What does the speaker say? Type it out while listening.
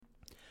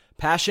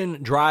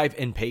Passion, drive,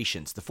 and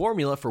patience. The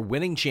formula for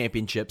winning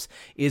championships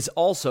is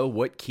also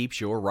what keeps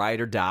your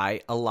ride or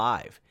die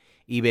alive.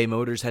 eBay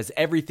Motors has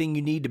everything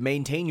you need to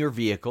maintain your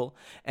vehicle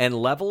and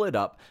level it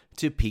up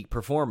to peak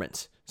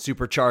performance.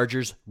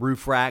 Superchargers,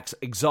 roof racks,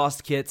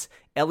 exhaust kits,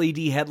 LED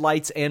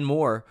headlights, and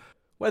more.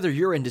 Whether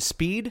you're into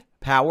speed,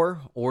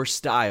 power, or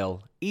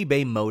style,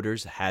 eBay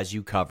Motors has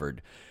you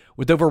covered.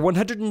 With over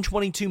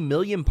 122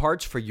 million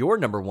parts for your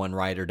number one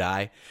ride or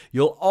die,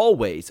 you'll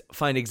always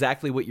find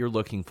exactly what you're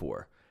looking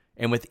for.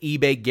 And with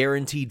eBay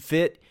Guaranteed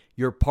Fit,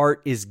 your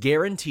part is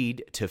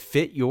guaranteed to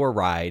fit your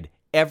ride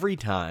every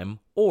time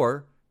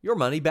or your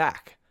money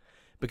back.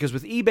 Because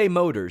with eBay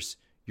Motors,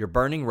 you're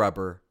burning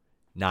rubber,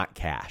 not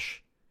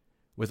cash.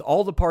 With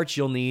all the parts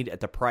you'll need at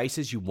the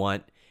prices you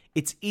want,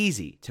 it's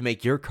easy to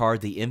make your car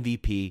the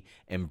MVP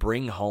and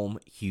bring home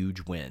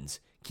huge wins.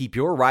 Keep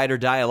your ride or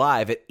die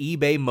alive at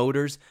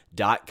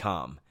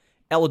ebaymotors.com.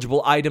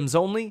 Eligible items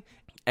only.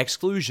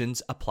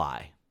 Exclusions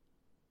apply.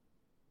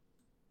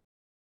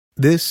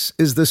 This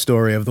is the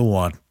story of the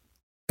one.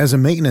 As a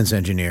maintenance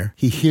engineer,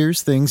 he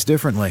hears things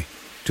differently.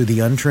 To the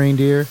untrained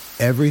ear,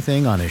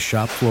 everything on his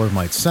shop floor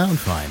might sound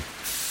fine,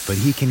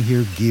 but he can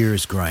hear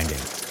gears grinding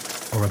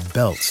or a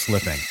belt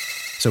slipping.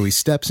 So he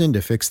steps in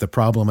to fix the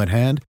problem at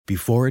hand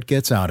before it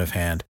gets out of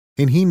hand.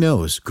 And he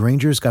knows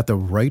Granger's got the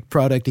right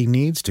product he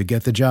needs to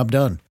get the job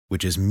done,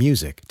 which is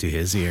music to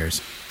his ears.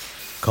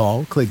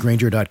 Call, click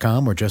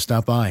Granger.com, or just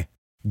stop by.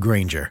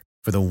 Granger,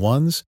 for the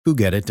ones who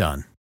get it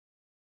done.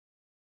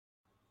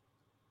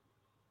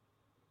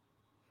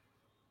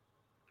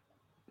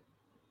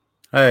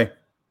 Hey,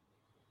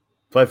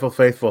 Fightful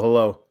Faithful,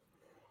 hello.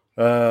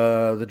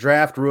 The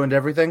draft ruined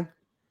everything.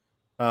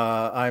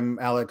 I'm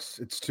Alex.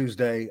 It's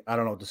Tuesday. I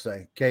don't know what to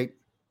say. Kate?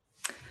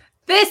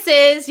 This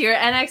is your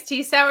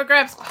NXT Sour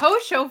Graps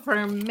post show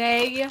for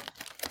May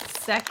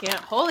 2nd.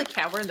 Holy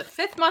cow, we're in the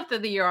 5th month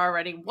of the year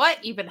already.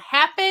 What even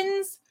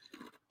happens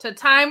to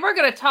time? We're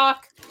going to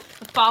talk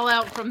the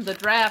fallout from the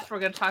draft. We're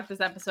going to talk this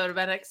episode of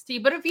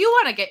NXT. But if you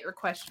want to get your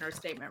question or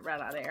statement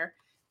read on air,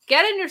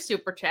 get in your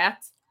super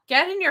chats,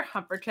 get in your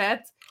humper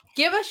chats,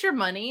 give us your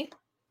money,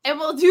 and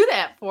we'll do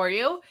that for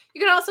you.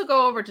 You can also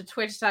go over to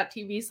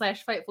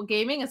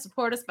twitch.tv/FightfulGaming and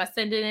support us by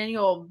sending in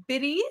your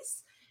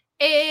biddies.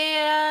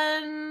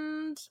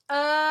 And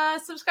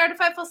subscribe to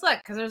Fightful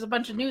Select because there's a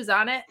bunch of news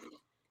on it.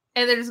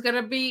 And there's going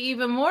to be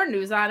even more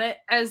news on it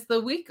as the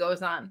week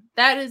goes on.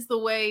 That is the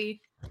way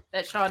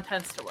that Sean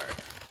tends to work.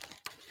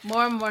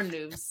 More and more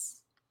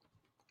news,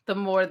 the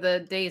more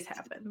the days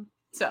happen.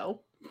 So,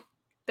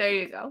 there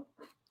you go.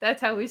 That's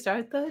how we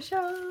start the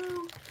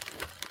show.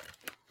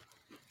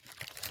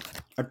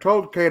 I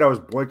told Kate I was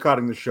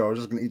boycotting the show. I was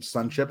just going to eat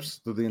Sun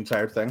Chips through the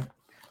entire thing.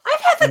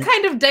 I've had the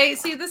kind of day.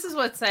 See, this is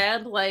what's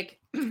sad. Like,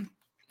 I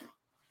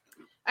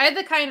had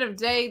the kind of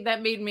day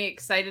that made me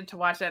excited to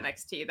watch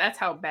NXT. That's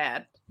how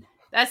bad.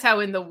 That's how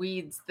in the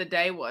weeds the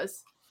day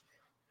was.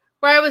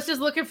 Where I was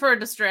just looking for a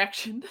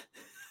distraction.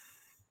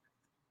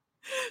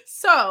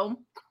 So,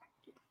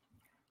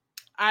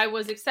 I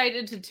was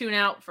excited to tune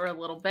out for a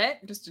little bit.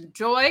 Just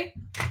enjoy.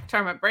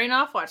 Turn my brain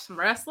off. Watch some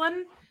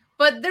wrestling.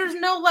 But there's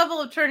no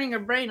level of turning your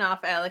brain off,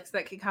 Alex,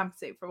 that can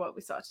compensate for what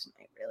we saw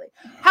tonight, really.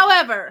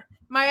 However,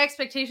 my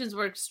expectations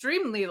were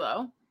extremely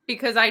low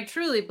because I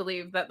truly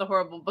believe that the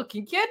horrible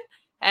booking kid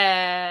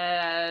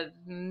had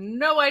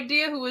no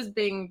idea who was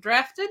being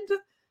drafted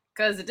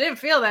because it didn't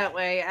feel that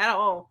way at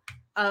all.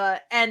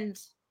 And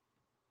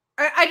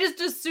I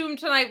just assumed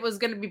tonight was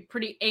going to be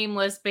pretty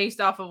aimless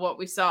based off of what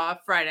we saw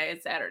Friday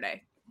and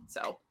Saturday.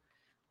 So,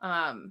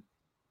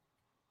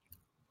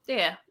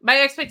 yeah,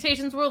 my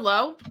expectations were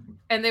low.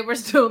 And they were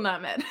still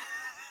not met.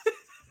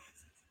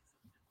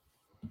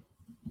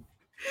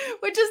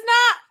 Which is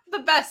not the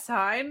best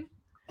sign.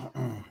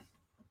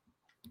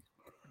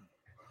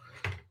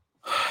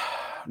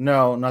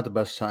 No, not the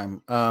best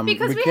time.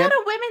 Because we had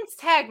a women's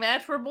tag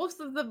match where both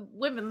of the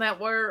women that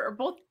were, or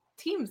both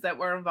teams that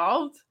were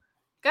involved,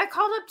 got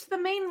called up to the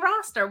main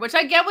roster, which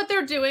I get what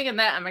they're doing and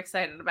that I'm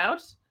excited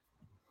about.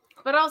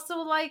 But also,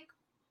 like,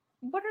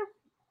 what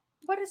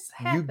is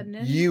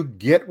happening? You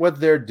get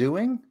what they're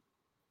doing?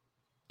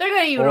 They're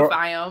going to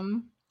unify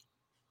them.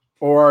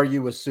 Or are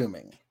you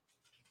assuming?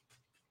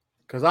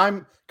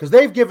 Because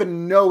they've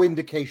given no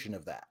indication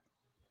of that.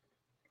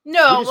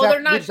 No, well,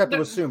 they're not. We just have to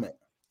assume it.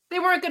 They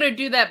weren't going to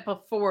do that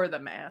before the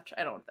match,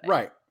 I don't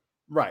think.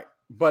 Right.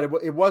 But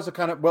it was a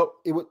kind of,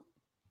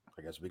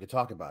 I guess we could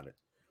talk about it.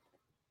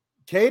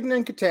 Caden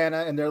and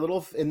Katana and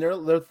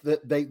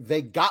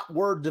they got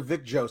word to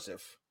Vic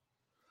Joseph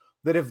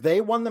that if they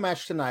won the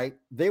match tonight,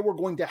 they were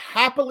going to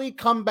happily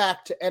come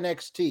back to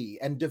NXT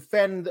and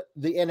defend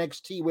the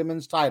NXT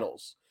women's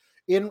titles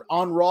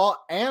on Raw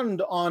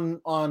and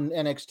on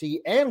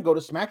NXT and go to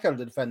SmackDown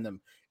to defend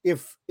them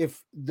if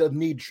the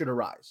need should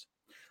arise.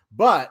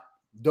 But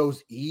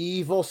those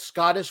evil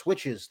Scottish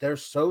witches, they're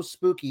so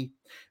spooky.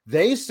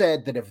 They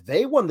said that if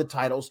they won the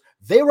titles,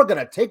 they were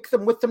going to take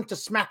them with them to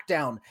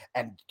SmackDown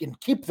and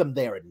keep them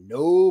there and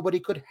nobody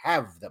could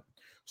have them.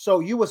 So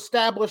you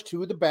established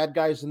who the bad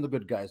guys and the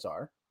good guys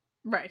are.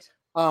 Right.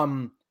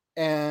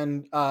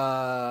 and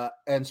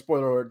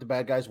spoiler alert, the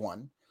bad guys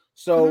won.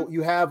 So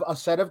you have a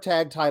set of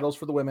tag titles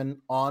for the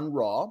women on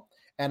Raw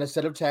and a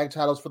set of tag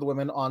titles for the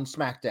women on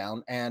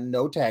SmackDown, and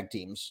no tag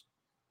teams.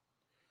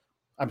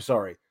 I'm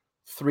sorry,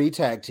 3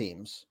 tag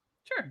teams.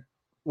 Sure.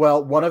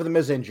 Well, one of them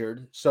is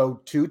injured,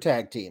 so 2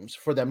 tag teams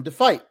for them to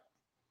fight.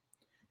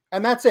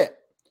 And that's it.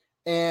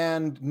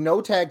 And no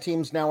tag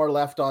teams now are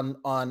left on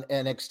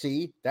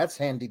NXT. That's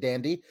handy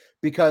dandy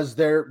because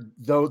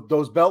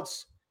those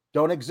belts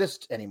don't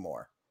exist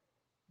anymore.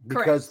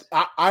 Because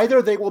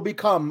either they will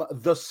become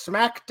the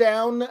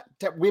SmackDown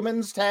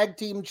Women's Tag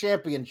Team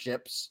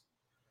Championships,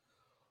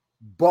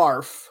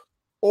 barf,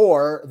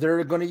 or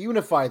they're going to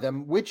unify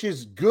them, which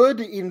is good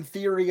in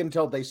theory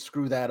until they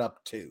screw that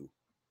up too.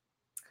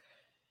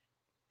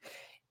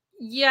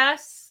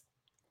 Yes,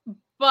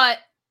 but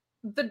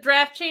the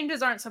draft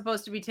changes aren't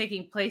supposed to be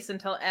taking place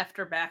until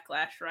after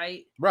Backlash,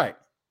 right? Right.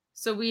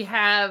 So we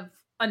have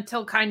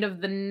until kind of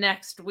the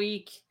next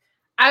week.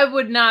 I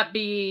would not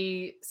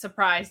be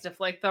surprised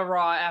if, like, the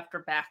Raw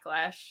after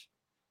Backlash,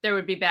 there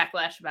would be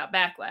Backlash about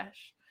Backlash,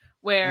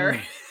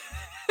 where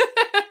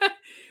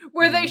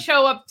they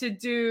show up to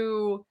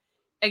do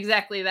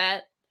exactly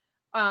that.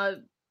 I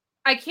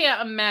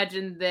can't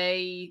imagine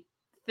they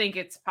think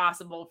it's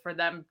possible for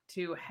them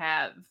to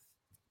have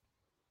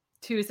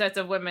 2 sets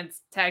of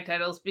women's tag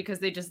titles because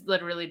they just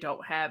literally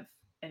don't have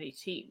any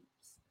teams.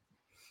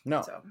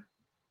 No.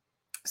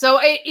 So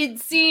it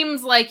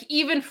seems like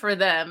even for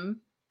them,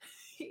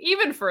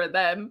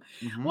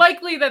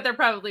 likely that they're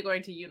probably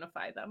going to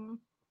unify them.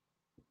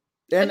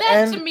 And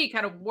that to me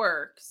kind of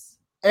works.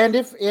 And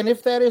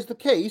if that is the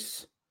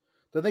case,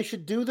 then they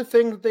should do the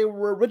thing that they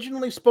were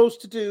originally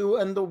supposed to do,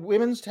 and the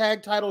women's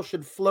tag title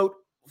should float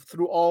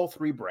through all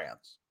 3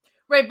 brands.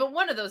 Right, but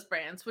one of those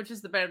brands, which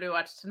is the brand we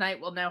watched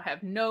tonight, will now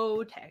have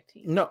no tag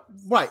teams. No,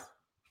 right.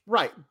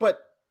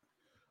 But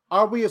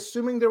are we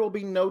assuming there will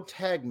be no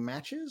tag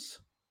matches?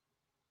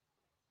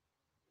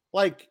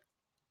 Like,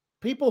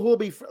 people who will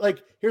be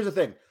like, here's the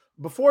thing.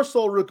 Before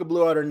Sol Ruka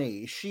blew out her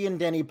knee, she and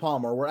Danny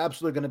Palmer were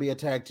absolutely going to be a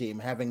tag team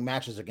having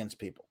matches against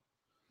people.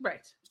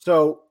 Right.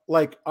 So,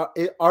 like,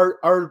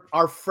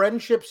 are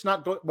friendships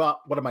not going?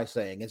 Well, what am I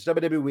saying? It's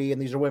WWE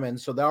and these are women,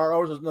 so there are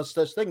always no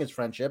such thing as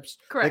friendships.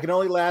 Correct. They can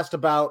only last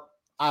about,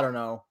 I don't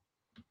know,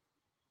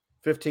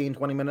 15,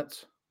 20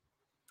 minutes.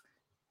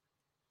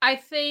 I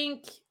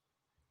think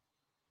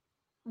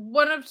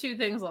one of 2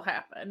 things will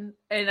happen,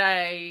 and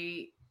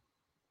I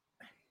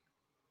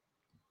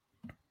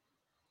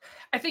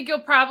think you'll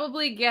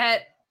probably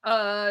get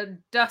a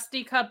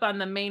Dusty Cup on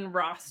the main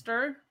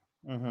roster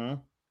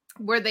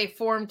where they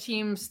form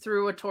teams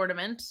through a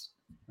tournament,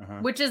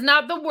 which is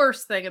not the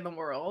worst thing in the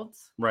world.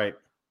 Right.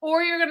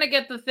 Or you're going to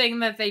get the thing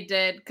that they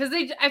did, because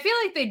I feel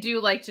like they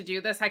do like to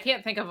do this. I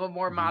can't think of a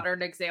more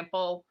modern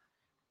example,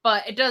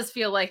 but it does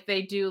feel like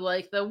they do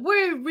like the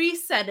we're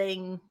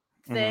resetting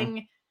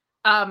thing.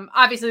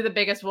 Obviously, the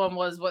biggest one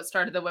was what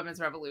started the women's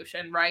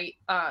revolution, right?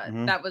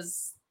 That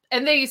was...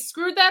 And they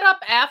screwed that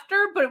up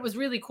after, but it was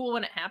really cool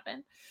when it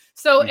happened.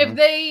 So if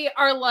they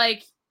are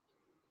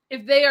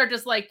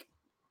just like,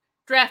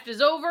 draft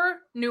is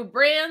over, new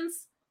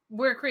brands,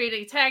 we're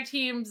creating tag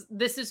teams,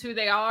 this is who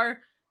they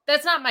are.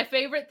 That's not my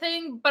favorite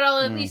thing, but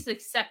I'll at least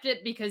accept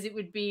it because it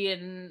would be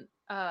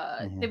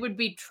they would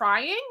be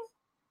trying,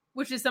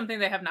 which is something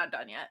they have not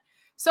done yet.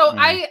 So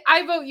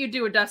I vote you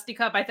do a Dusty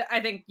Cup. I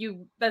think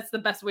that's the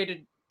best way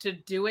to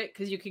do it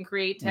because you can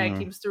create tag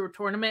teams through a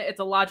tournament.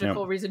 It's a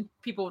logical reason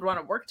people would want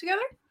to work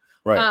together.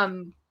 Right.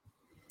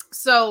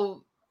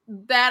 So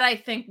that I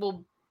think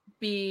will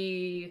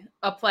be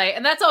a play.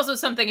 And that's also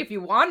something, if you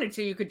wanted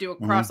to, you could do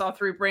across all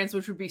 3 brands,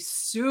 which would be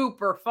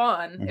super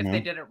fun if they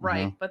did it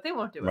right. But they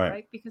won't do it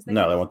right because they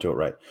won't do it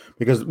right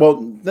because,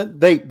 well,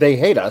 they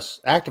hate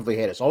us, actively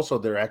hate us. Also,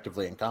 they're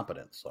actively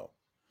incompetent. So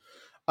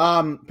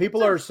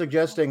people are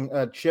suggesting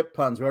chip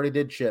puns. We already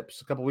did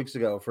chips a couple weeks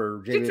ago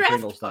for JV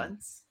Pringle's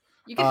puns.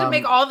 You get to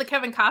make all the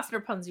Kevin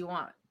Costner puns you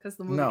want because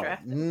the movie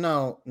drafted.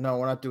 No,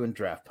 we're not doing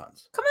draft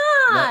puns. Come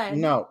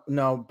on.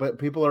 No, but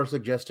people are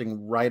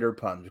suggesting writer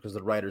puns because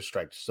the writers'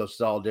 strike. So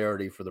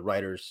solidarity for the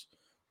writers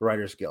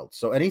guild.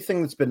 So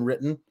anything that's been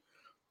written,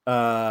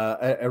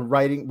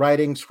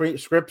 writing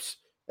scripts,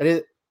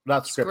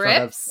 not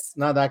scripts,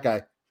 not that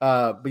guy.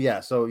 But yeah,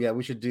 so yeah,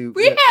 we should do.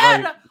 We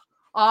had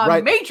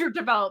a major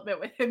development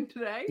with him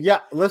today.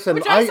 Yeah, listen,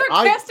 which I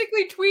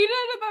sarcastically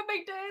tweeted about they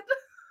did.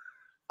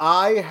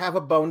 I have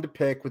a bone to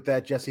pick with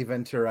that Jesse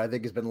Ventura. I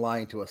think has been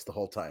lying to us the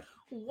whole time.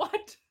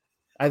 What?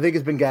 I think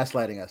he's been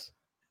gaslighting us.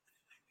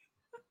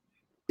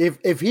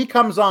 If he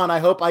comes on, I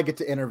hope I get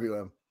to interview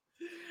him.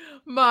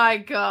 My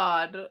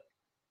God.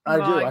 I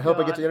do. I hope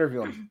I get to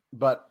interview him.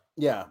 But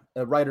yeah,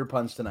 writer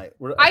puns tonight.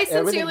 I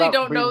sincerely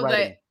don't know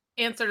the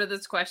answer to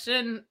this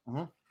question.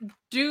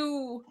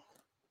 Do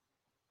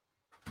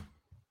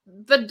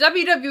the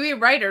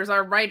WWE writers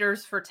are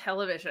writers for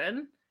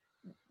television?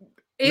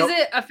 Is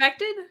it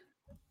affected?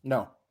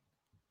 No.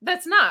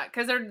 That's not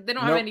because they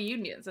don't have any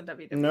unions in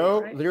WWE.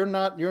 No, right? They're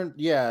not.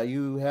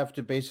 You have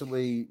to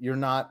basically. You're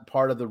not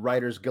part of the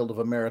Writers Guild of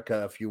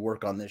America if you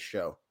work on this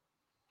show.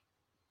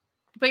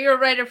 But you're a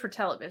writer for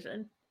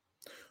television.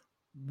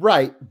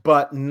 Right,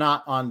 but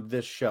not on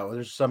this show.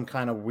 There's some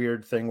kind of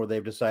weird thing where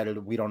they've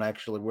decided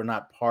we're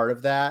not part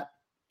of that.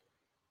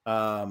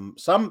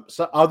 Some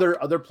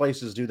other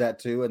places do that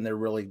too, and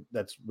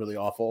that's really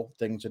awful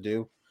thing to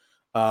do.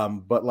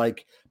 But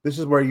like this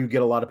is where you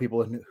get a lot of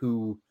people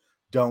who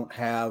don't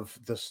have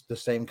the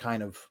same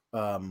kind of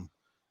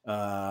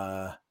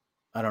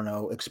I don't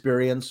know,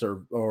 experience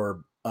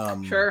or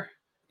Sure.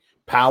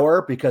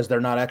 power because they're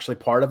not actually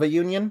part of a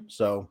union.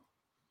 So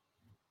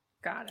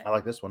Got it. I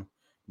like this one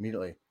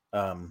immediately.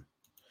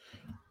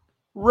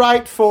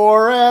 Right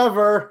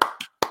forever.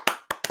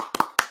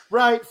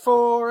 Right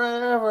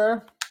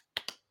forever.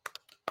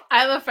 I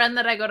have a friend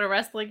that I go to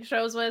wrestling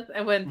shows with,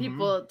 and when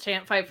people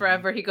chant "Fight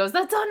Forever," he goes,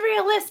 "That's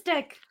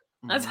unrealistic."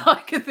 That's all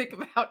I can think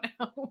about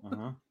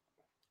now.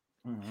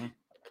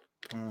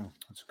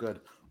 That's good.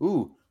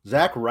 Ooh,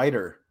 Zack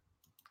Ryder.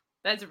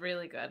 That's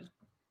really good.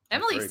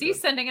 Emily C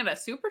sending in a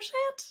super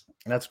chat.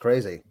 That's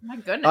crazy. My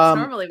goodness.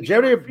 Normally,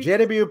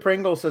 JW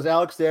Pringle says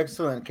Alex the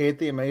Excellent, Kate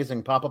the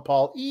Amazing, Papa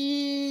Paul,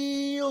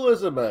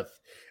 Elizabeth,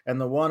 and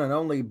the one and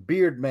only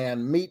Beard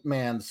Man, Meat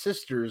Man,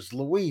 Sisters,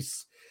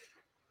 Luis,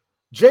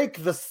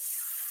 Jake the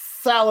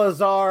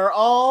Salazar,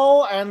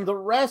 all and the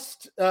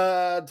rest.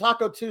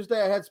 Taco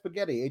Tuesday, I had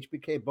spaghetti.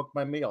 HBK booked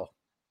my meal.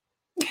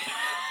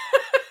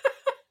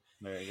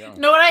 There you go.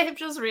 You know what I have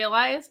just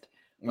realized?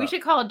 We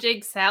should call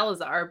Jake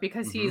Salazar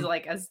because he's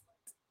like as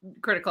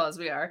critical as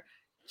we are.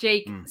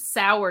 Jake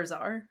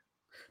Sourzar.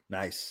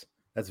 Nice.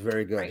 That's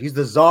very good. Right. He's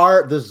the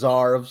czar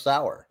of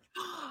sour.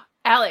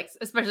 Alex,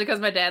 especially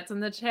because my dad's in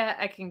the chat,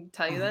 I can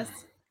tell you this.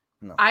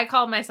 No. I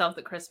call myself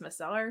the Christmas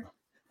czar.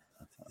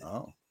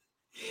 Oh.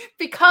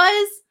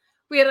 Because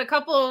we had a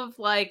couple of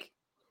like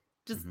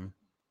just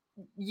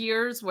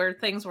years where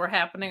things were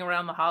happening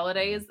around the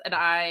holidays, and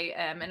I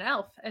am an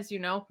elf, as you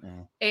know.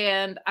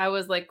 And I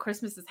was like,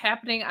 Christmas is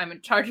happening. I'm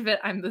in charge of it.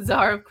 I'm the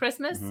czar of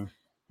Christmas.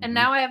 And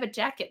now I have a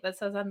jacket that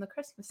says I'm the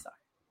Christmas czar.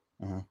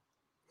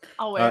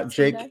 I'll wear it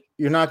Jake, someday.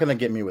 You're not going to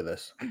get me with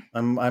this.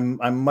 I'm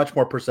much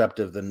more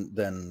perceptive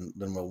than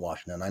Will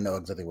Washington. I know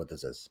exactly what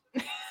this is.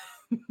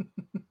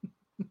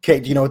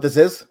 Kate, do you know what this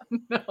is?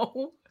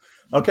 No.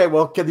 Okay,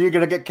 well, you're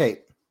going to get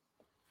Kate.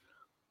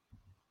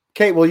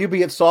 Kate, will you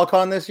be at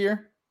SawCon this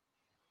year?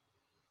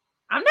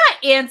 I'm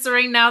not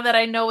answering now that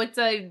I know it's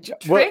a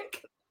trick. Well,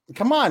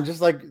 come on,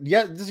 just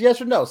yes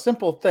or no,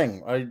 simple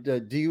thing.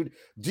 Do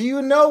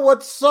you know what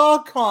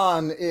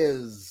SawCon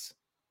is?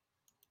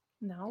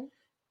 No.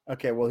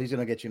 Okay, well, he's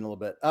gonna get you in a little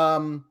bit.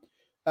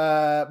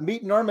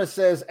 Meat Norma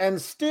says,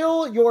 and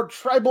still your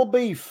tribal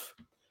beef,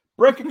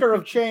 breaker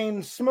of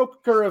chains,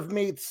 smoker of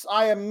meats.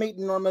 I am Meat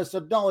Normus,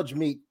 acknowledge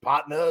meat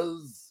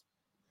partners.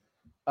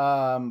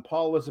 Paul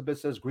Elizabeth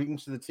says,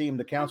 greetings to the team,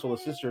 the council, the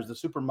sisters, the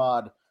super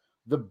mod,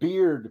 the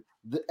beard,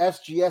 the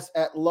SGS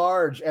at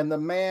large, and the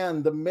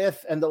man, the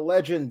myth, and the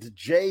legend,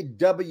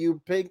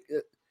 JW Pink.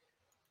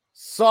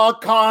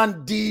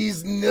 SawCon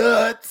D's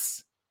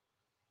nuts.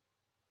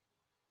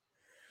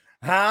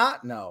 Huh?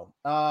 No.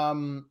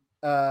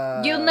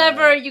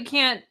 You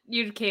can't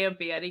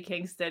be Eddie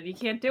Kingston. You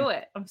can't do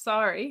it. I'm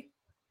sorry.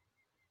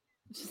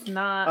 It's just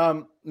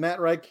not. Matt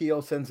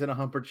Reichel sends in a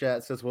humper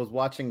chat, says, was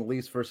watching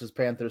Leafs versus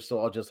Panthers, so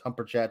I'll just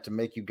humper chat to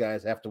make you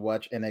guys have to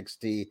watch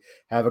NXT.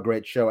 Have a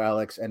great show,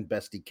 Alex and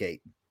Bestie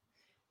Kate.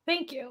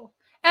 Thank you.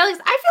 Alex,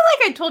 I feel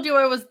like I told you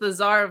I was the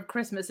czar of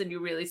Christmas and you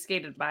really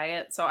skated by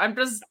it. So I'm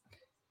just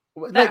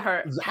that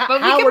hurt.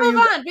 But we can move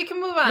on. We can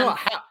move on.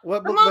 No,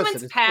 the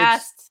moment's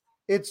passed.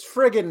 It's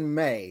friggin'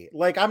 May.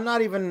 Like I'm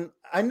not even.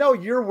 I know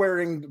you're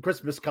wearing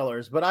Christmas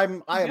colors, but I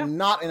am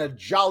not in a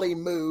jolly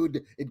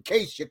mood. In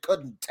case you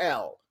couldn't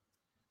tell.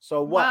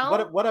 So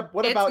what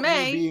about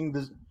May.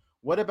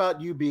 What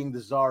about you being the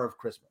czar of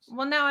Christmas?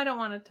 Well, now I don't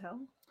want to tell.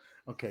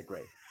 Okay,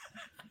 great.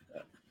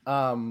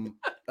 I'll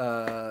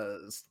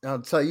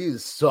tell you,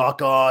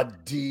 suck on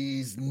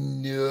these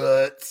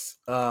nuts.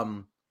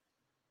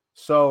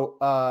 So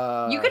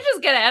you could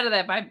just get out of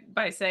that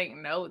by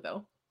saying no,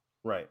 though.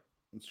 Right,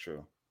 it's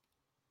true.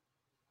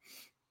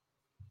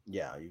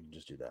 Yeah, you can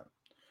just do that.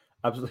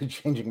 Absolutely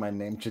changing my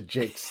name to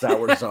Jake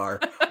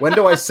Sourzar. When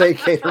do I say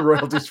cater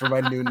royalties for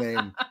my new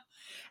name?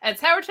 At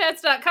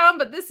sourchats.com,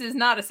 but this is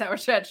not a Sour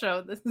Chat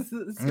show. This is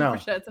a Super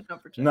Chats and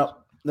Upper Chats. No,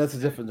 that's a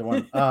different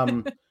one.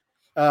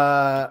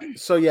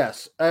 So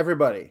yes,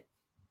 everybody.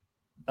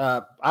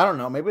 I don't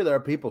know. Maybe there are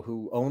people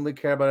who only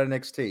care about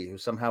NXT who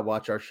somehow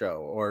watch our show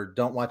or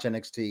don't watch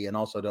NXT and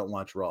also don't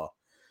watch Raw.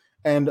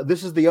 And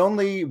this is the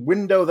only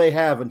window they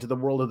have into the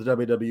world of the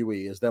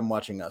WWE is them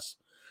watching us.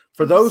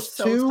 For those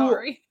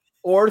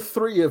or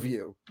three of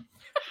you,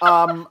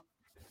 I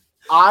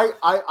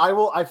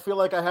feel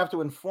like I have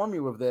to inform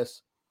you of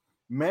this.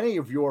 Many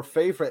of your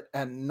favorite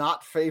and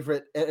not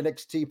favorite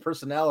NXT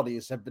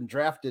personalities have been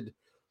drafted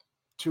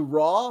to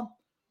Raw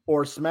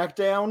or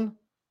SmackDown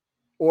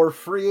or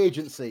free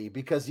agency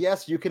because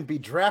yes, you can be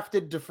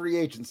drafted to free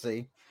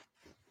agency,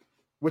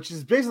 which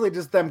is basically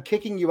just them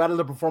kicking you out of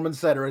the Performance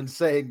Center and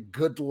saying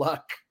good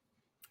luck.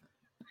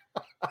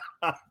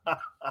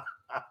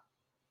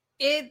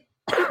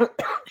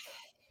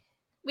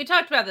 we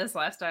talked about this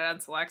last night on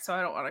Select, so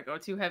I don't want to go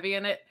too heavy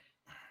in it.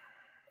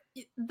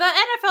 The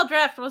NFL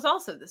draft was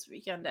also this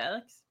weekend,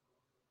 Alex.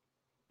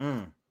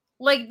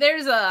 Like,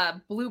 there's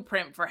a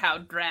blueprint for how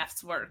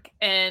drafts work,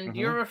 and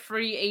you're a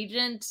free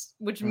agent,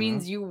 which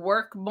means you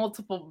work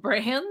multiple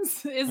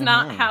brands, is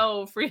not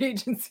how free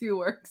agency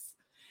works.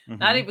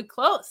 Not even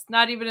close.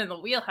 Not even in the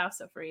wheelhouse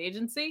of free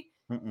agency.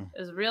 It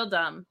was real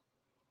dumb.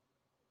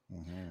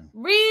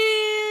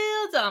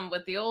 Real dumb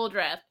with the old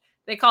draft.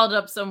 They called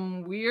up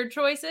some weird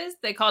choices.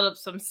 They called up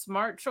some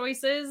smart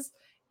choices.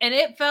 And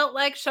it felt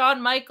like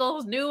Shawn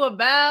Michaels knew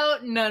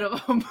about none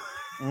of them.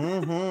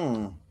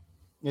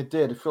 It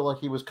did. It felt like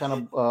he was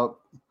kind of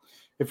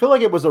it felt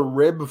like it was a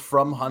rib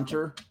from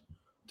Hunter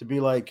to be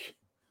like,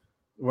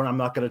 when I'm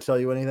not going to tell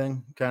you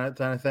anything kind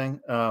of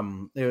thing.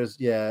 It was,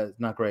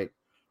 not great.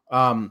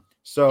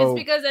 So it's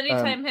because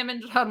anytime him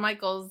and Shawn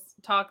Michaels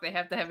talk, they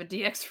have to have a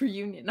DX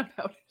reunion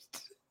about it.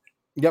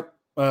 Yep.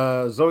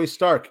 Zoe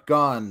Stark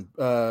gone.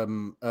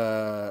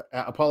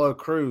 Apollo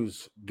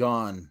Crews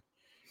gone.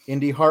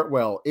 Indy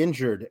Hartwell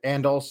injured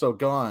and also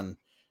gone.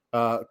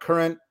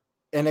 Current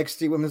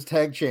NXT Women's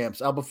Tag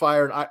Champs Alba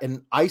Fire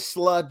and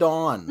Isla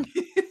Dawn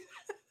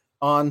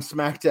on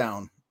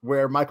SmackDown,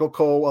 where Michael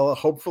Cole will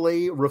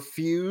hopefully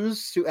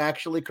refuse to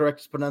actually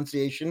correct his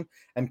pronunciation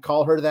and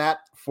call her that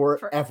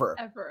forever.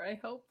 Forever, I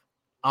hope.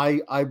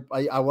 I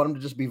want him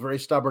to just be very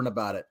stubborn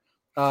about it.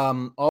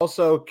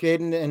 Also,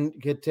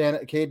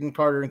 Caden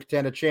Carter and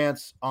Katana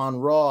Chance on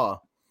Raw.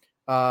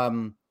 I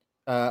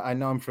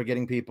know I'm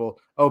forgetting people.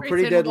 Oh,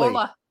 Pretty Deadly.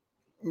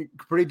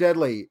 Pretty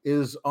Deadly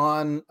is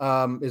on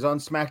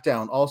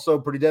SmackDown. Also,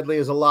 Pretty Deadly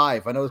is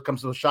alive. I know it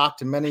comes as a shock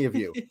to many of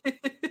you.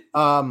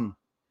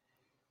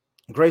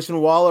 Grayson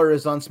Waller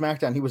is on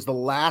SmackDown. He was the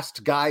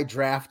last guy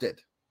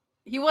drafted.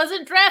 He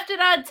wasn't drafted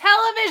on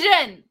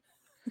television.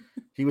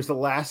 He was the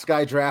last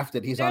guy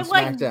drafted. He's on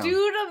SmackDown. Like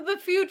dude of the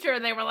future.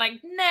 They were like,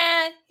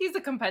 nah, he's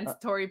a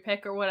compensatory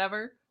pick or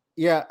whatever.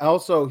 Yeah.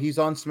 Also, he's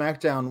on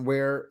SmackDown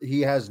where he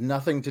has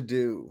nothing to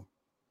do.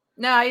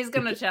 No, he's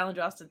gonna challenge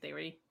Austin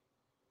Theory.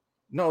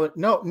 No,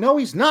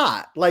 he's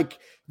not. Like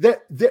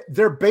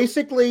they're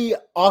basically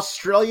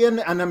Australian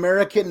and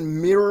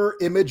American mirror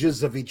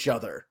images of each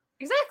other.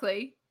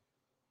 Exactly.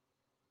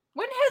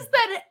 When has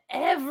that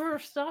ever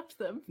stopped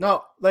them?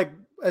 No, like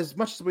as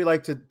much as we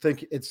like to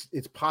think it's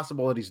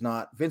possible that he's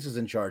not, Vince is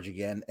in charge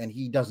again, and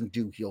he doesn't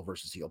do heel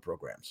versus heel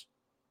programs.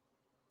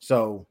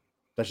 So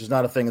that's just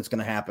not a thing that's going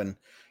to happen.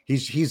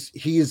 He's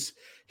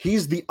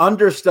the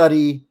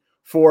understudy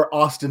for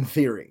Austin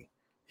Theory.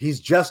 He's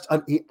just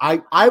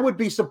I would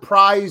be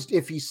surprised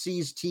if he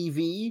sees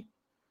TV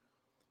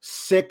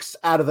 6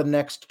 out of the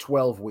next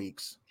 12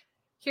 weeks.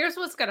 Here's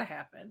what's going to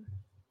happen.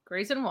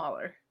 Grayson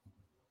Waller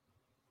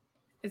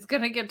is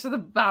going to get to the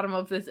bottom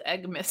of this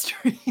egg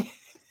mystery.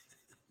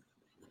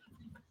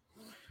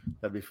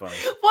 That'd be funny.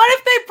 What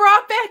if they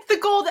brought back the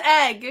gold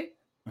egg?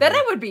 Then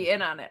I would be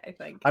in on it, I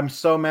think. I'm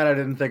so mad I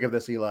didn't think of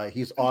this, Eli.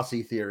 He's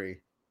Aussie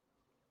Theory.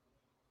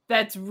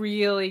 That's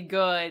really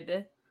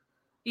good.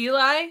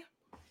 Eli?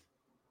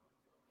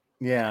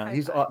 Yeah,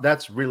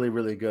 that's really,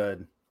 really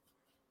good.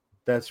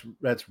 That's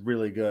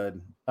really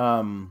good.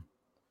 Yeah.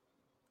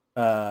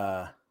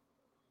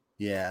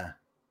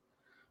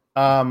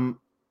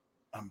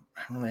 I'm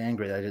really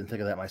angry that I didn't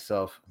think of that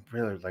myself.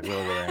 Really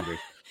angry.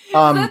 Is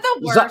that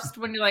the worst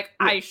when you're like,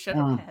 I should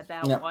have had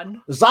that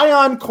one?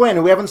 Zion Quinn,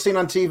 who we haven't seen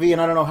on TV,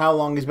 and I don't know how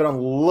long. He's been on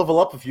Level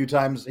Up a few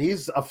times.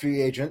 He's a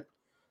free agent,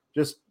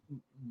 just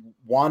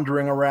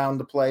wandering around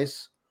the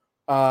place.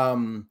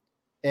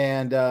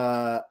 And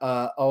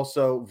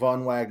also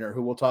Von Wagner,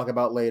 who we'll talk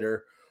about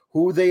later,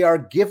 who they are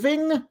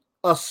giving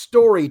a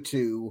story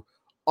to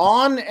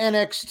on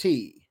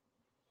NXT.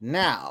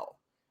 Now,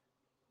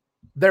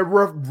 they're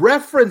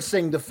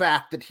referencing the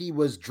fact that he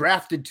was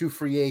drafted to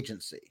free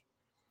agency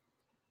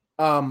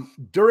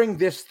during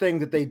this thing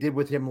that they did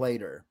with him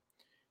later.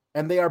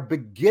 And they are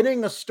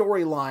beginning a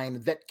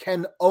storyline that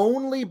can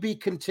only be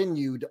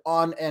continued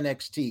on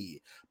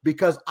NXT,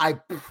 because I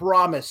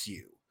promise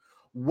you,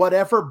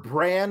 whatever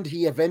brand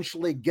he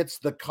eventually gets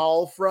the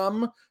call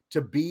from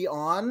to be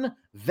on,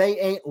 they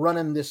ain't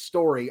running this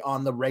story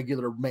on the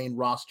regular main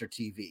roster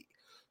TV.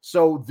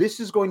 So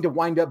this is going to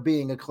wind up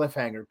being a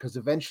cliffhanger, because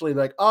eventually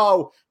like,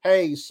 oh,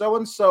 hey,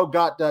 so-and-so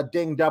got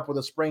dinged up with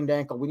a sprained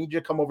ankle. We need you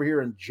to come over here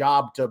and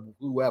job to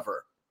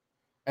whoever.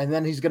 And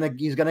then he's gonna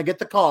get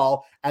the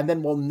call, and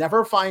then we'll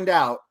never find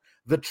out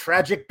the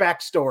tragic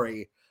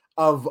backstory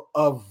of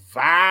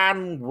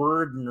Von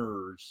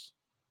Wagner's.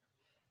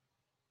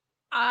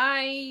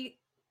 I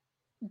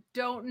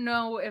don't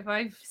know if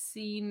I've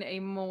seen a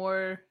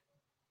more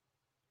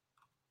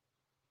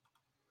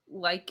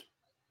like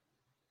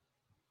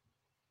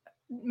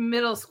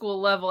middle school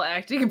level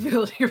acting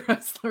ability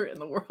wrestler in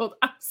the world.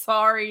 I'm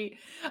sorry.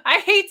 I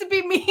hate to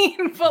be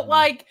mean, but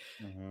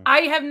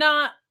I have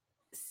not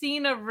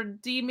seen a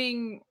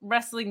redeeming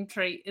wrestling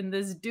trait in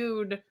this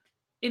dude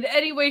in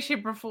any way,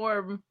 shape, or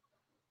form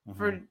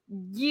for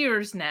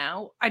years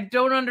now. I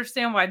don't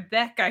understand why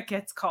that guy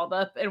gets called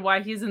up and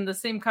why he's in the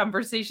same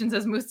conversations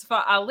as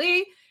Mustafa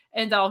Ali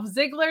and Dolph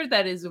Ziggler.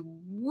 That is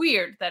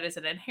weird. That is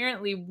an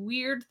inherently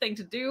weird thing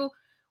to do.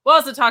 We'll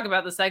also talk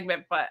about the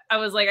segment, but I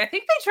was like, I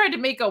think they tried to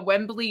make a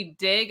Wembley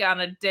dig on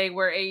a day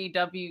where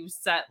AEW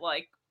set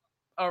like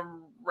a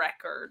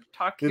record.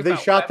 They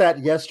shot that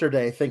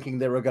yesterday, thinking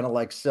they were going to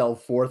like sell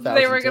 4,000.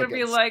 They were going to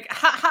be like,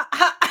 ha ha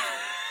ha.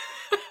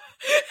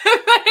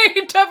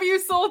 AEW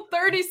sold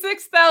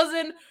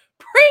 36,000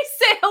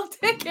 pre-sale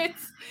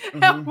tickets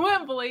at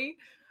Wembley,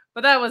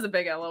 but that was a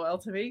big LOL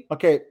to me.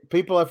 Okay,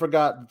 people I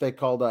forgot that they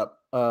called up.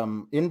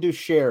 Indu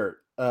Sher,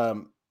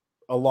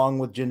 along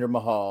with Jinder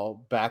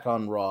Mahal, back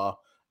on Raw.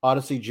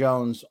 Odyssey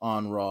Jones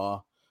on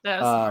Raw.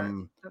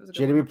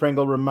 JW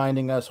Pringle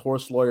reminding us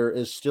Horse Lawyer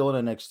is still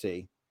in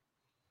NXT.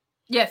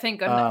 Yeah, thank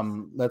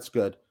goodness. That's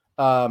good.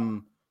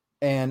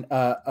 And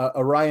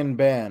Orion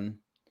Ban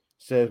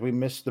says we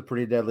missed the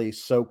Pretty Deadly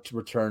soaked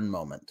return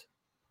moment.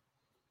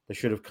 They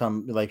should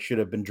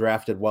have been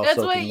drafted while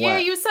soaking wet. Yeah,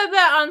 you said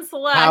that on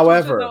Select.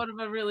 However, that would have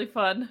been really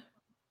fun.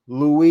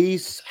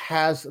 Luis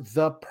has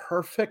the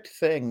perfect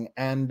thing,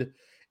 and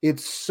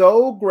it's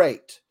so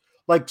great,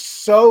 like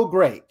so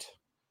great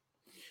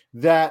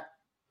that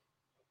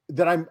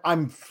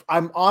I'm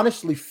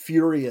honestly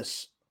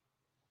furious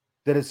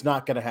that it's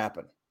not going to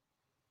happen.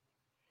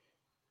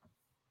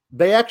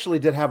 They actually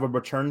did have a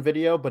return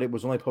video, but it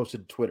was only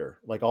posted to Twitter,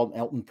 like on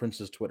Elton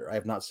Prince's Twitter. I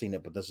have not seen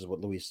it, but this is what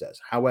Luis says.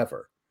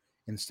 However,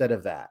 instead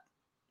of that,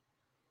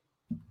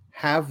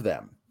 have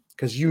them,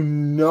 because you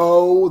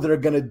know they're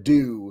going to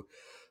do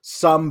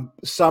some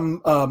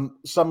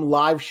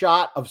live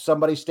shot of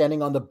somebody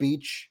standing on the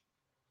beach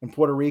in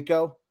Puerto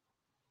Rico,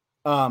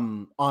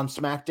 on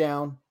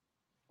SmackDown,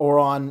 or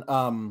on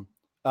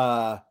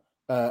or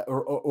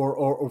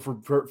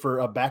for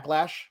a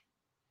Backlash,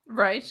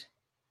 right?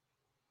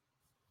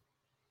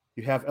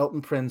 You have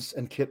Elton Prince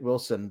and Kit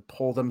Wilson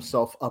pull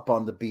themselves up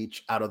on the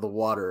beach out of the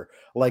water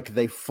like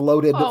they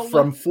floated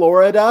from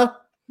Florida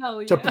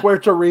to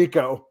Puerto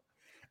Rico,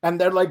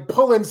 and they're like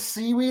pulling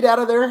seaweed out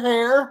of their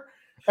hair.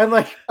 And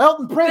like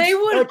Elton Prince, they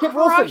would Kit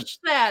crush Wilson.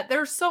 that.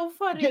 They're so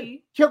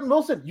funny. Kit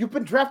Wilson, you've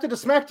been drafted to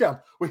SmackDown.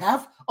 We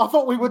have. I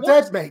thought we were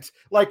dead mates.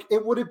 Like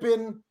it would have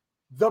been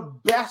the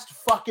best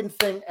fucking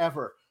thing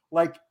ever.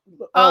 Like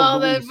Luis,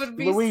 that would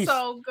be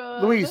so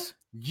good. Luis,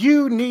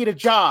 you need a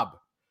job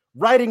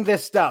writing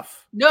this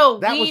stuff. No,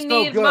 we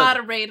need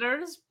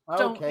moderators.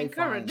 Don't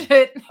encourage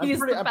it.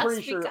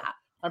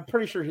 I'm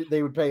pretty sure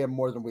they would pay him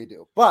more than we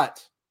do.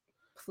 But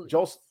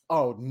Joel,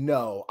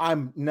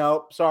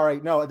 sorry,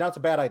 that's a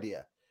bad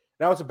idea.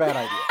 Now it's a bad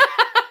idea.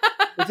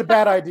 It's a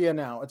bad idea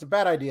now.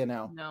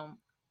 No.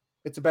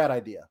 It's a bad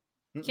idea.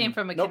 Came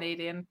from a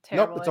Canadian.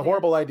 Nope, it's a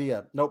horrible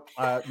idea. Nope.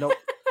 Nope.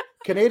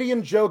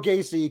 Canadian Joe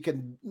Gacy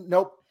can.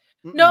 Nope.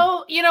 Mm-mm.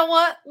 No, you know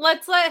what?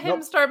 Let's let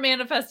him start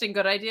manifesting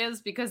good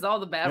ideas, because all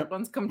the bad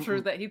ones come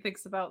true that he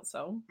thinks about.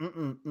 So.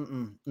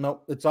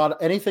 Nope. It's odd.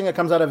 Anything that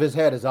comes out of his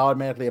head is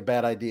automatically a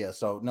bad idea.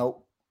 So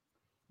nope.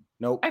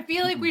 I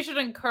feel like we should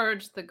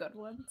encourage the good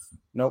ones.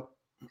 Nope.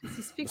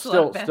 He speaks a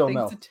lot of bad things.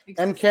 No.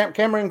 And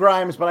Cameron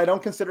Grimes, but I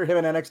don't consider him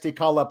an NXT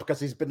call up because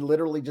he's been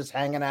literally just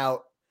hanging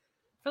out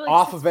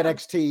off of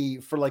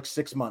NXT for like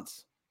 6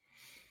 months.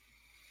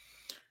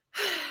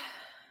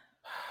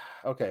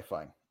 Okay,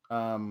 fine.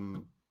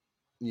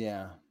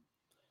 Yeah.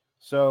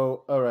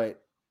 So, all right.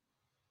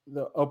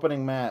 The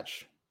opening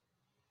match.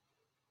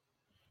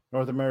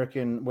 North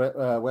American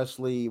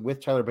Wesley with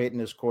Tyler Bate in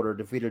his corner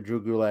defeated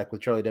Drew Gulak with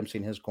Charlie Dempsey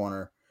in his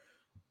corner.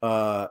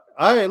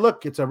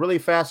 Look, it's a really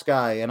fast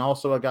guy and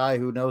also a guy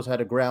who knows how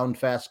to ground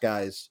fast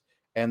guys.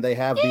 And they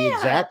have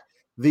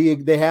the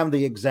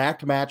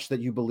exact match that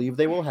you believe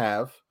they will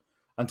have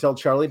until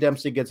Charlie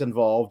Dempsey gets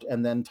involved,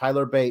 and then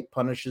Tyler Bate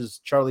punishes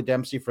Charlie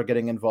Dempsey for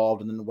getting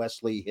involved, and then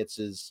Wesley hits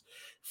his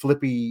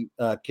flippy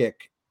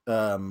kick,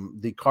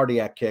 the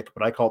cardiac kick,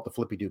 but I call it the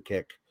flippy-doo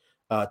kick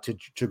to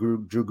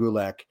Drew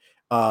Gulak.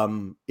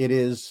 It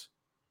is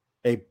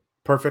a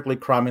perfectly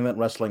cromulent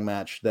wrestling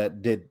match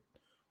that did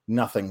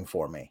nothing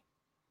for me.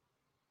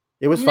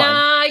 It was fine.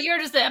 Nah, you're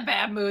just in a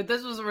bad mood.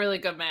 This was a really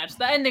good match.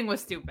 The ending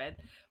was stupid,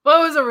 but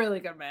it was a really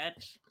good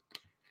match.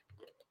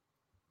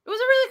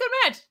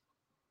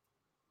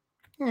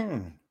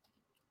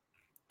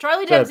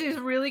 Charlie Dempsey is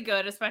really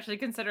good, especially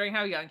considering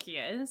how young he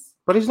is.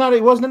 But he's not. He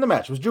wasn't in the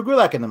match. It was Drew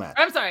Gulak in the match.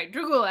 I'm sorry.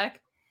 Drew Gulak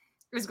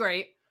is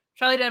great.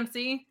 Charlie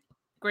Dempsey,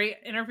 great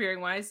interfering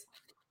wise.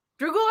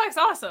 Drew Gulak's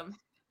awesome.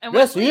 And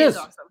Wesley is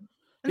awesome.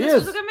 And this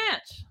was a good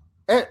match.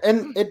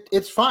 And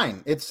it's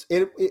fine. And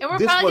we're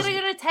probably going to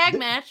get a tag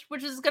match,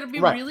 which is going to be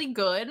really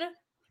good.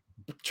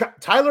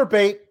 Tyler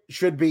Bate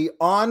should be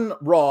on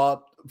Raw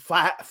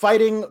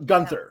fighting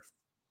Gunther.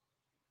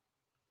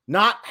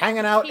 Not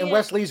hanging out in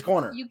Wesley's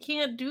corner. You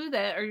can't do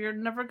that, or you're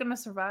never going to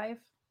survive.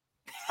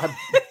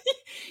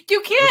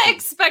 You can't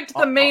expect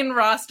the main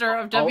roster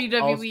of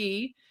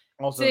WWE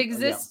to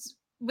exist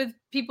with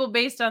people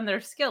based on their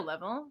skill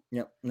level.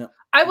 Yep.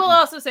 I will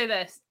also say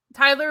this.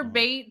 Tyler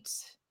Bate,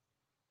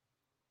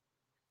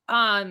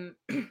 who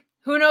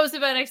knows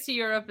if NXT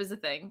Europe is a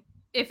thing?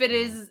 If it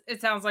is, it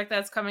sounds like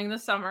that's coming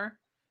this summer.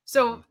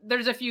 So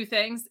there's a few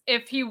things.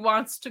 If he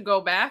wants to go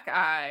back,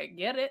 I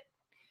get it.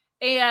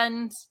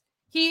 And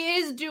he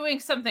is doing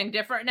something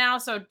different now.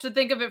 So to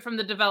think of it from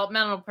the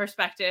developmental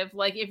perspective,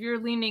 like if you're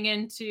leaning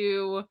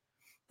into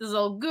this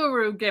little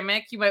guru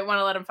gimmick, you might want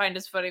to let him find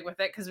his footing with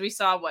it, because we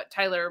saw what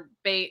Tyler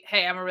Bate,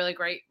 hey, I'm a really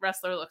great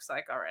wrestler, looks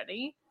like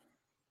already.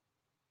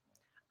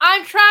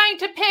 I'm trying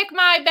to pick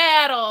my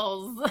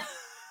battles.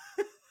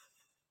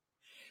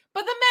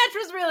 But the match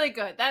was really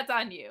good. That's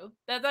on you.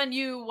 That's on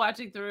you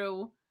watching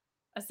through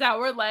a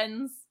sour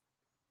lens.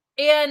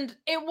 And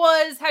it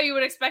was how you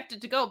would expect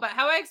it to go. But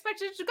how I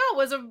expected it to go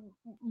was a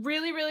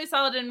really, really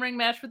solid in-ring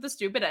match with a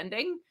stupid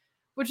ending,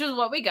 which is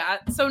what we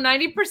got. So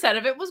 90%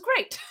 of it was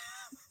great.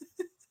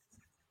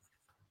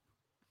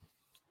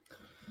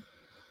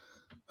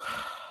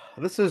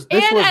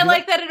 I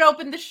like that it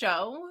opened the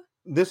show.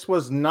 This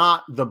was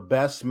not the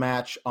best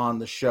match on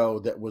the show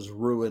that was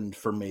ruined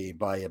for me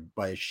by a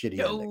shitty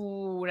ending.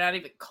 No, not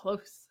even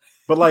close.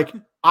 But like,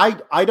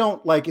 I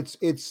don't like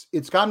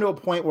it's gotten to a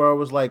point where I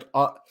was like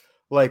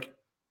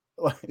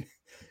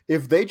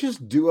if they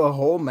just do a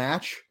whole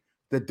match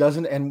that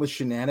doesn't end with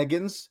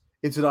shenanigans,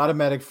 it's an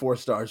automatic 4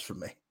 stars for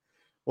me.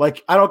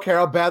 Like, I don't care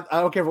how bad,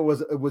 I don't care if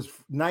it was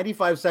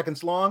 95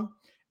 seconds long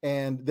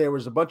and there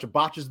was a bunch of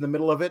botches in the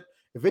middle of it.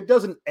 If it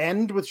doesn't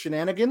end with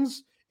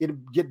shenanigans,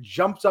 it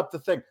jumps up the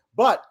thing.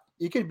 But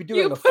you could be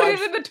doing it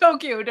in the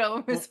Tokyo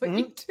Dome is what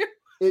you do.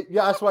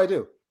 Yeah, that's what I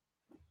do.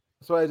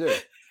 That's what I do.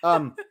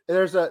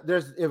 There's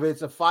if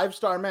it's a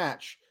 5-star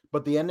match,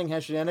 but the ending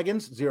has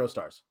shenanigans, 0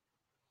 stars.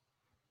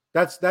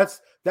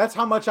 That's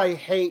how much I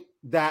hate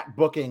that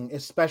booking,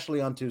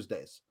 especially on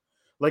Tuesdays.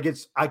 Like,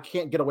 I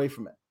can't get away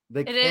from it.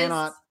 They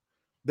cannot.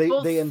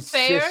 They insist.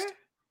 Fair,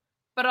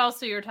 but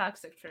also your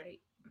toxic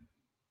trait.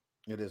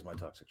 It is my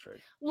toxic trait.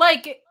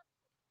 Like,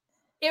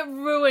 it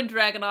ruined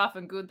Dragunov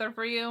and Gunther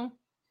for you,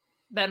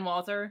 Ben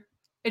Walter.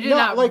 It did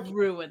not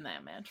ruin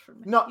that match for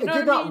me. No, it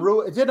did not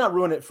ruin. It did not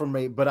ruin it for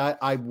me. But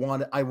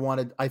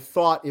I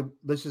thought it.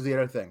 This is the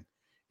other thing.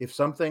 If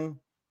something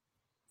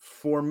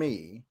for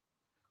me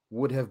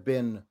would have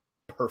been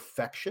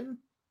perfection.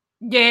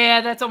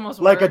 Yeah, that's almost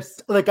like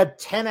worse. like a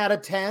 10 out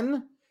of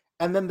 10,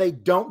 and then they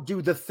don't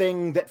do the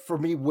thing that for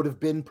me would have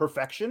been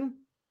perfection,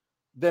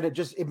 then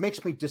it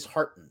makes me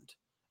disheartened.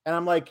 And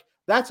I'm like,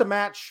 that's a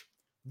match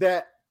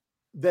that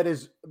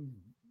is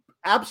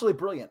absolutely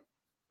brilliant.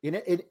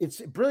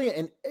 It's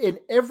brilliant in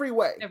every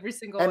way. Every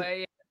single way.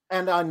 Yeah.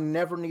 And I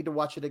never need to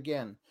watch it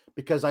again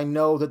because I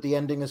know that the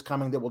ending is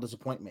coming that will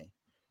disappoint me.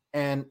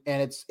 And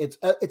it's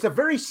a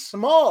very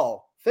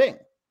small thing.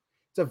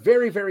 It's a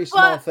very, very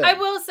small thing. I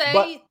will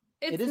say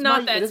it's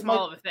not that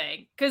small of a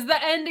thing, because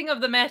the ending of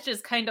the match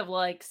is kind of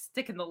like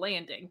sticking the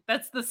landing.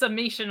 That's the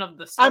summation of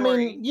the story. I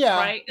mean, yeah,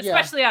 right?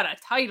 Especially on a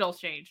title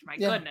change. My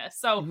goodness.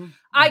 So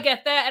I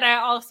get that, and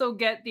I also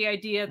get the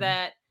idea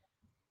that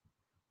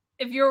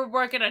if you're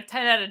working a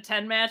 10 out of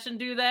 10 match and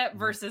do that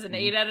versus an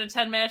 8 out of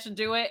 10 match and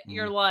do it,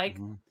 you're like,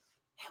 it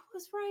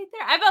was right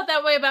there. I felt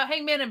that way about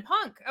Hangman and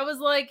Punk. I was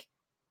like,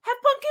 have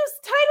Punk use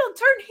the title,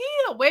 turn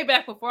heel way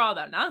back before all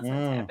that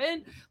nonsense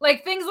happened.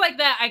 Like, things like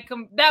that.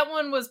 That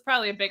one was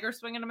probably a bigger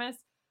swing and a miss,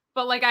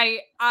 but like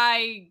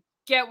I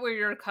get where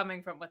you're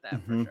coming from with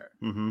that for sure.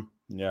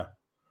 Yeah.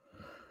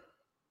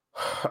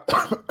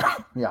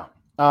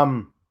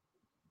 Yeah.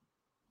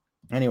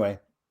 Anyway,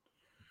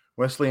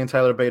 Wesley and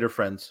Tyler Bate are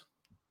friends.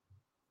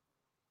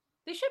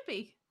 They should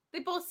be.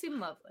 They both seem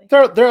lovely.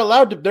 They're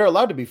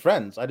allowed to be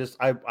friends.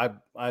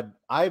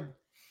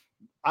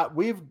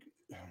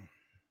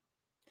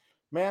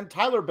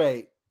 Tyler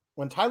Bate,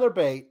 when Tyler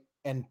Bate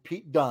and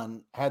Pete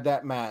Dunne had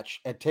that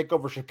match at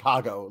TakeOver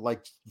Chicago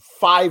like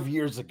 5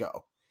 years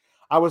ago,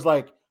 I was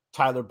like,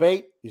 Tyler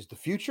Bate is the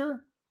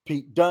future.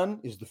 Pete Dunne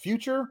is the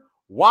future.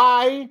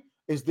 Why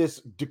is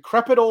this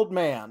decrepit old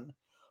man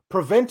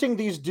preventing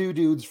these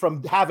dudes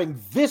from having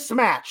this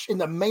match in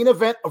the main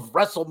event of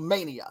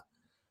WrestleMania?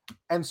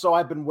 And so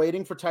I've been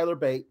waiting for Tyler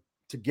Bate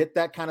to get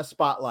that kind of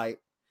spotlight.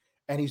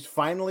 And he's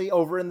finally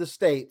over in the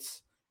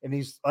States, and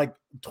he's like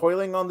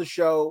toiling on the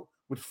show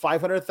with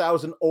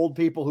 500,000 old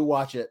people who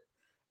watch it.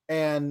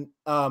 And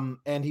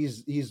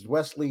he's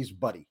Wesley's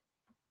buddy.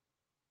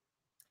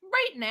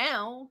 Right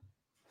now,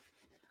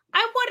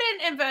 I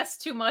wouldn't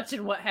invest too much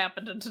in what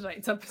happened in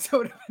tonight's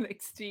episode of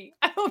NXT.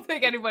 I don't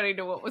think anybody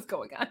knew what was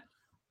going on.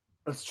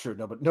 That's true.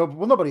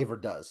 Nobody ever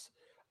does.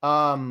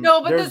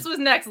 No, but this was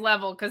next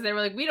level because they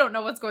were like, we don't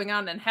know what's going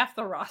on, and half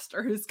the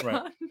roster is gone.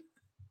 Right.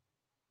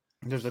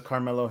 There's a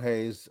Carmelo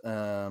Hayes.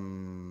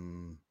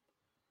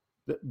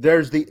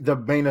 There's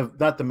the main of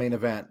not the main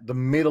event, the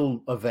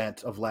middle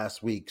event of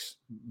last week's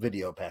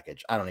video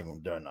package. I don't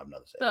even know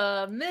another say.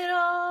 The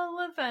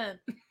middle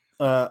event.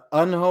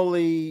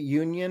 Unholy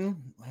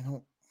Union. I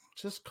don't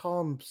just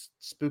call them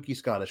spooky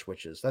Scottish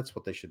witches. That's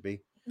what they should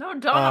be. No,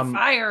 Dawn of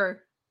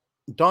Fire.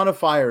 Dawn of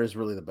Fire is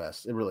really the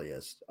best. It really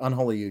is.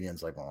 Unholy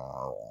Union's like, they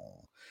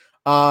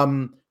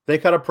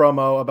cut a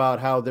promo about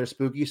how they're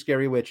spooky,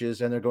 scary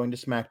witches, and they're going to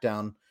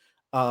SmackDown.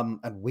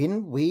 And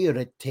when we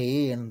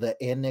retain the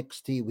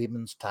NXT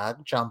Women's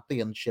Tag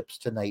Championships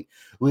tonight,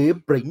 we're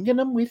bringing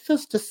them with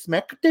us to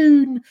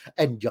SmackDown,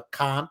 and you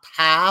can't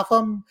have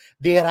them.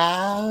 They're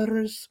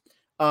ours.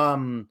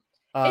 It's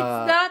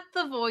not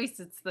the voice,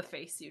 it's the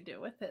face you do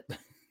with it.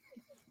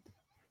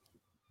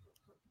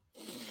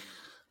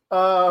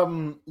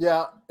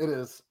 Yeah, it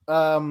is.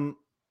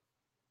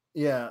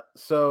 Yeah.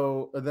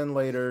 So and then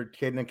later,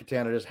 Caden and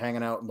Katana just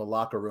hanging out in the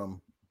locker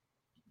room,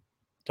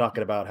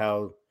 talking about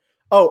how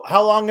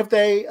long have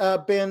they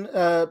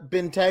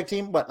been tag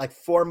team? What, like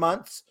 4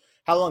 months?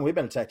 How long have we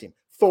been a tag team?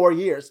 4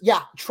 years.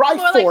 Yeah, try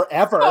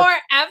forever.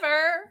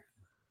 Forever.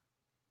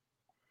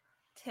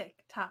 Tick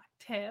tock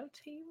toe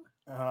team.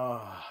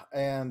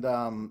 And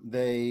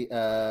they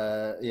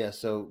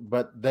so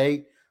but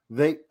they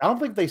I don't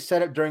think they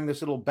said it during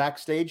this little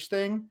backstage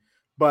thing,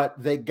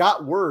 but they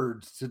got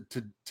words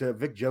to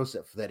Vic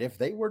Joseph that if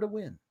they were to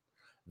win,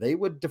 they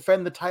would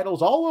defend the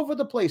titles all over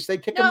the place.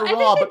 They'd kick them to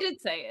Raw. I think they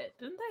did say it,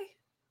 didn't they?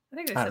 I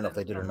think I don't know if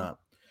they did or not.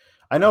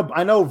 I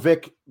know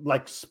Vic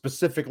like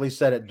specifically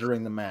said it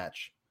during the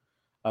match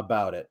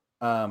about it.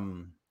 I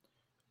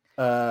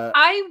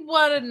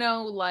want to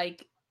know,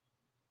 like,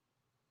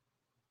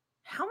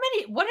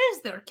 what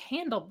is their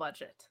candle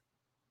budget?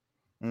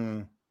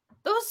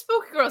 Those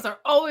spooky girls are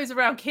always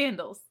around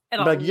candles.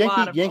 And like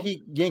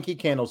Yankee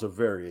candles are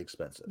very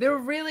expensive. They're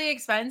really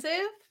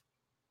expensive.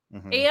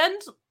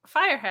 And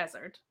fire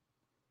hazard.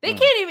 They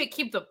can't even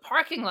keep the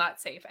parking lot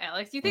safe,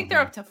 Alex. You think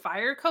they're up to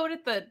fire code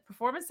at the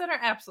Performance Center?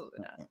 Absolutely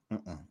not.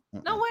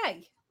 No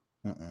way.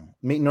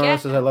 Meet Nora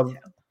says, I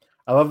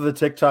love the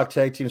TikTok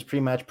tag team's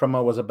pre-match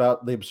promo was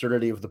about the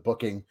absurdity of the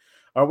booking.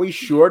 Are we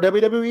sure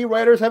WWE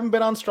writers haven't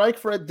been on strike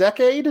for a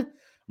decade?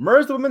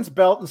 Merge the women's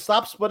belt and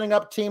stop splitting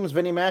up teams,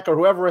 Vinnie Mac, or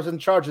whoever is in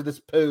charge of this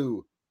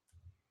poo.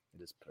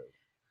 It is poo.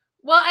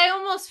 Well, I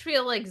almost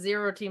feel like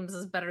 0 teams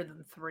is better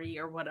than 3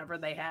 or whatever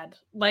they had.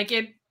 Like,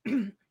 it,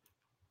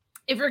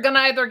 if you're gonna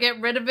either get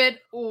rid of it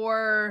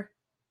or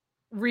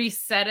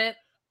reset it,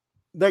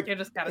 like, you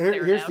just gotta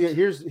clear it out.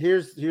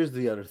 Here's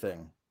the other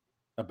thing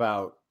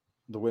about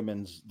the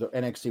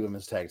NXT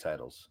women's tag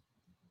titles.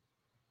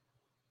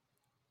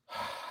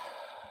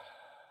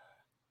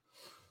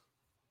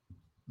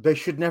 They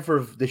should never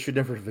have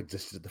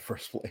existed in the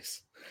first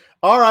place.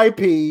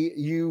 R.I.P.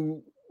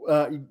 You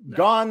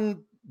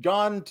gone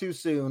too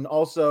soon.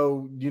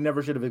 Also, you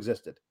never should have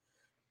existed.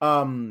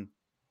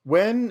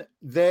 When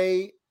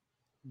they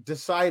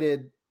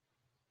decided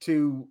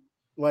to,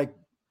 like,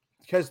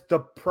 because the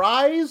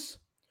prize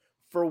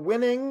for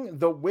winning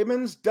the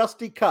women's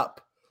Dusty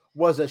Cup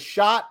was a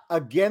shot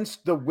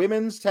against the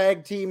women's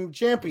tag team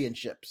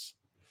championships.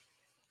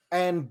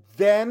 And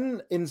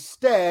then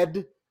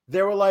instead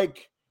they were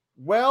like,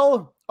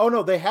 well,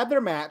 they had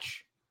their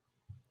match.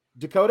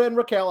 Dakota and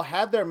Raquel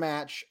had their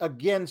match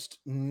against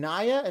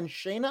Nia and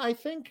Shayna, I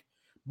think.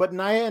 But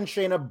Nia and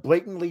Shayna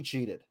blatantly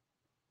cheated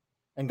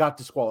and got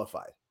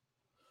disqualified.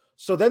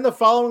 So then the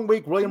following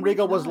week, William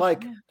Regal was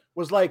like,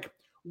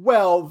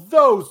 well,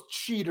 those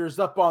cheaters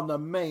up on the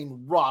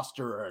main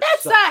roster.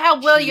 That's not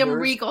how William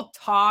Regal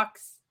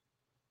talks.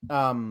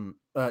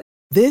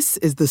 This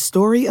is the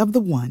story of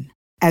the one.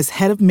 As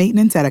head of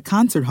maintenance at a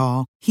concert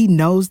hall, he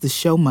knows the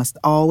show must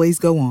always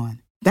go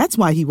on. That's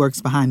why he works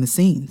behind the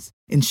scenes,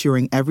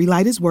 ensuring every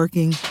light is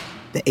working,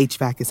 the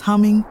HVAC is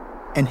humming,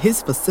 and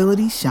his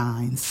facility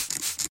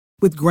shines.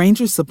 With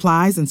Grainger's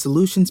supplies and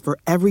solutions for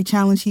every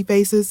challenge he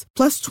faces,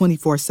 plus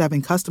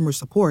 24/7 customer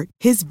support,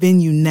 his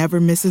venue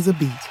never misses a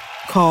beat.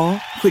 Call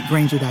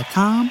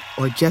quickgrainger.com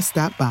or just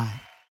stop by.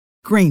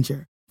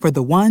 Grainger, for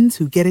the ones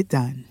who get it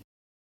done.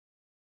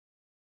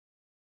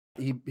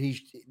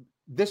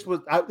 This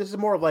is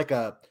more of like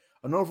an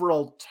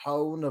overall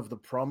tone of the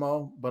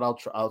promo, but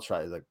I'll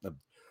try. Like,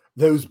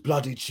 those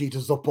bloody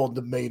cheaters up on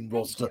the main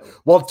roster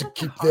want to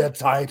keep their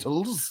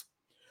titles,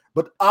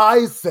 but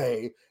I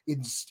say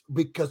it's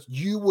because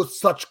you were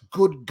such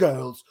good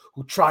girls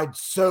who tried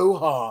so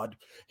hard.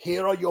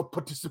 Here are your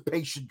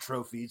participation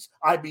trophies.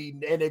 I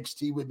mean,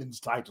 NXT Women's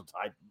tag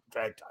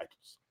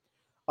titles.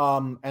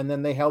 And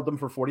then they held them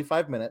for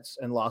 45 minutes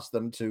and lost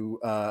them to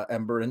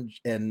Ember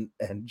and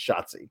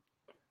Shotzi.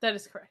 That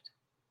is correct.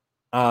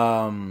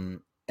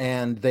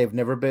 And they've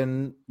never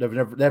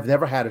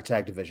had a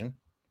tag division.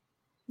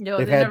 No,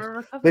 never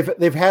recovered.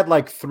 They've had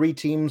like 3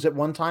 teams at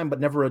one time, but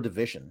never a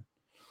division.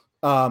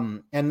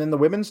 And then the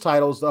women's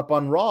titles up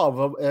on Raw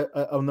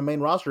on the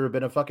main roster have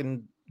been a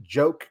fucking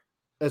joke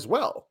as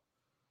well.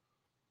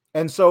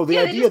 And so the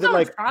idea that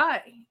like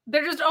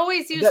they're just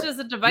always used as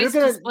a device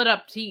to split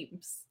up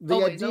teams.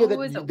 The idea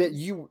that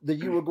you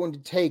were going to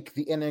take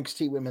the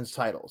NXT women's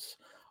titles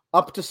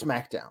up to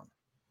SmackDown,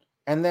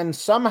 and then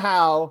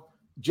somehow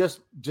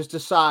just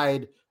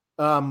decide,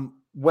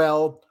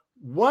 well,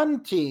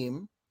 one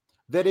team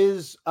that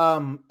is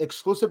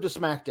exclusive to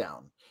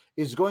SmackDown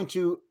is going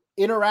to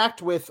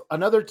interact with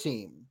another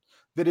team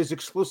that is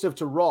exclusive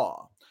to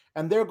Raw,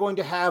 and they're going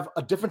to have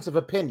a difference of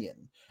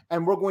opinion,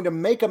 and we're going to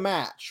make a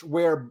match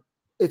where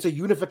it's a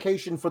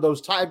unification for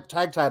those tag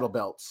title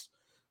belts.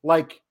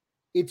 Like,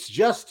 it's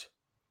just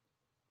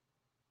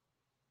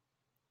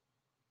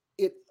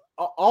it.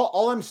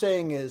 All I'm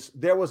saying is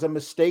there was a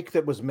mistake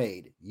that was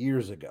made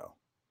years ago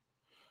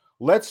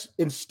let's,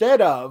 instead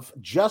of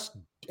just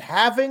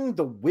having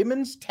the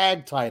women's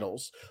tag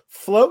titles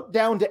float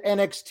down to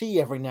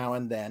NXT every now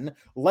and then,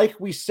 like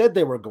we said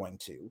they were going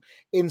to,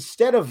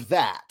 instead of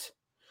that,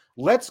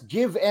 let's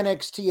give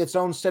NXT its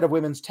own set of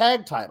women's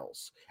tag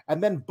titles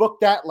and then book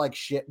that like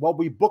shit while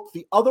we book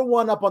the other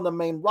one up on the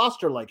main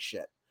roster like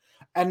shit.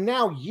 And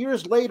now,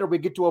 years later, we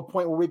get to a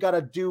point where we got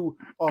to do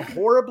a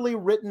horribly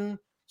written,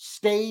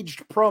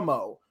 staged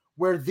promo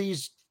where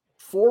these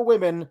 4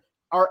 women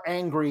are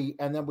angry,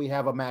 and then we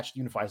have a match that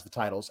unifies the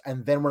titles,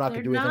 and then we're not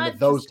going to do anything with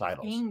those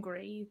titles.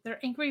 Angry. They're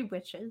angry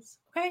witches.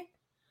 Okay.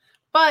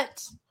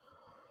 But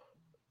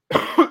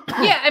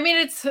yeah, I mean,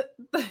 it's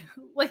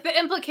like the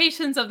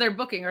implications of their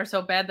booking are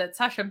so bad that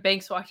Sasha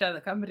Banks walked out of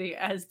the company,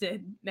 as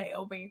did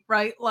Naomi,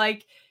 right?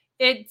 Like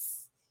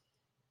it's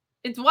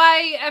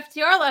why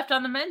FTR left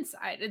on the men's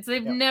side.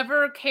 They've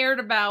never cared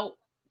about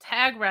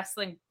tag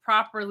wrestling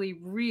properly,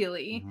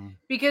 really,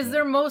 because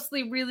they're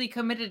mostly really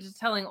committed to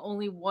telling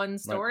only one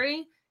story.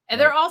 Right.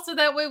 And they're also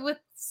that way with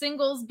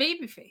singles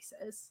baby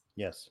faces.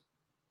 Yes.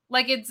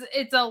 Like it's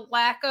a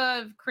lack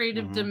of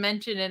creative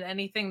dimension in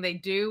anything they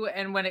do.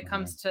 And when it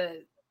comes to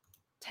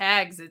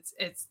tags, it's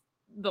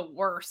the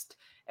worst.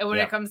 And when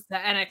it comes to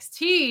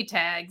NXT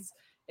tags,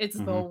 it's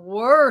the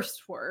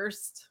worst.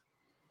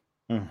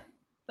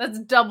 That's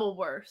double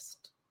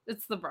worst.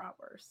 It's the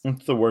bratwurst.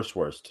 It's the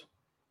worst.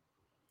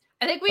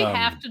 I think we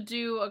have to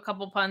do a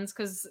couple puns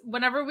because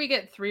whenever we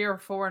get 3 or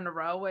 4 in a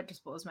row, it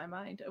just blows my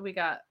mind. We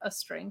got a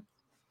string.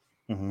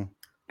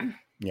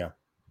 Yeah.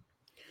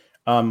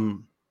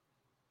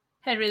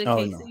 Henry the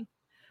Casey. No.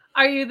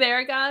 Are you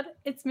there, God?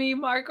 It's me,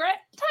 Margaret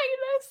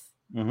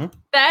Titus.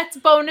 That's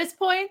bonus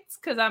points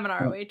because I'm an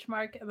ROH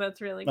mark.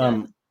 That's really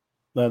good.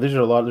 There's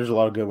a lot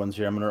of good ones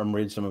here. I'm gonna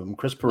read some of them.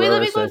 Chris Pereira. Wait,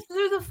 let me go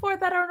through the 4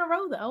 that are in a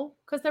row though,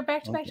 because they're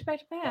back to back.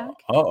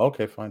 Oh,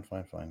 okay, fine.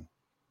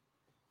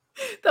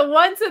 The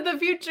Once in the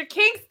Future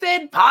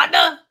Kingston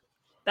partner.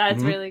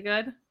 That's really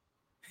good.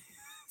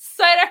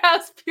 Cider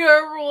House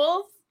Pure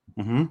Rules.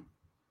 Catcher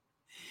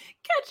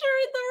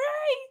in the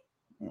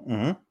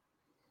Ray.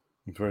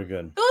 Very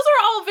good. Those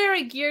are all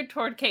very geared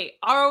toward Kate.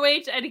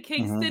 ROH, Eddie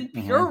Kingston,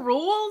 Pure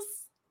Rules.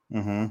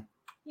 You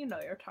know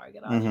your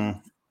target audience.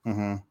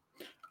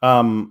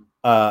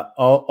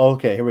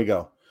 Okay, here we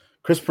go.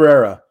 Chris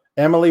Pereira,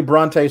 Emily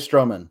Bronte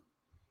Strowman.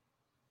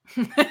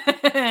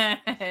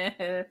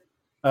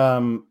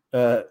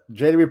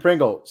 JW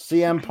Pringle,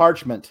 CM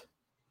Parchment.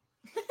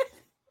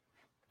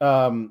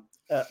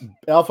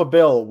 Alpha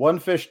Bill, 1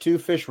 fish, 2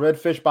 fish, red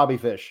fish, Bobby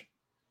Fish.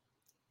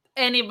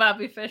 Any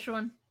Bobby Fish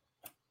one.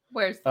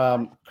 Where's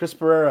Chris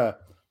Pereira,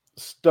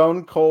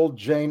 Stone Cold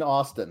Jane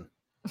Austen.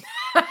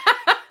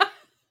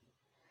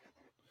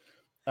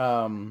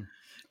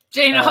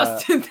 Jane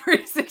Austen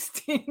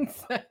 316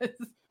 says.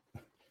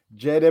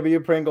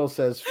 JW Pringle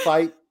says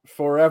Fight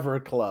Forever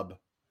Club.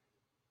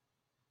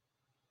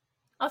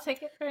 I'll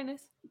take it. Very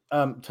nice.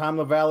 Tom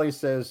LaValle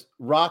says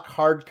Rock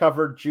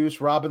Hardcover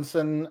Juice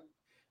Robinson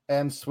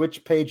and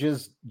Switch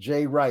Pages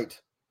Jay Wright.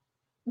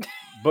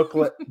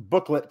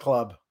 Booklet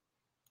Club.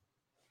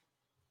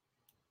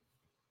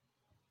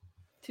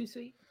 Too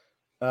sweet.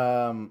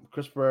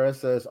 Chris Pereira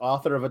says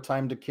author of A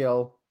Time to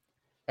Kill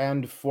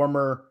and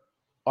former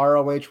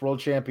ROH World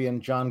Champion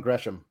John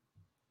Gresham.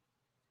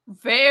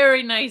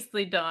 Very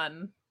nicely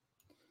done.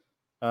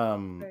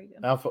 Very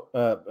good.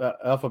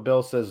 Alpha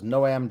Bill says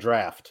Noam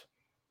Draft.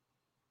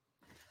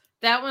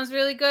 That one's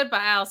really good,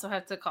 but I also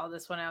have to call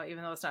this one out,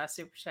 even though it's not a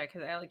super chat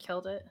because Allie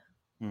killed it.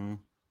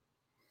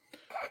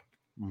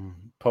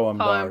 Poem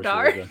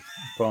Dar's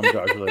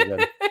really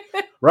good.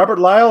 Robert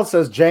Lyle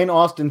says Jane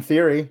Austen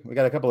Theory. We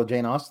got a couple of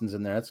Jane Austens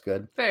in there. That's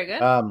good. Very good.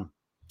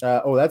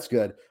 That's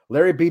good.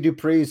 Larry B.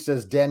 Dupree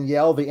says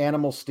Danielle the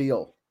Animal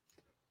Steel.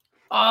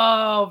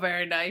 Oh,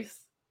 very nice.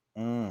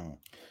 Meet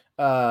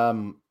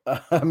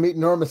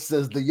Norma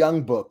says the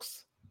Young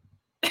Books.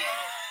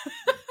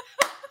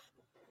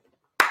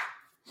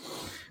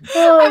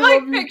 I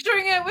like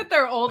picturing it with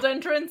their old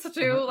entrance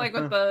too, like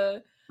with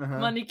the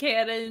money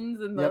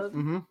cannons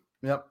and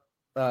Yep.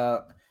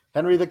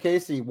 Henry the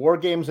Casey, War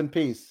Games and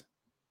Peace.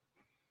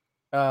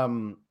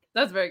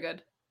 That's very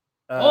good.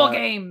 War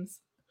Games.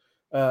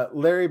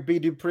 Larry B.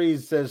 Dupree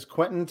says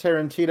Quentin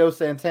Tarantino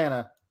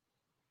Santana.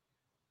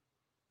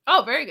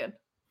 Oh, very good.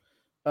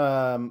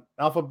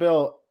 Alpha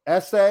Bill,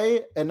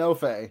 Essay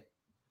Enofe.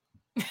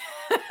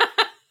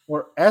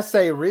 Or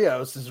Essay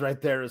Rios is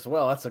right there as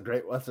well. That's a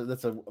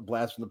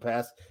blast from the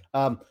past.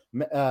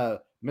 Mr.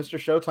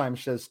 Showtime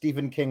says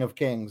Stephen King of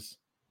Kings.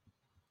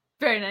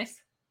 Very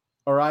nice.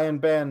 Orion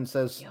Ben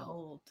says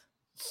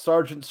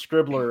Sergeant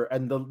Scribbler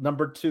and the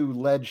number 2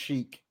 Lead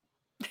Chic.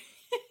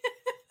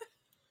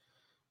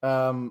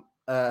 Alpha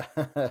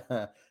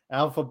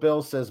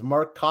Bill says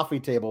Mark Coffee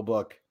Table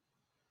Book.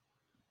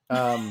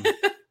 Jake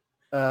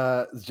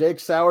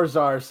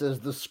Sauerzar says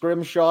the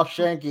Scrimshaw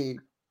Shanky.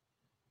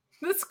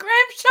 The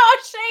Scrimshaw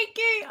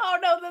Shanky. Oh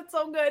no, that's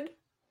so good.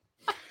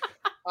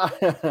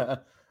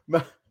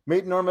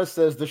 Meet Norma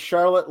says the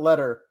Charlotte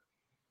Letter.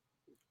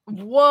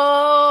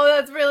 Whoa,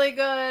 that's really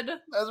good.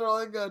 That's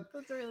really good.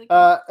 That's really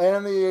good.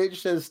 And the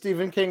H says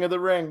Stephen King of the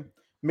Ring.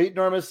 Meet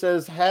Norma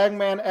says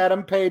Hangman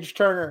Adam Page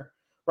Turner.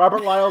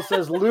 Robert Lyle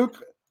says Luke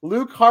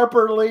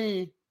Harper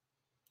Lee.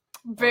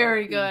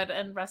 Very good.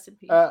 And rest in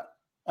peace.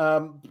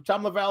 Tom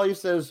LaValle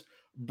says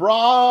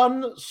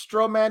Braun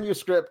Stro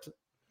manuscript.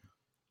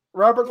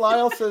 Robert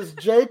Lyle says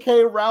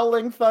J.K.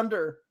 Rowling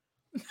Thunder.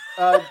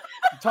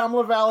 Tom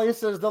LaValle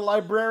says the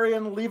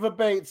librarian Leva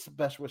Bates.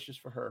 Best wishes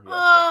for her. Yes,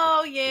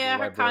 oh yeah,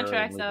 her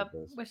contract's up.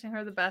 Bates. Wishing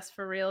her the best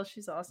for real.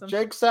 She's awesome.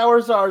 Jake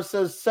Sauerzar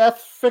says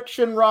Seth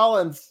Fiction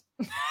Rollins.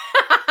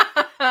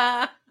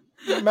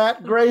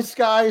 Matt Gray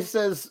Sky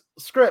says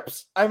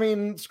scripts.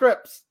 Larry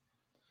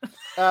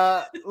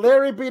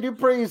B.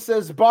 Dupree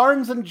says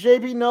Barnes and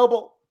JB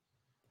Noble.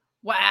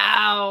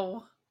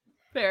 Wow.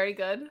 Very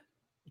good.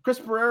 Chris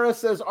Pereira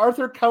says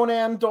Arthur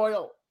Conan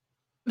Doyle.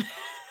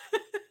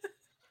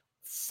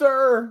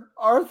 Sir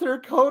Arthur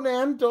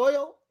Conan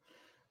Doyle.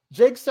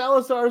 Jake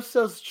Salazar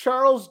says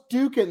Charles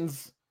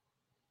Dukins.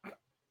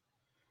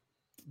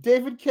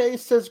 David K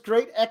says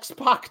Great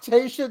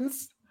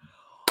Expectations.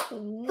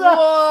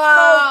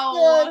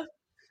 Wow.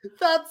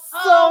 That's so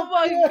oh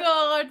my good.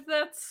 God,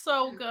 that's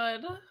so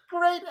good.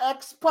 Great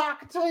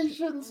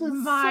Expectations is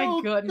my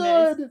so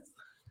goodness. Good.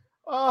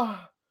 Oh,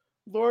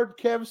 Lord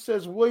Kev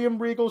says William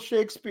Regal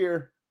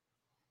Shakespeare.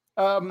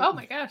 Oh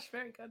my gosh,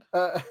 very good.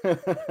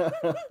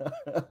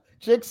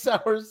 Jake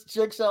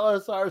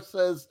Salazar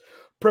says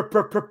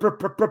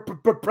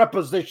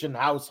preposition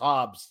House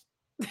Hobbs.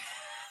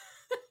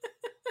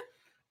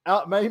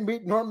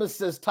 Meet Norma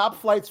says Top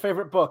Flight's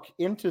favorite book,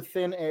 Into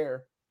Thin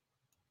Air.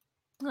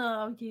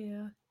 Oh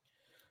yeah.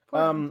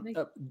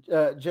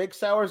 Jake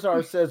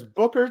Sauerzar says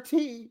Booker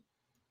T.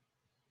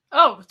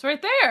 Oh, it's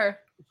right there.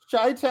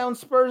 Chi-Town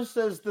Spurs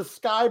says The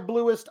Sky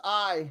Bluest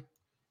Eye.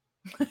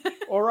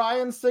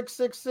 Orion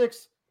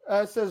 666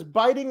 says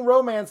Biting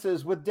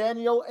Romances with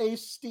Daniel A.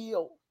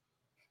 Steele.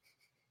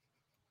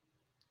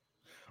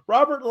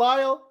 Robert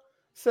Lyle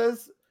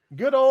says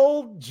good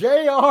old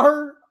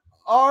J.R.R.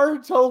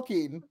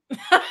 Tolkien.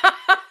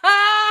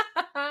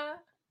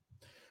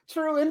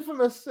 True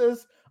Infamous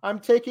says I'm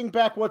taking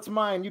back what's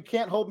mine. You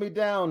can't hold me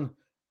down.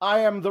 I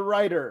am the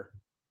writer.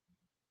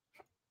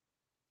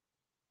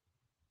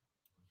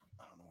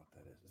 I don't know what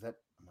that is.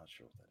 I'm not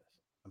sure what that is.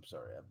 I'm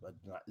sorry.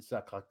 It's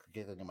not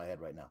getting in my head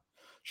right now.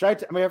 I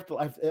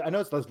know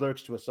it's those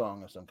lyrics to a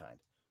song of some kind,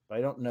 but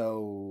I don't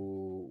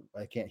know.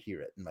 I can't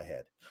hear it in my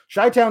head.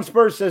 Chi-Town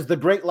Spurs says the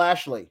Great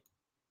Lashley.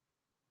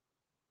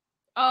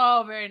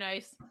 Oh, very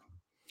nice.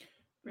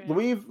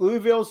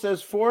 Louisville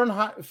says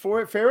Fahrenheit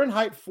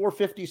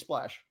 450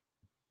 splash.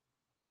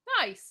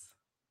 Nice.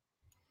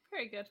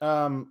 Very good.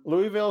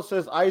 Louisville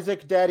says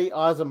Isaac Daddy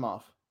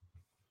Asimov.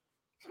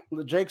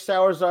 Jake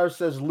Sauerzar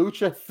says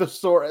Lucha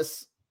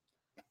Thesaurus.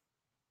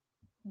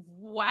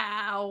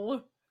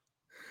 Wow.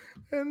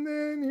 And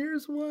then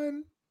here's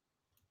one.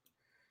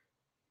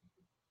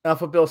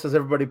 Alpha Bill says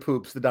everybody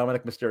poops, the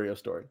Dominic Mysterio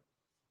story.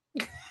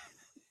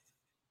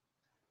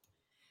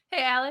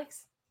 Hey,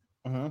 Alex.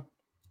 Mm-hmm.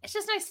 It's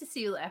just nice to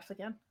see you laugh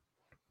again.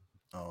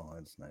 Oh,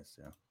 that's nice,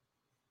 yeah.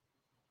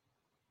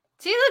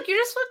 See, look, you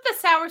just flipped the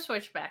sour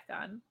switch back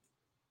on.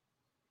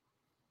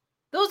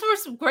 Those were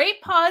some great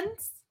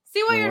puns.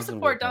 See what your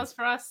support does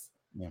for us.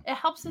 Yeah. It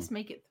helps us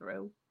make it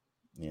through.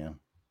 Yeah.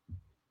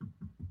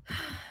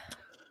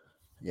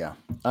 Yeah.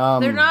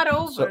 They're not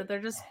over.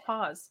 They're just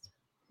paused.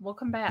 We'll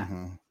come back.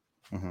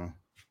 Mm-hmm.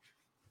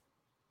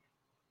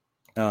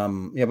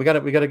 Mm-hmm. Yeah, we got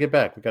to get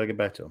back. We got to get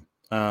back to him.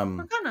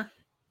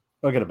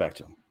 We'll get it back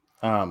to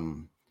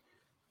him.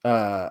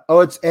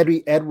 It's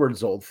Eddie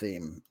Edwards' old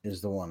theme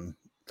is the one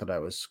that I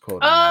was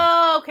quoting.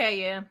 Oh,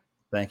 okay, yeah.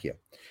 Thank you.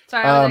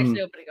 Sorry, I was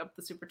actually opening up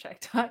the super chat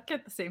talk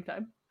at the same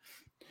time.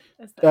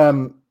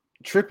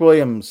 Trick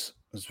Williams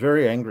was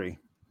very angry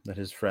that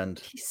his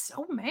friend. He's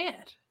so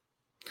mad.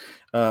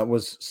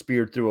 Was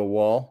speared through a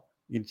wall.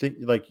 You'd think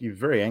you're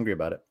very angry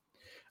about it.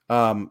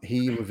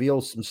 He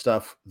reveals some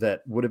stuff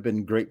that would have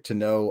been great to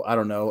know. I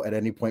don't know at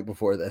any point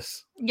before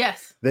this.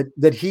 Yes.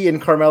 That he and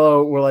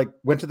Carmelo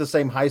went to the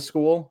same high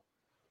school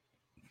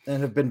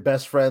and have been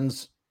best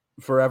friends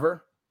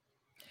forever.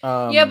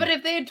 Yeah, but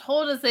if they had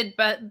told us they'd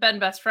been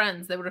best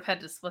friends, they would have had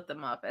to split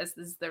them up, as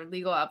is their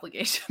legal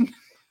obligation.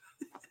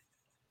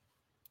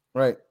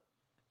 Right.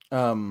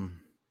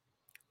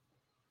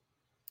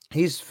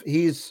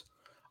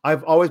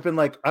 I've always been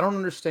like, I don't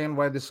understand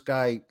why this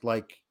guy,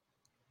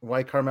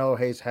 why Carmelo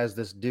Hayes has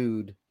this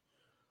dude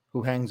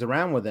who hangs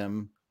around with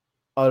him,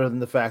 other than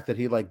the fact that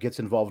he gets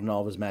involved in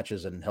all of his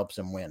matches and helps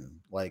him win.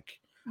 Right.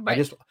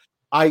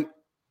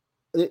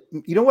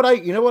 You know what I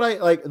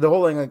like the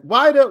whole thing,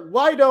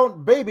 why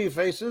don't baby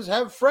faces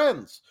have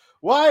friends?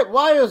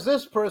 Why is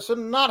this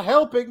person not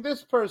helping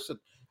this person?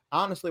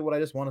 Honestly, what I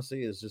just want to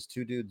see is just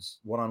two dudes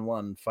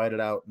one-on-one fight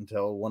it out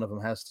until one of them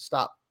has to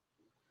stop.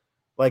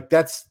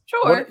 That's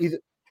sure.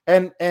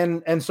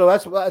 And so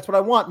that's what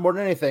I want more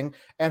than anything.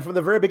 And from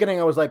the very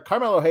beginning, I was like,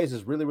 Carmelo Hayes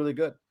is really, really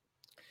good.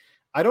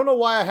 I don't know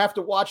why I have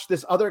to watch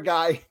this other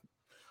guy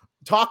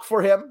talk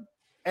for him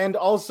And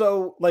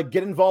also, like,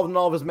 get involved in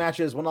all of his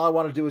matches when all I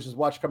want to do is just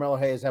watch Carmelo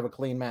Hayes have a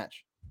clean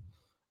match.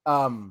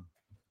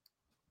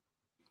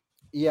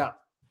 Yeah.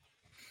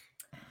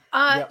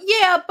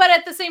 Yeah, but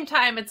at the same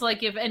time, it's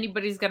like if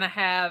anybody's gonna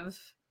have,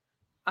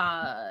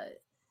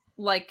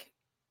 like,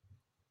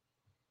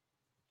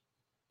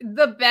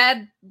 the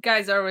bad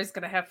guys are always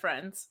gonna have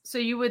friends. So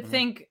you would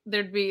think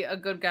there'd be a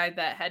good guy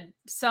that had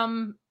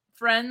some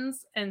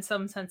friends and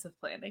some sense of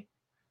planning.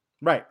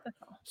 Right.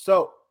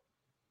 So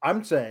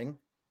I'm saying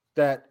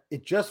that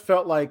it just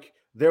felt like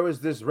there was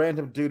this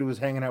random dude who was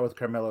hanging out with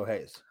Carmelo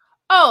Hayes.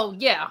 Oh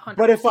yeah, 100%.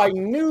 But if I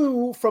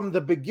knew from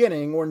the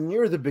beginning or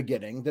near the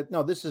beginning that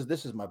no, this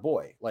is my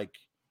boy. Like,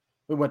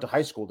 we went to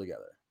high school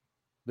together.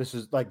 This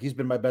is like, he's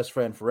been my best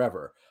friend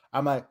forever.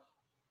 I'm like,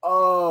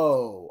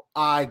 oh,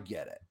 I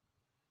get it.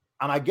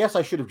 And I guess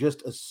I should have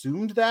just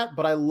assumed that,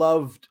 but I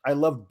loved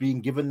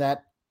being given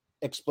that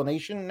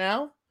explanation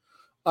now.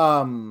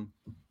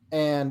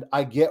 And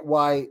I get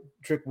why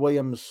Trick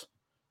Williams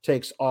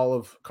takes all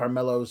of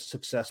Carmelo's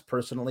success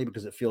personally,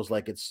 because it feels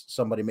like it's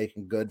somebody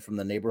making good from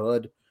the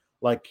neighborhood.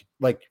 Like,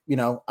 I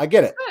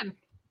get it.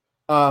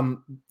 Good.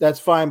 That's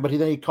fine. But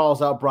then he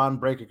calls out Braun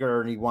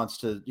Breaker and he wants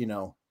to,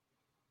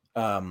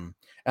 and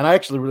I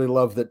actually really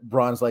love that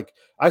Braun's like,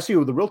 I see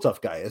who the real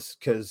tough guy is,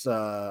 because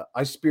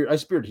I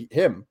speared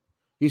him.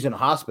 He's in a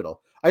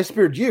hospital. I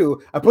speared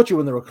you. I put you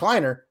in the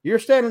recliner. You're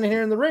standing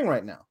here in the ring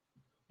right now,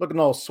 looking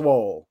all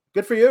swole.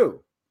 Good for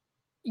you.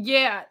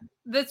 Yeah,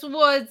 this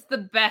was the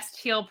best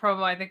heel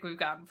promo I think we've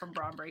gotten from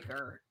Braun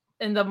Breaker,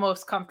 and the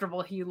most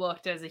comfortable he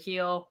looked as a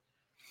heel.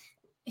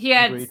 He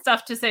had Agreed.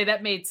 stuff to say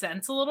that made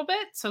sense a little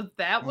bit, so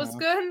that was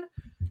good.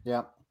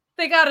 Yeah.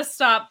 They gotta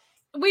stop.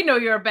 We know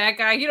you're a bad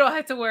guy. You don't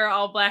have to wear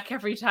all black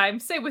every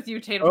time. Same with you,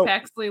 Tatum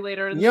Paxley,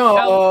 later in the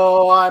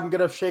show. I'm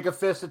gonna shake a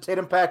fist at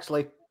Tatum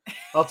Paxley.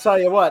 I'll tell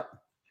you what.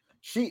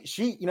 She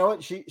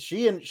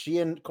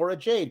and Cora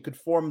Jade could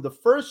form the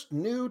first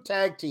new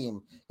tag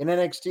team in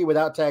NXT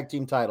without tag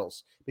team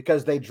titles,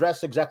 because they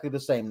dress exactly the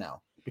same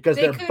now, because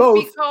they're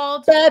both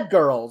bad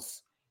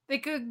girls. They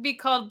could be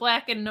called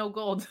Black and No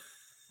Gold.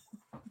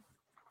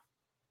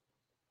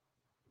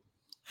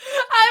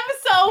 I'm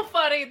so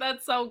funny.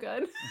 That's so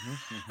good.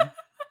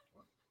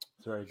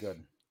 It's very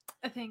good.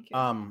 Thank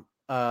you.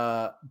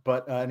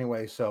 But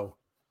anyway, so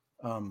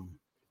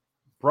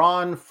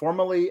Braun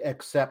formally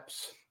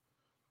accepts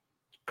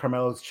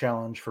Carmelo's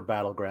challenge for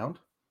Battleground.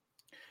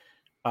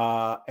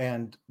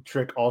 And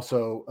Trick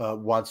also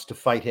wants to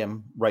fight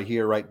him right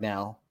here, right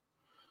now.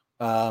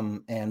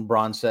 And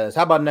Braun says,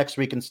 how about next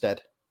week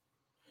instead?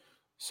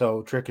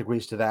 So Trick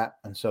agrees to that.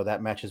 And so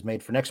that match is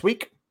made for next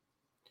week.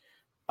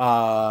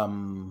 Okay.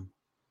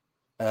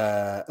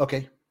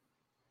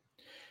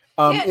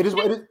 It is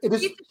what it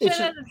is. It's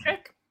a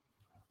Trick.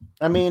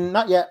 I mean,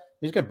 not yet.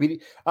 He's gonna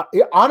beat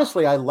it.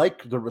 Honestly, I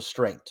like the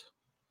restraint.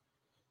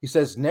 He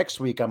says,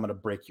 next week I'm gonna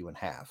break you in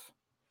half.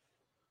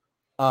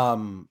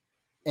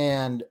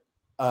 And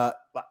I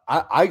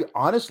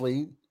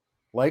honestly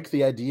like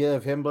the idea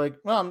of him like,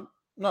 no,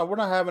 we're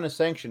not having a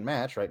sanctioned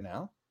match right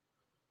now.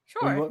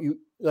 Sure.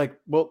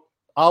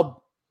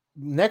 I'll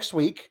next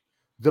week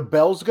the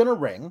bell's gonna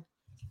ring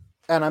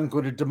and I'm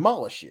going to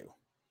demolish you.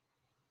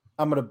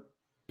 I'm going to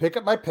pick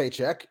up my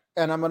paycheck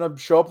and I'm going to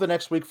show up the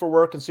next week for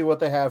work and see what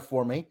they have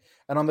for me.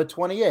 And on the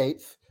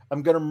 28th,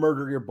 I'm going to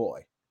murder your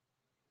boy.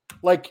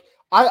 Like,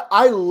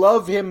 I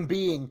love him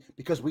being,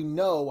 because we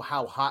know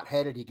how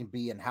hot-headed he can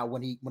be and how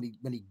when he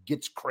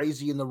gets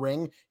crazy in the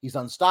ring, he's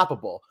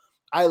unstoppable.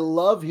 I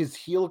love his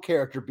heel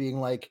character being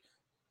like,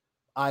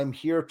 I'm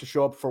here to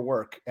show up for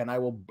work, and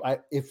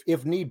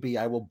if need be,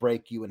 I will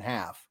break you in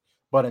half.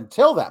 But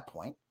until that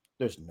point,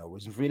 there's no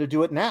reason for me to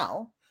do it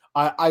now.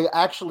 I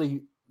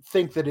actually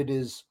think that it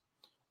is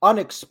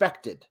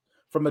unexpected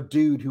from a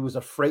dude who was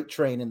a freight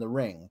train in the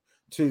ring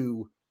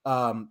to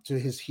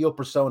his heel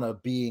persona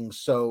being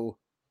so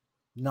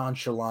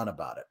nonchalant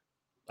about it.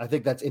 I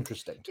think that's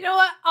interesting. You know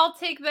what? I'll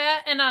take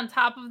that. And on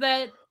top of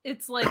that,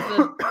 it's like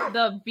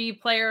the B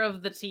player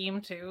of the team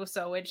too,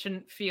 so it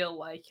shouldn't feel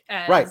like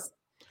as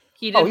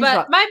heated.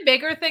 But my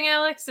bigger thing,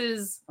 Alex,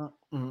 is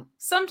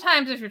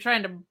sometimes if you're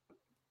trying to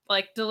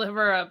like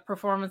deliver a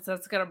performance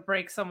that's gonna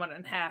break someone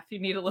in half, you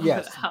need a little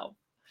bit of help.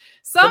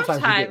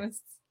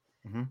 Sometimes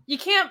you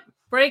can't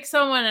break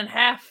someone in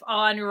half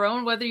all on your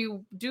own, whether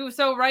you do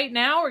so right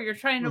now or you're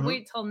trying to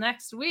wait till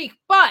next week.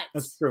 But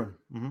that's true.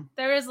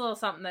 There is a little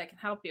something that can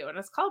help you, and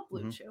it's called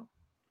Blue Chew.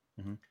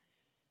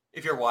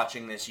 If you're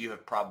watching this, you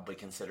have probably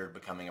considered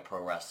becoming a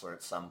pro wrestler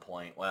at some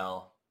point.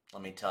 Well,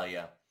 let me tell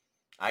you,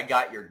 I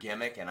got your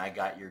gimmick and I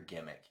got your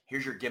gimmick.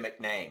 Here's your gimmick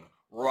name: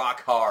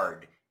 Rock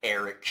Hard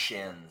Eric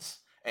Shins.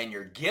 And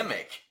your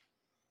gimmick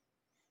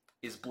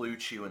is Blue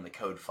Chew and the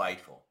code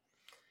FIGHTFUL.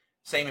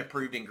 Same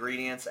improved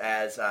ingredients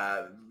as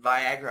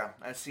Viagra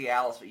and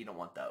Cialis, but you don't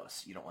want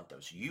those. You don't want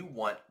those. You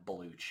want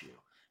Blue Chew.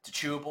 It's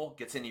chewable,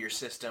 gets into your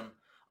system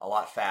a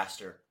lot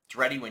faster. It's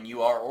ready when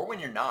you are or when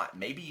you're not.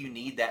 Maybe you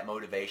need that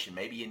motivation.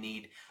 Maybe you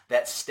need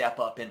that step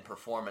up in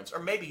performance.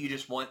 Or maybe you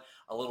just want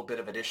a little bit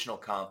of additional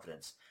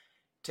confidence.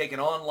 Take an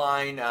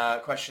online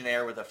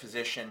questionnaire with a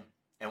physician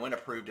And when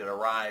approved, it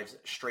arrives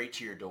straight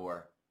to your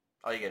door.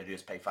 All you got to do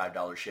is pay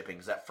 $5 shipping,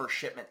 because that first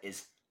shipment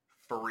is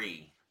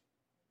free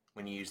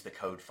when you use the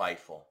code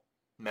FIGHTFUL.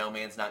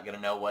 Mailman's not going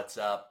to know what's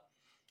up.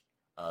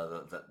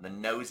 The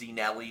nosy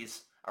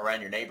Nellies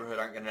around your neighborhood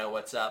aren't going to know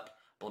what's up.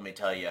 But let me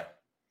tell you,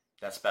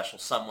 that special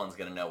someone's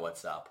going to know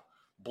what's up.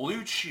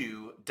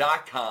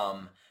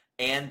 BlueChew.com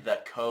and the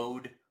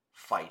code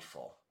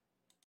FIGHTFUL.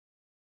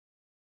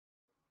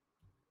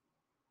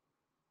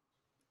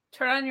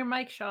 Turn on your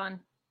mic, Sean.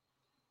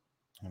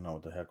 I don't know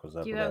what the heck was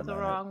that. You have the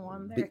wrong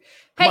one there.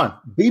 Come on,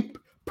 be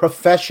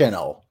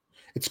professional.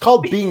 It's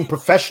called being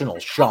professional,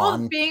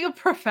 Sean. Being a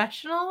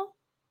professional?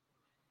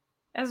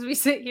 As we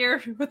sit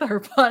here with our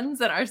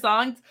puns and our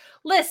songs.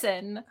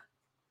 Listen,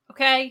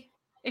 okay?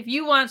 If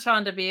you want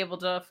Sean to be able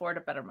to afford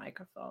a better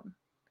microphone,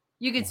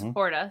 you can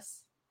support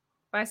us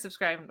by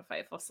subscribing to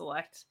Fightful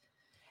Select.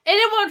 And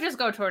it won't just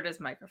go toward his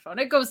microphone.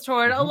 It goes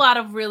toward a lot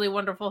of really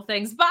wonderful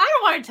things. But I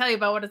don't want to tell you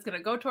about what it's going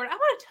to go toward. I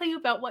want to tell you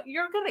about what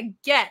you're going to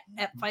get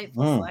at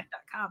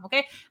FightfulSelect.com,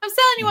 okay? I'm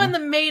selling you on the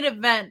main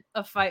event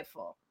of Fightful.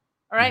 All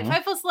right?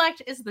 Fightful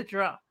Select is the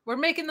draw. We're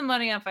making the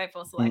money on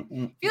Fightful Select.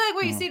 If you like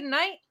what you see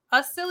tonight,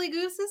 us silly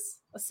geeses,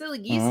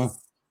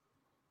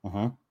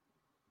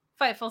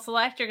 Fightful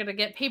Select, you're going to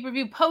get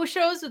pay-per-view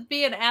post-shows with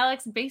me and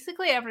Alex,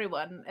 basically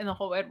everyone in the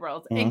whole wide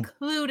world,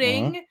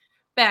 including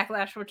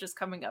Backlash, which is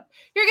coming up.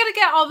 You're going to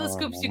get all the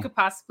scoops you could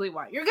possibly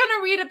want. You're going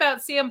to read about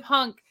CM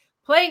Punk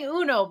playing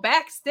Uno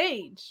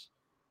backstage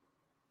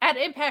at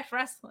Impact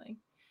Wrestling.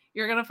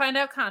 You're going to find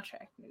out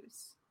contract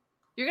news.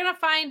 You're going to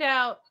find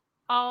out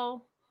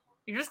all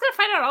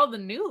the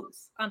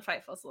news on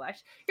Fightful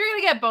Select. You're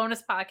going to get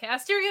bonus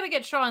podcasts. You're going to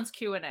get Sean's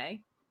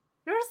Q&A.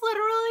 There's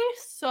literally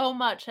so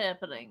much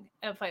happening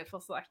at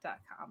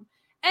FightfulSelect.com.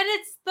 And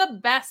it's the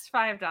best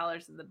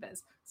 $5 in the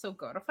biz. So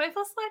go to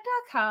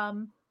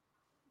FightfulSelect.com,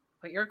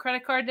 put your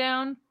credit card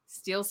down,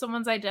 steal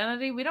someone's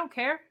identity. We don't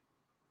care.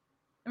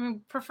 I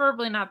mean,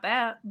 preferably not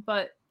that,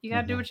 but you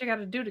got to do what you got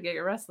to do to get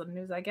your wrestling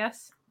news, I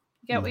guess.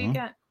 You get what you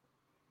get.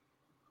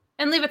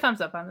 And leave a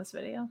thumbs up on this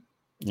video.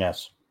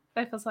 Yes.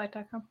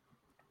 FightfulSelect.com.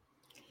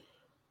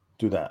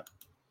 Do that.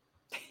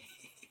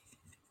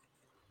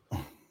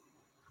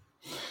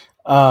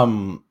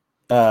 My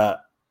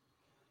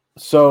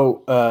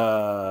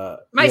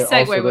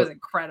segue was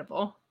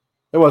incredible.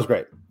 It was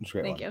great. It was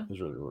great. Thank you. It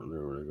was really, really,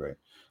 really great.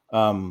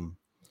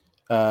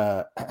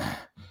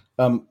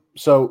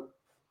 So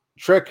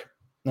Trick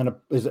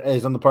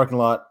is on the parking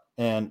lot,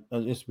 and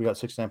we got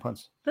 69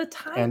 punts. The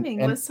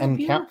timing was so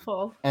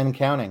beautiful. And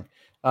counting.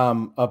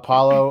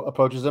 Apollo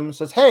approaches him and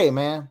says, "Hey,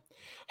 man.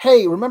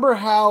 Hey, remember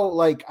how,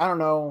 like, I don't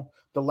know,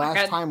 the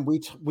last time we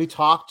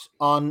talked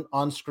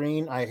on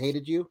screen, I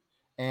hated you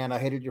and I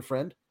hated your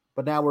friend,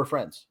 but now we're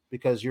friends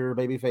because you're a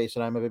babyface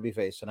and I'm a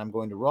babyface and I'm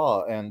going to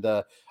Raw. And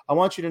I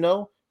want you to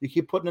know, you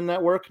keep putting in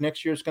that work.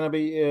 Next year it's gonna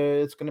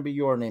be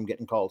your name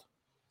getting called."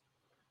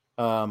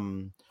 I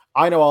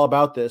know all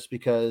about this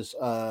because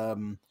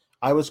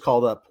I was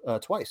called up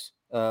twice.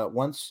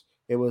 Once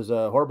it was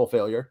a horrible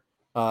failure,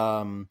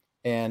 and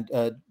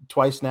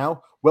twice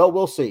now. Well,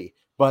 we'll see,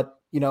 but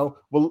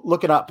we'll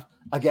look it up,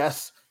 I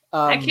guess.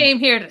 I came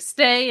here to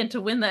stay and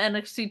to win the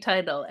NXT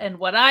title, and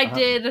what I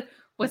did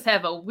was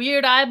have a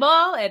weird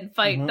eyeball and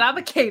fight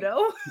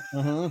Dabba-Kato.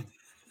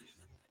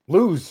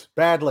 Lose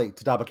badly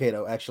to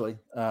Dabba-Kato, actually.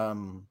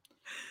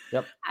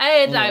 Yep.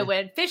 And I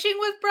went fishing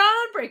with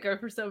Braun Breaker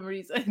for some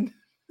reason.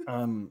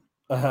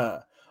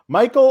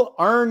 Michael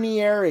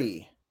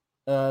Arnieri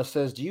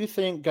says, "Do you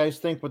guys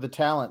think with the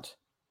talent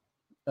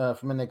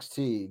from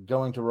NXT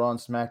going to Raw and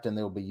SmackDown,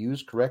 they will be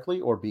used correctly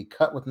or be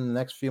cut within the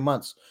next few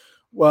months?"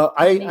 Well,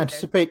 I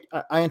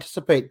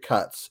anticipate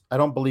cuts. I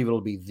don't believe it'll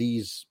be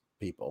these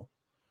people.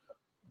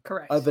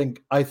 Correct. I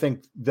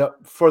think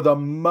that for the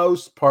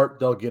most part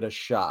they'll get a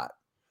shot.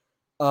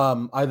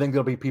 I think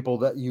there'll be people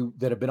that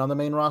have been on the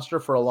main roster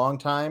for a long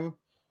time,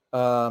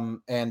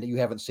 and you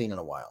haven't seen in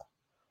a while.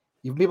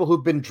 You have people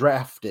who've been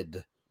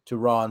drafted to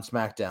Raw and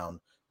SmackDown.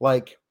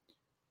 Like,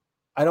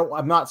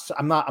 I'm not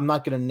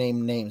going to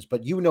name names,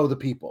 but the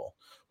people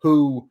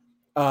who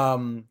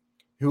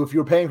if you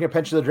were paying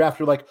attention to the draft,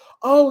 you're like,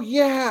 "Oh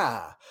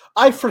yeah,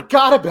 I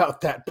forgot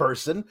about that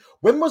person.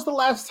 When was the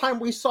last time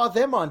we saw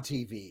them on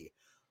TV?"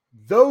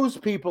 Those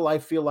people, I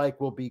feel like,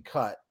 will be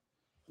cut.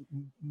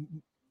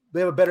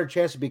 They have a better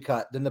chance to be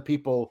cut than the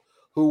people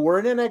who were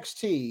in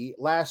NXT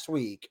last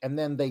week and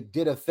then they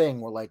did a thing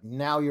where, like,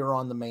 now you're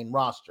on the main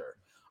roster.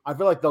 I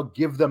feel like they'll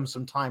give them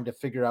some time to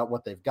figure out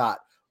what they've got.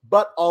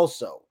 But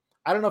also,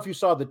 I don't know if you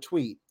saw the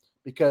tweet,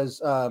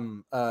 because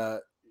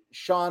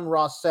Sean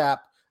Ross Sapp,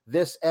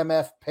 this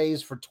MF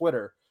pays for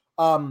Twitter.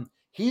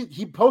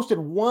 He posted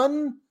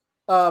one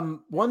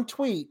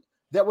tweet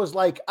that was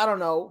like, I don't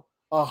know,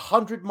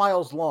 100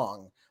 miles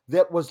long.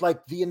 That was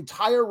like the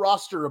entire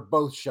roster of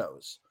both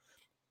shows.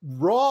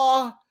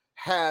 Raw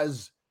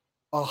has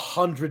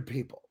 100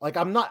 people. Like,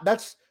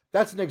 that's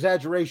an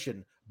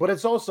exaggeration, but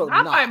it's also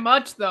not by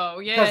much though.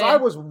 Yeah. Because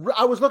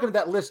I was looking at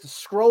that list,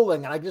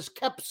 scrolling, and I just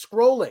kept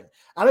scrolling.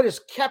 I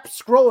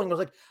was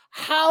like,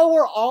 how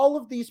are all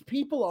of these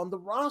people on the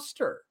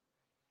roster?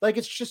 Like,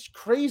 it's just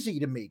crazy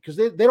to me because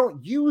they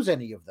don't use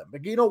any of them.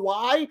 But you know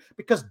why?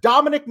 Because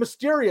Dominic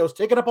Mysterio's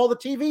taking up all the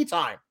TV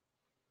time.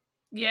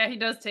 Yeah, he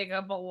does take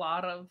up a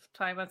lot of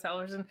time on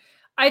television.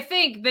 I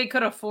think they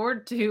could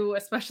afford to,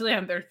 especially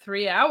on their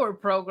 3-hour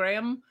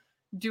program,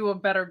 do a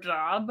better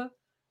job.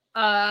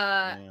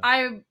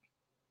 I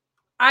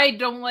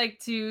don't like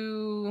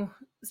to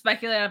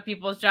speculate on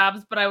people's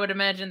jobs, but I would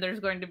imagine there's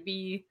going to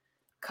be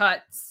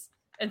cuts,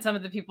 and some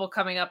of the people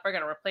coming up are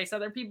going to replace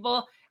other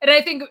people. And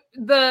I think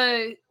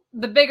the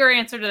bigger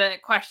answer to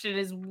that question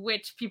is,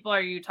 which people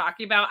are you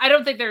talking about? I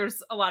don't think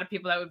there's a lot of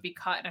people that would be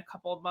cut in a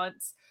couple of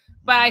months,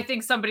 but I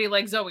think somebody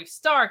like Zoe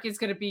Stark is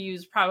going to be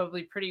used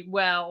probably pretty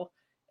well.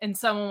 And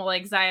someone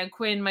like Xia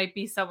Quinn might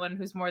be someone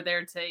who's more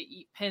there to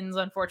eat pins,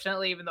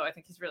 unfortunately, even though I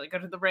think he's really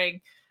good at the ring.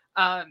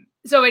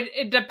 So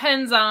it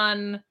depends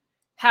on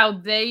how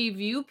they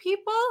view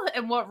people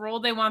and what role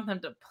they want them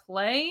to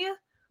play.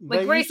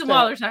 Like Grayson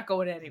Waller's not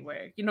going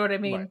anywhere. You know what I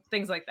mean? Right.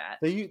 Things like that.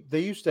 They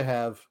used to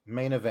have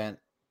main event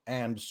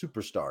and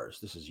superstars.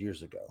 This is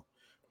years ago.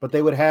 But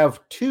they would have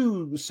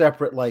 2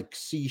 separate like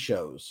C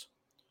shows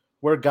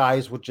where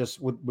guys would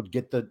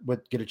get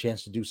a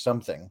chance to do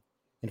something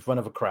in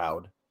front of a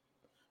crowd.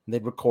 And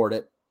they'd record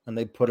it and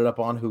they'd put it up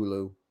on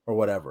Hulu or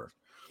whatever.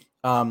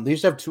 They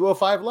used to have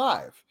 205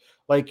 Live.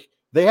 Like,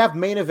 they have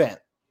main event.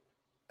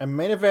 And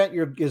main event,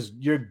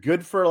 you're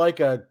good for like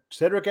a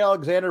Cedric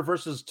Alexander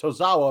versus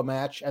Tozawa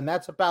match, and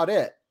that's about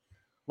it.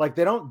 Like,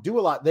 they don't do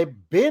a lot. They've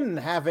been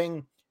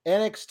having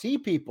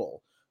NXT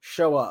people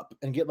show up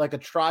and get like a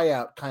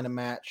tryout kind of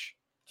match.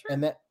 Sure.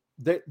 And that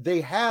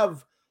they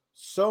have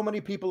so many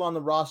people on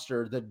the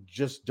roster that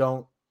just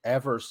don't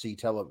ever see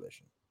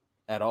television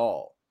at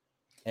all.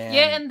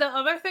 And the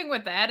other thing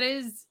with that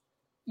is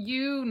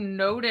you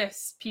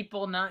notice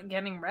people not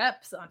getting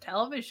reps on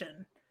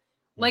television.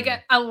 Like,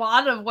 a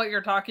lot of what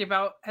you're talking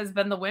about has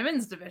been the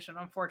women's division,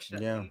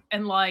 unfortunately. Yeah.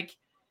 And like,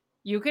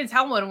 you can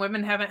tell when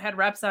women haven't had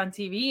reps on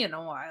TV in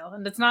a while,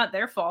 and it's not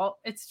their fault.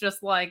 It's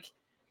just like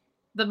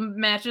the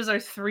matches are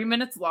 3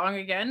 minutes long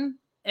again,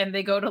 and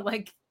they go to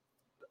like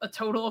a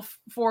total of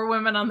 4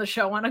 women on the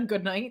show on a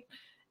good night.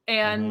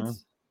 And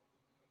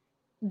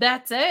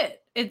that's it.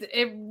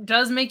 It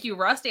does make you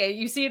rusty.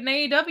 You see it in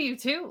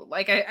AEW too.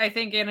 Like, I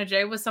think Anna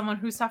Jay was someone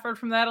who suffered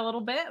from that a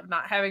little bit of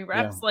not having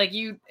reps. Yeah. Like,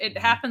 it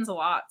happens a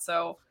lot.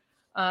 So,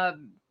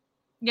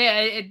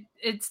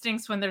 it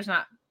stinks when there's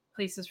not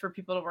places for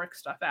people to work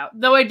stuff out.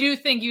 Though I do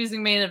think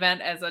using main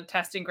event as a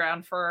testing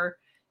ground for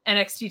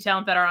NXT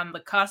talent that are on the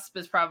cusp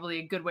is probably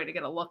a good way to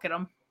get a look at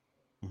them.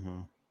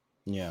 Mm-hmm.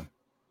 Yeah.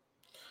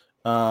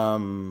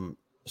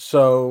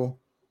 So,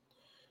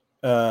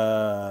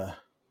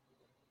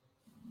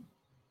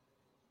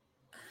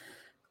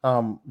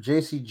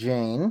 JC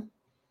Jane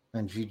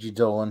and Gigi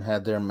Dolan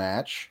had their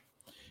match,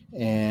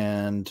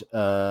 and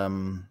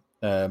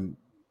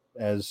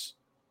as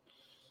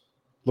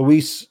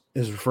Luis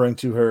is referring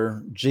to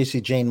her,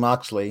 JC Jane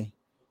Moxley,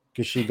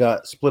 because she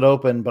got split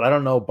open, but I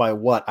don't know by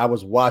what. I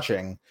was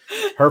watching.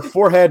 Her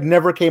forehead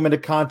never came into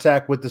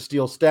contact with the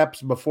steel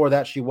steps. Before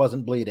that, she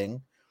wasn't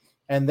bleeding,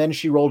 and then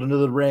she rolled into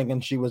the ring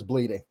and she was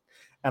bleeding.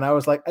 And I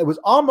was like, it was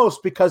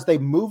almost because they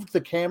moved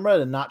the camera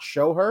to not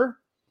show her.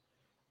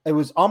 It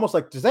was almost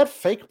like, is that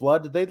fake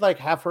blood? Did they like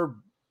have her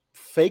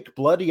fake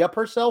bloody up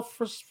herself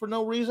for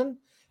no reason?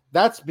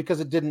 That's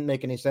because it didn't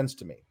make any sense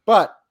to me.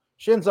 But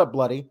she ends up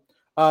bloody.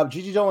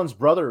 Gigi Dolan's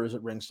brother is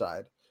at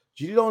ringside.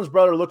 Gigi Dolan's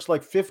brother looks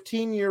like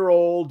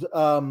 15-year-old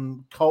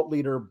cult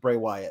leader Bray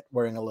Wyatt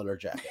wearing a leather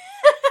jacket.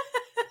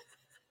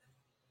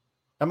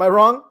 Am I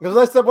wrong? Because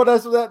that's what I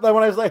said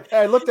when I was like,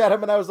 I looked at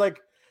him and I was like,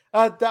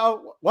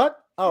 what?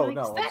 Oh, like,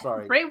 no, I'm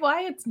sorry. Bray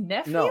Wyatt's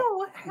nephew? No.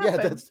 What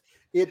happened?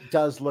 Yeah, it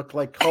does look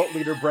like cult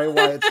leader Bray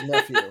Wyatt's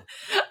nephew.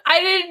 I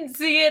didn't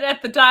see it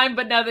at the time,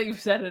 but now that you've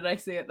said it, I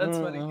see it. That's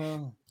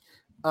funny.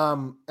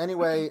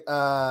 Anyway,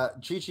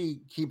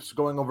 Gigi keeps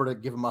going over to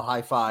give him a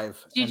high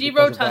five. Gigi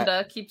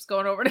Rotunda keeps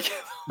going over to give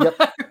him a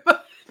high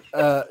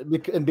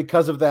five. And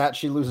because of that,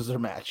 she loses her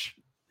match.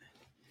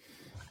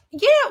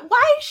 Yeah,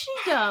 why is she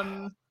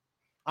dumb?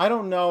 I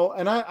don't know.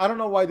 And I don't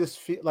know why this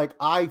like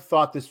I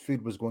thought this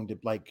feud was going to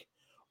like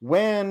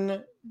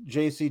when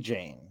JC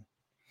Jane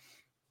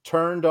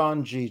turned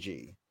on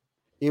Gigi,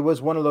 it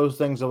was one of those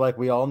things of like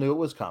we all knew it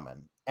was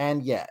coming.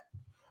 And yet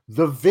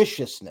the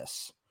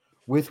viciousness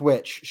with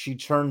which she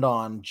turned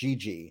on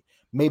Gigi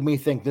made me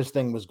think this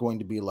thing was going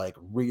to be like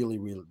really,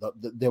 really,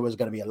 there was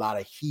going to be a lot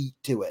of heat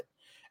to it.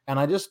 And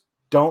I just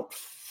don't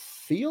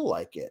feel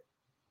like it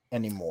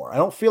anymore. I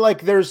don't feel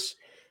like there's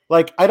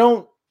like,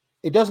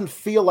 it doesn't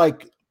feel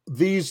like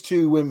these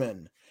two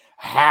women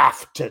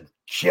have to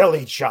kill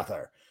each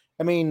other.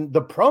 I mean,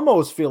 the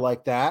promos feel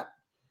like that,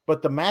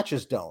 but the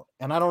matches don't.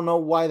 And I don't know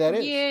why that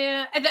is.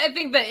 Yeah, I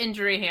think the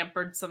injury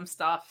hampered some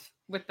stuff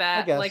with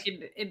that. Like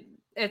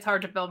it's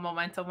hard to build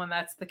momentum when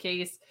that's the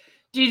case.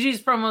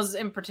 Gigi's promos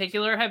in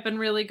particular have been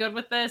really good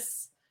with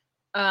this.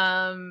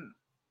 I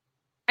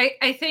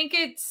think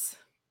it's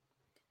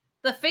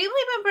the family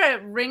member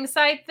at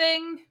ringside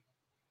thing.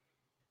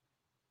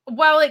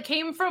 While it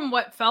came from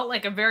what felt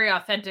like a very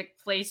authentic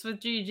place with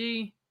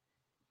Gigi,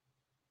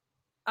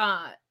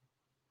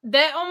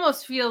 that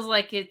almost feels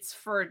like it's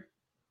for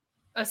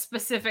a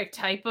specific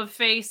type of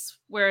face,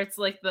 where it's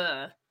like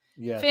the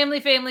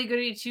family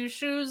goody two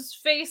shoes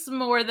face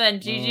more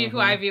than Gigi, who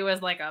I view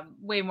as like a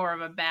way more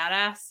of a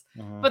badass.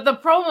 But the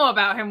promo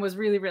about him was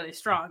really, really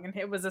strong, and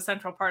it was a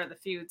central part of the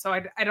feud. So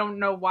I don't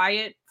know why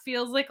it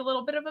feels like a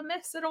little bit of a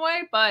miss in a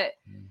way, but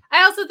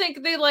I also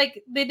think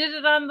they did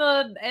it on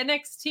the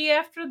NXT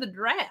after the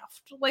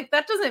draft. Like,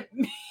 that doesn't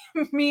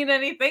mean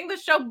anything. The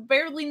show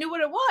barely knew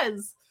what it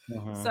was.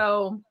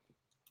 So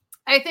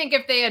I think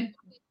if they had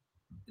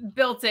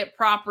built it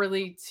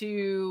properly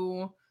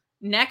to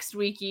next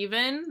week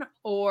even,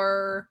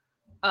 or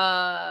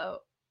Battleground,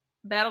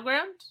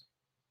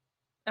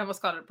 I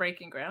almost called it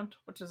Breaking Ground,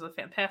 which is a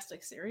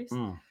fantastic series.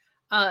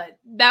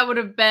 That would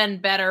have been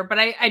better, but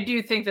I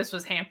do think this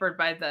was hampered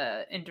by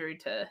the injury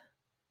to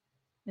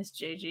Miss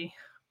JG.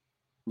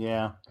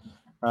 Yeah.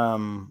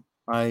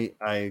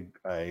 I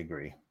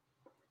agree.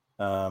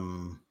 But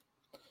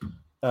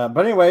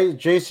anyway,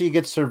 JC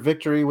gets her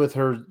victory with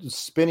her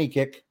spinny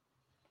kick.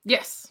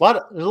 Yes.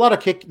 There's a lot of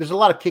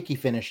kicky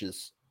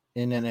finishes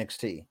in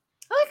NXT.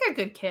 I like a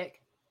good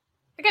kick.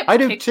 I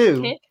do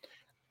too.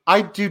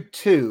 I do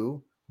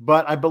too,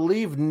 but I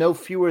believe no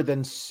fewer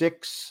than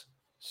 6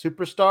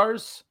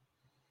 superstars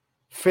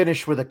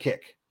finish with a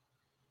kick.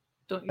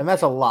 And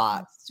that's a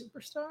lot.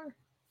 Superstar?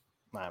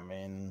 I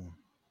mean,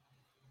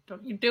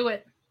 don't you do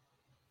it.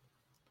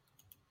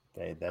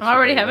 I'm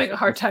already having a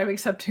hard time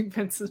accepting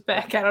Vince's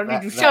back. I don't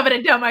need you shoving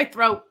it down my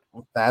throat.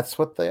 That's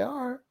what they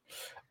are.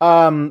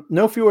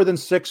 No fewer than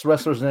 6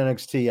 wrestlers in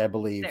NXT, I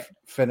believe,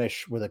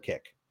 finish with a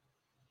kick.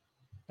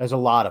 There's a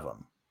lot of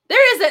them.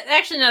 There is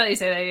actually, now that you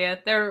say that, yeah,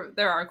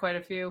 there are quite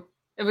a few.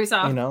 And we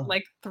saw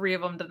like 3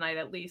 of them tonight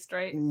at least,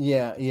 right?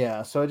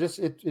 Yeah. So it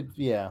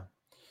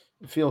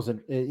feels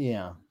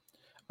yeah.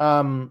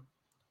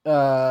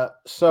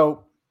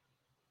 So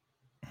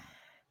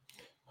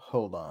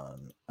hold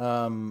on.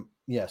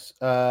 Yes.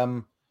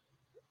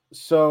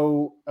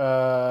 So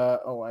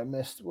I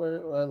missed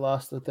where I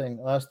lost the thing.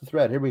 I lost the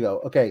thread. Here we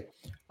go. Okay.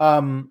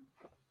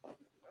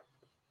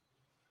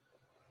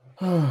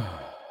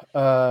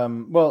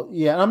 Well,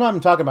 yeah, and I'm not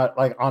even talking about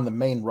like on the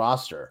main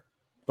roster,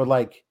 but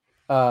like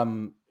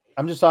I'm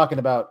just talking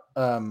about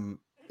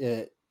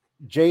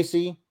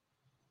JC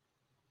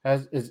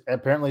is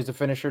apparently a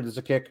finisher. There's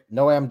a kick.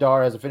 Noam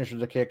Dar has a finisher.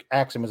 There's a kick.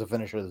 Axiom is a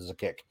finisher. There's a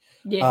kick.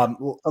 Yeah.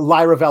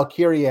 Lyra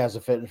Valkyria has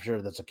a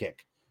finisher. That's a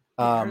kick.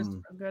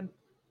 Good.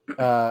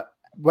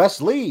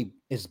 Wes Lee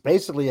is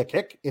basically a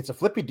kick. It's a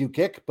flippy do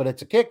kick, but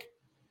it's a kick.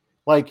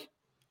 Like,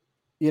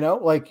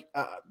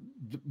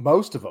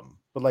 most of them.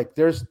 But like,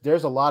 there's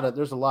a lot of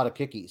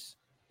kickies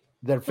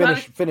that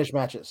finish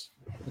matches.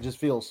 It just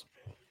feels,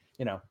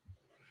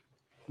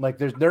 like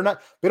they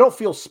don't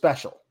feel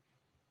special.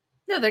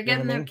 No, they're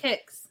getting their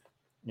kicks.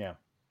 Yeah.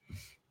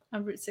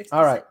 On Route 66.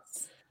 All right.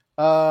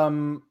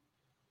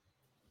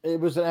 It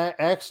was an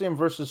Axiom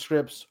versus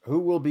Scripps. Who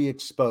will be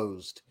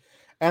exposed?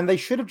 And they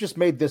should have just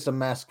made this a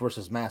mask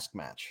versus mask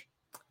match.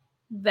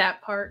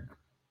 That part.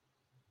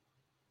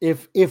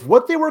 If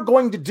what they were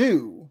going to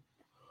do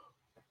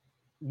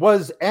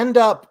was end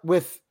up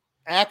with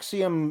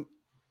Axiom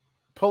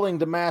pulling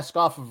the mask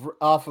off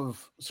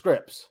of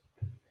Scripps,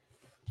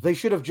 they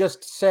should have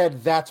just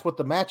said that's what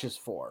the match is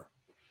for.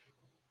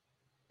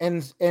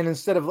 And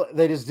instead of,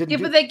 they just didn't. Yeah,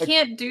 but they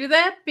can't do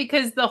that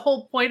because the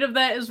whole point of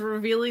that is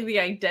revealing the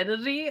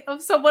identity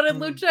of someone in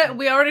Lucha, and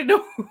we already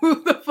know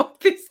who the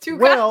fuck these two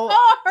guys are,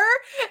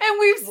 and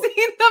we've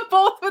seen them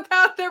both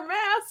without their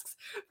masks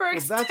for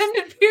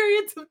extended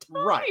periods of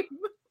time. Right.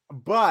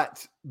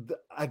 But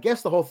I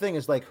guess the whole thing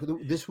is like, who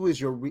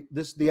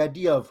is the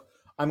idea of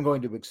I'm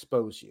going to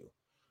expose you.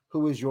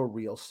 Who is your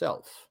real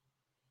self?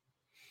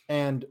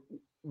 And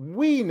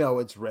we know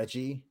it's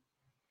Reggie.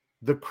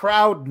 The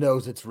crowd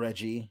knows it's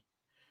Reggie,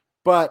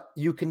 but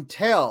you can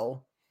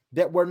tell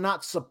that we're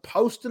not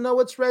supposed to know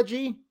it's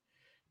Reggie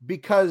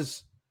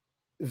because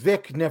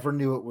Vic never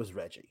knew it was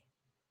Reggie.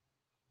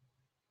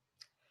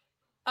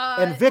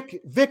 And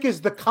Vic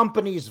is the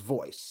company's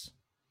voice.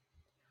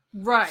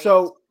 Right.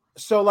 So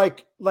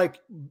like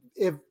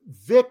if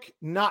Vic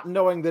not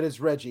knowing that it's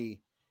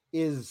Reggie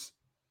is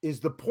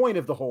the point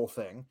of the whole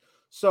thing.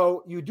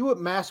 So you do it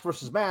mask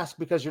versus mask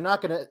because you're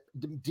not going to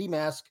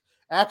demask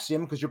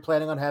Axiom because you're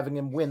planning on having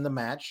him win the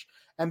match,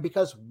 and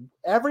because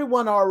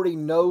everyone already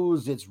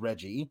knows it's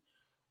Reggie,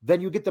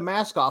 then you get the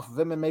mask off of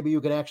him, and maybe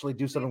you can actually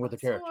do something with the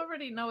character. I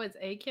already know it's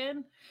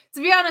Akin.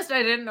 To be honest,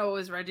 I didn't know it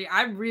was Reggie.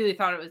 I really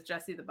thought it was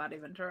Jesse the Body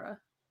Ventura.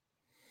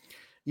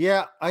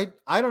 Yeah, I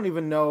don't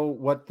even know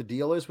what the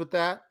deal is with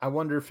that. I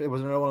wonder if it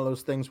was another one of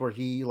those things where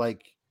he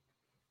like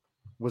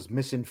was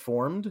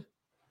misinformed.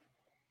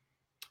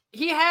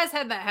 He has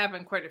had that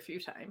happen quite a few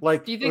times.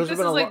 Like, do you think this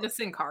is like the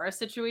Sin Cara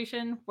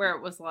situation where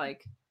it was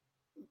like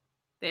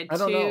they had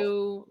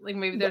two, like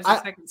maybe there's a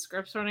second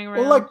Scripps running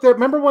around? Well, like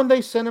remember when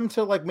they sent him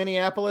to like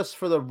Minneapolis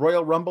for the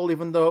Royal Rumble,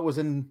 even though it was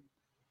in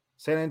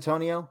San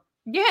Antonio?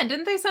 Yeah,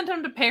 didn't they send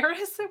him to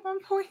Paris at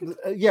one point?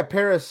 Yeah,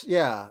 Paris.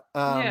 Yeah,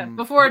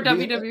 before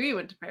WWE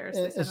went to Paris.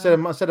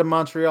 Instead of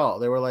Montreal,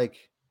 they were like,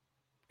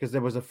 because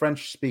there was a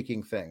French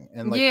speaking thing,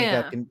 and like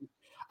Yeah.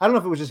 I don't know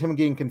if it was just him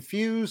getting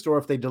confused or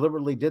if they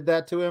deliberately did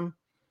that to him,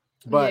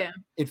 but Yeah.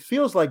 it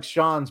feels like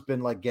Sean's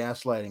been like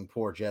gaslighting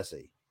poor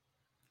Jesse.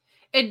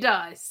 It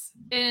does.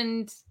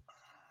 And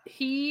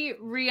he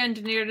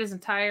re-engineered his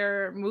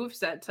entire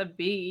moveset to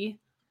be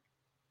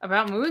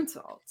about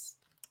moonsaults.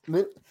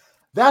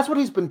 That's what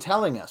he's been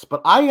telling us,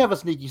 but I have a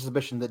sneaky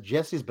suspicion that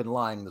Jesse's been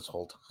lying this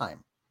whole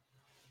time.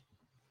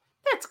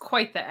 That's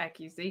quite the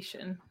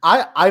accusation.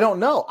 I don't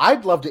know.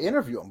 I'd love to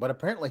interview him, but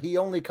apparently he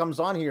only comes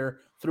on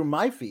here through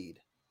my feed.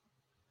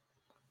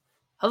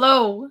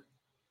 Hello.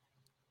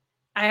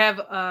 I have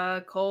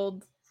a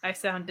cold. I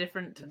sound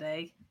different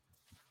today.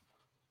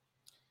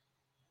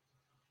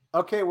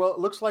 Okay, well, it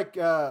looks like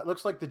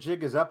the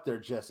jig is up there,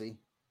 Jesse.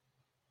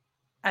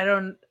 I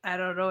don't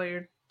know what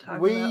you're talking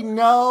about. We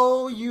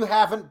know you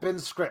haven't been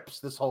Scripps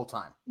this whole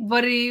time.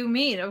 What do you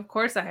mean? Of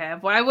course I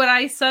have. Why would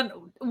I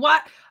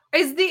what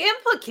is the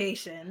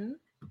implication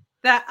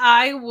that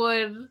I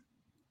would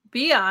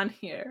be on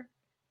here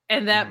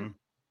and that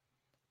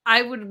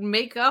I would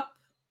make up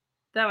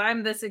that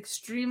I'm this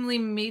extremely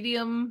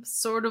medium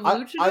sort of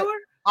luchador?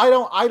 I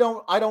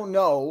don't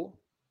know.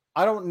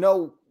 I don't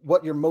know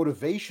what your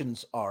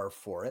motivations are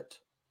for it.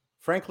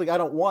 Frankly, I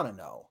don't want to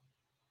know.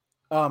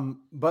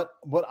 But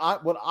what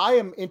I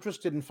am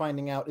interested in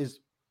finding out is,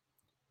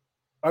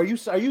 are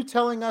you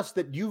telling us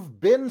that you've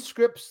been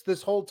Scripps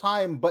this whole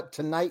time, but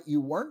tonight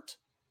you weren't?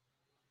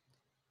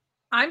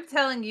 I'm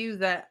telling you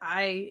that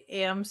I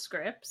am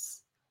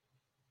Scripps.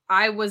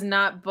 I was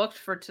not booked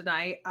for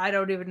tonight. I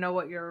don't even know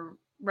what you're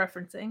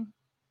referencing.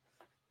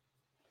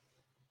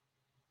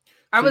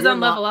 I was on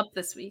Level Up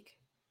this week.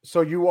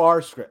 So you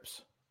are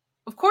Scripps.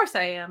 Of course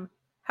I am.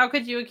 How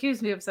could you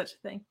accuse me of such a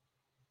thing?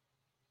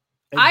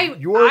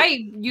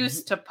 I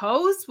used to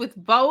pose with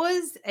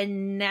boas,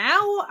 and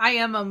now I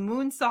am a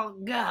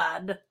moonsault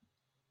god.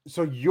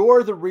 So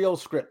you're the real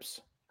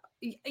Scripps.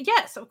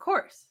 Yes, of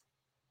course.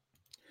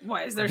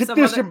 Why is there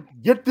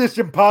Get this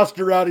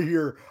imposter out of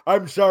here?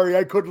 I'm sorry,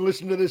 I couldn't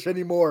listen to this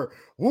anymore.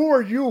 Who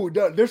are you?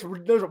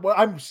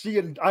 I'm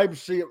seeing.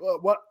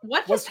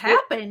 What just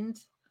happened?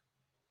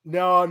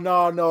 No,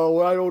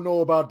 I don't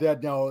know about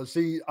that now.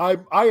 See, I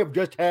have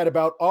just had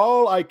about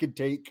all I could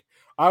take.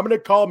 I'm gonna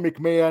call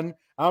McMahon.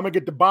 I'm gonna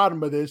get the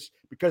bottom of this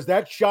because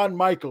that's Shawn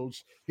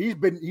Michaels. He's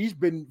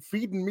been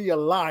feeding me a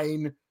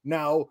line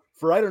now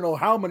for I don't know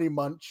how many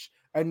months.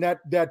 And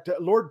that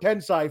Lord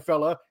Tensai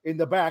fella in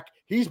the back,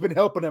 he's been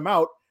helping him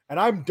out, and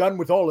I'm done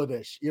with all of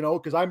this,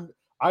 because I'm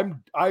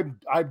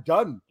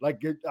done.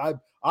 Like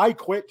I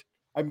quit.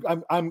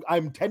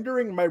 I'm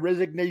tendering my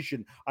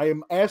resignation. I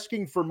am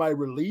asking for my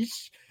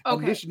release. Okay.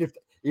 And listen,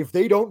 if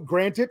they don't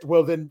grant it,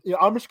 well then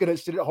I'm just gonna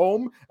sit at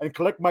home and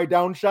collect my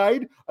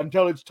downside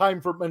until it's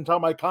time until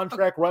my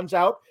contract runs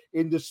out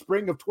in the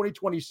spring of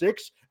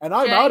 2026, and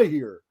I'm out of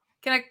here.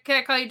 Can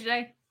I call you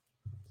Jay?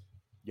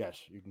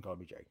 Yes, you can call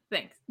me Jay.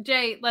 Thanks.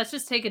 Jay, let's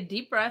just take a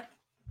deep breath.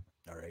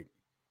 All right.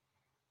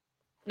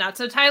 Not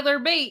to Tyler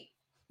bait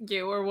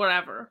you or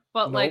whatever,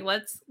 but nope. Like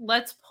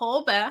let's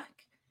pull back.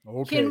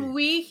 Okay. Can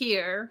we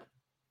hear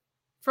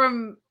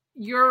from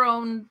your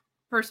own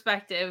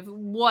perspective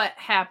what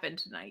happened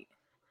tonight?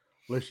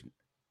 Listen,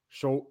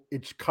 so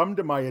it's come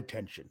to my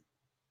attention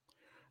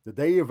that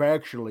they have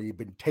actually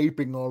been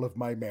taping all of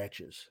my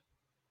matches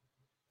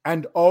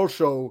and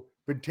also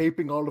been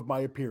taping all of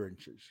my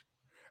appearances.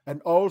 And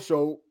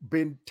also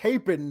been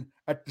taping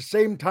at the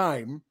same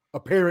time,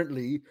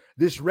 apparently,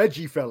 this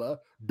Reggie fella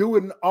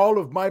doing all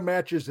of my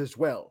matches as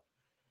well.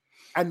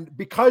 And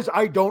because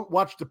I don't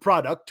watch the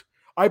product,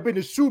 I've been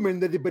assuming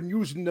that they've been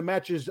using the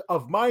matches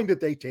of mine that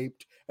they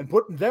taped and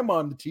putting them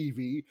on the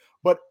TV.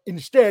 But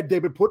instead,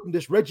 they've been putting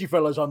this Reggie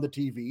fella's on the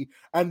TV,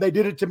 and they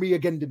did it to me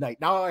again tonight.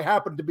 Now, I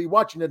happen to be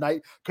watching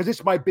tonight because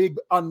it's my big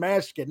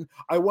unmasking.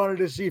 I wanted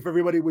to see if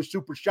everybody was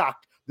super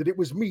shocked that it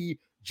was me,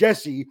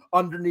 Jesse,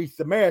 underneath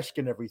the mask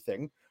and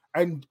everything,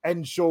 and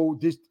so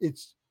this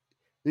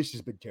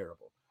has been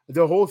terrible.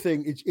 The whole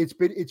thing, it's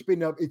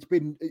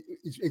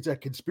a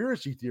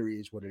conspiracy theory,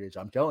 is what it is.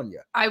 I'm telling you.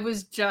 I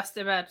was just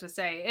about to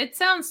say, it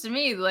sounds to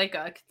me like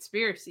a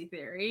conspiracy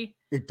theory.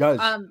 It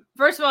does.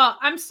 First of all,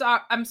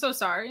 I'm so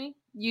sorry.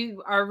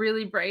 You are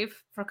really brave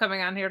for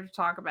coming on here to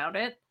talk about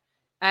it,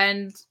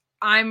 and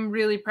I'm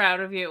really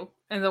proud of you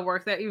and the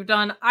work that you've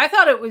done. I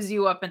thought it was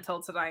you up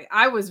until tonight.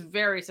 I was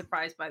very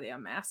surprised by the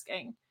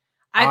unmasking.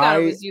 I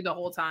thought it was you the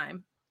whole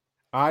time.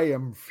 I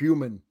am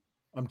fuming.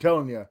 I'm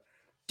telling you.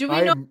 Do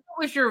we know it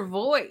was your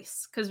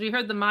voice? Because we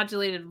heard the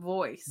modulated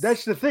voice.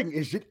 That's the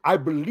thing. I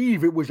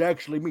believe it was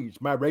actually me.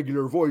 It's my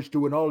regular voice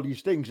doing all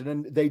these things. And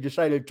then they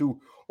decided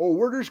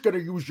we're just going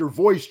to use your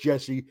voice,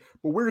 Jesse,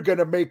 but we're going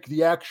to make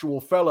the actual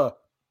fella,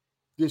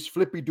 this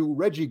flippy-doo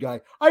Reggie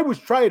guy. I was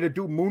trying to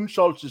do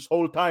moonsaults this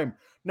whole time.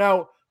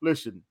 Now,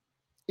 listen.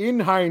 In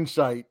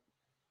hindsight,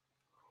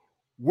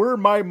 were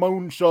my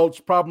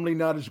moonsaults probably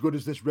not as good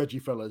as this Reggie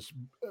fella's?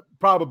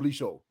 Probably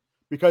so,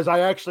 because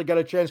I actually got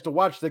a chance to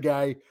watch the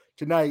guy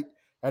tonight,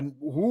 and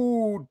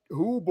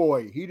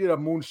boy, he did a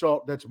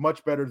moonsault that's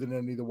much better than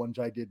any of the ones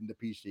I did in the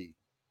PC.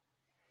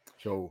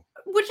 So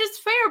Which is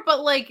fair,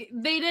 but like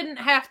they didn't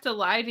have to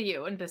lie to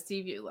you and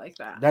deceive you like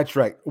that. That's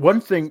right.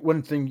 One thing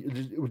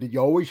that you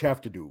always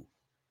have to do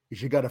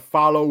is you got to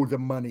follow the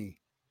money.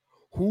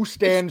 Who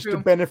stands to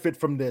benefit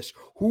from this?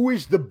 Who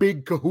is the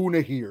big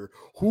kahuna here?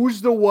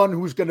 Who's the one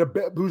who's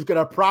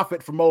gonna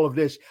profit from all of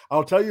this?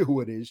 I'll tell you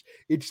who it is.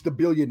 It's the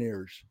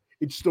billionaires.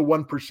 It's the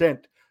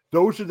 1%.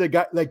 Those are the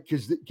guys, like,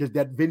 because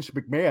that Vince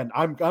McMahon.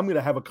 I'm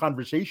gonna have a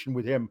conversation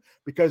with him,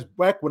 because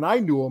back when I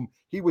knew him,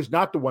 he was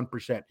not the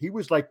 1%. He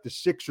was like the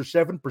 6 or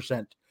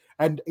 7%,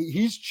 and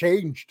he's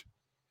changed.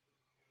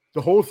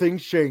 The whole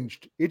thing's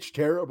changed. It's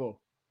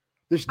terrible.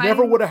 This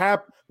never would have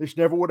happened. This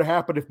never would have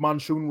happened if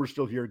Monsoon were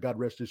still here. God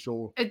rest his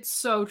soul. It's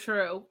so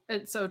true.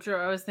 It's so true.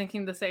 I was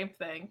thinking the same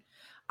thing.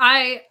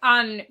 I,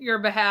 on your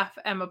behalf,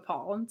 am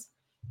appalled.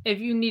 If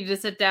you need to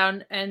sit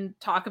down and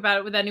talk about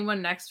it with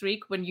anyone next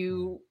week when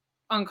you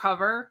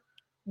uncover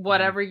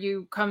whatever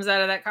you comes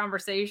out of that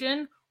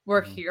conversation,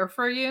 we're here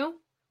for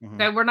you.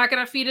 Okay, we're not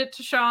going to feed it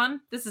to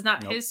Sean. This is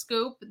not his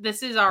scoop.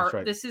 This is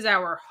our this is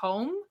our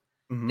home.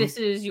 This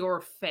is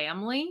your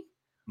family.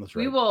 That's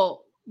right.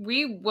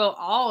 We will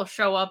all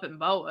show up in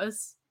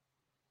boas.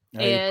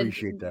 I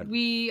appreciate that.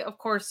 We of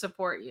course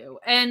support you.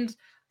 And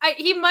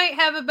he might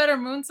have a better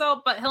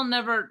moonsault, but he'll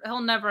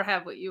never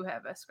have what you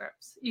have as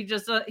Scripps. He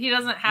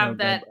doesn't have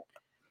that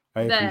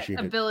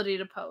ability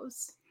to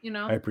pose. You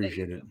know, I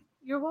appreciate it.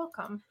 You're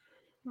welcome.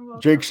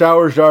 Jake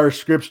Sowers, our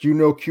Scripps. Do you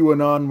know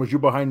QAnon? Was you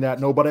behind that?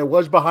 No, but I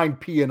was behind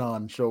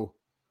PAnon. So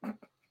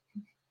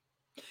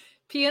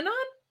PAnon?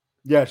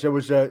 Yes, it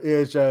was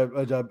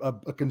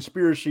a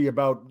conspiracy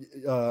about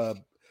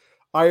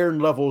iron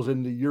levels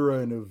in the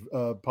urine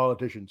of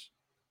politicians.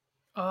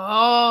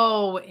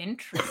 Oh,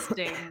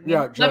 interesting.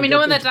 Yeah, let me know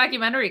when that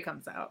documentary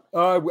comes out.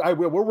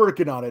 We're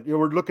working on it.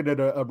 We're looking at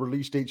a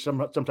release date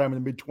sometime in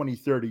the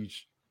mid-2030s.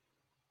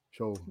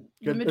 So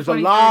there's a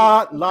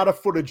lot of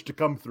footage to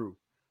come through.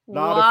 A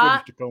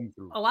lot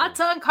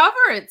to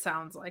uncover, it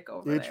sounds like,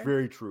 over there. It's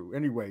very true.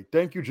 Anyway,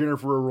 thank you,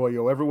 Jennifer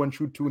Arroyo. Everyone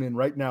should tune in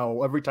right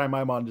now. Every time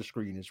I'm on the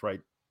screen is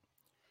right.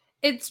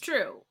 It's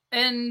true.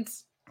 And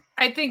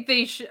I think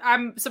they should.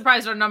 I'm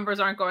surprised our numbers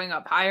aren't going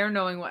up higher,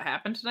 knowing what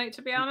happened tonight,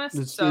 to be honest.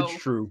 It's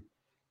true.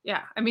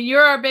 Yeah. I mean,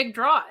 you're our big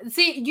draw.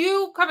 See,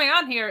 you coming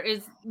on here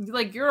is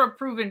like, you're a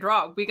proven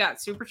draw. We got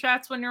super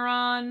chats when you're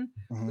on.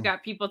 We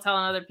got people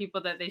telling other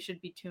people that they should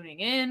be tuning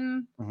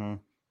in.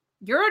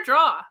 You're a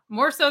draw,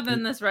 more so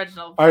than this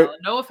Reginald fella.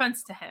 No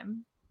offense to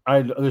him.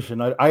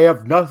 I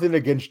have nothing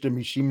against him.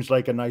 He seems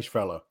like a nice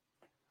fella.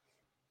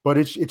 But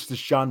it's the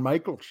Shawn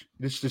Michaels.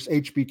 It's this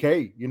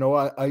HBK. You know,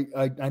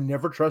 I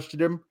never trusted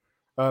him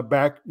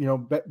back. You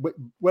know,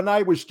 when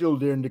I was still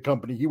there in the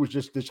company, he was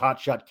just this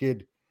hotshot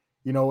kid.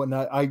 You know, and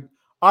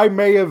I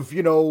may have,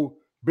 you know,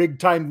 big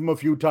timed him a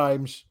few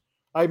times.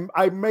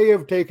 I may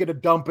have taken a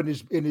dump in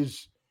his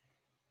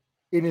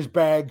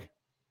bag,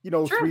 you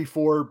know, 3,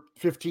 4,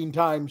 15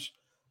 times.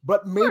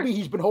 But maybe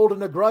he's been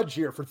holding a grudge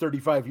here for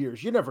 35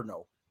 years. You never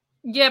know.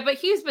 Yeah, but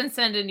he's been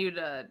sending you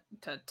to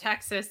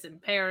Texas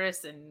and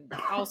Paris and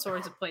all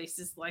sorts of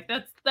places. Like,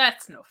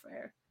 that's no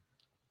fair.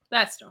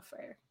 That's no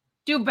fair.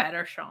 Do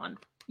better, Sean.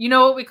 You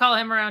know what we call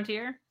him around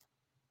here?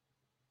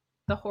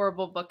 The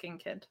horrible booking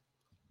kid.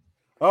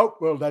 Oh,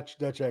 well, that's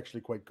actually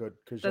quite good.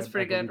 That's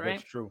pretty good, right?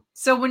 That's true.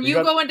 So when you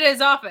go into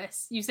his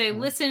office, you say,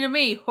 listen to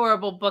me,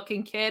 horrible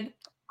booking kid.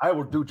 I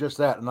will do just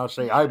that. And I'll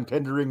say, I'm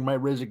tendering my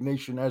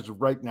resignation as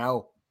of right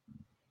now.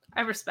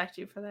 I respect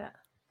you for that.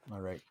 All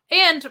right.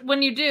 And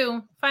when you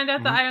do, find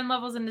out the iron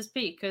levels in his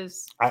pee,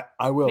 because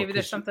I will. Maybe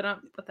there's something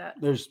up with that.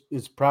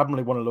 It's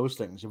probably one of those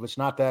things. If it's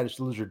not that, it's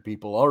lizard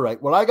people. All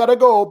right. Well, I gotta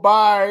go.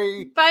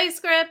 Bye. Bye,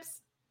 Scripps.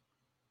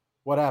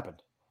 What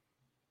happened?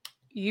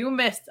 You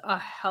missed a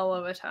hell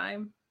of a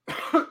time.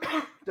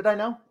 Did I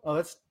know? Oh,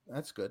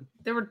 that's good.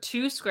 There were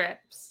 2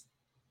 Scripps.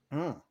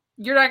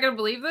 You're not gonna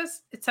believe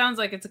this? It sounds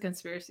like it's a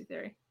conspiracy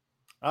theory.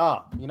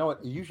 Ah, you know what?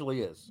 It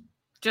usually is.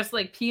 Just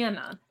like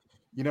PAnon.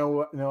 You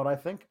know what I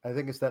think? I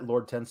think it's that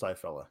Lord Tensai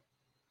fella.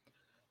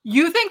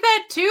 You think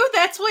that too?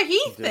 That's what he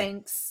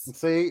thinks.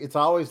 See, it's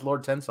always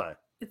Lord Tensai.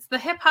 It's the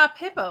hip hop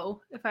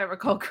hippo, if I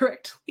recall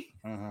correctly.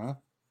 All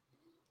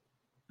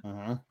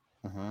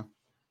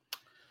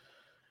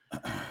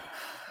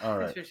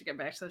right. We should get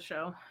back to the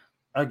show.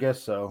 I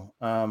guess so.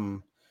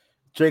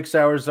 Jake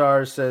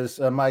Sauerzar says,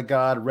 my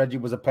God, Reggie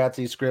was a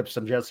Patsy Scripps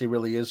and Jesse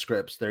really is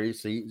Scripps. There you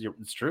see.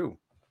 It's true.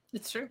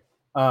 It's true.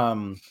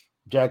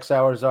 Jack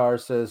Sauerzar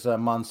says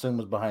Monsoon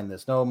was behind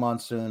this. No,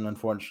 Monsoon,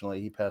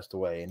 unfortunately, he passed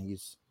away, and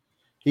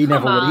he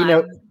never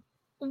would.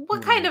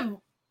 What kind of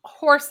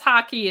horse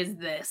hockey is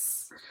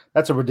this?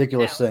 That's a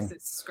ridiculous thing.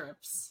 It's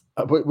Scripps.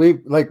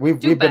 We've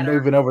been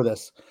moving over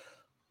this.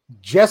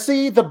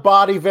 Jesse the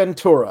Body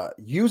Ventura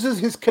uses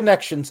his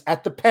connections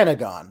at the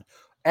Pentagon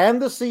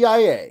and the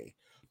CIA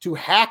to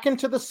hack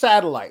into the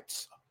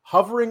satellites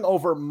hovering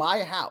over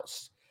my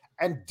house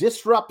and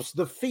disrupts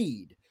the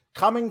feed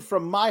coming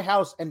from my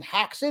house and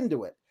hacks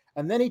into it.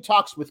 And then he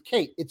talks with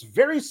Kate. It's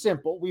very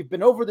simple. We've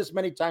been over this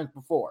many times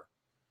before.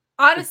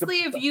 Honestly,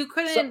 if you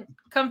couldn't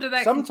come to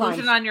that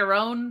conclusion on your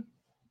own,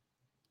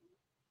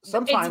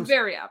 it's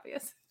very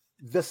obvious.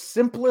 the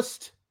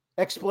simplest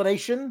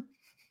explanation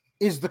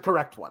is the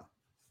correct one.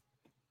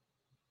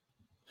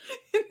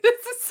 This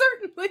is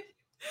certainly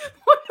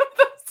one of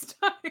those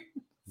times.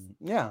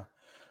 Yeah.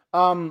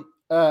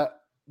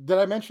 Did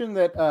I mention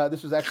that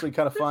this was actually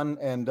kind of fun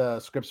and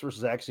Scripps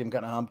versus Axiom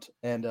kind of humped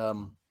and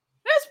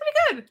That's pretty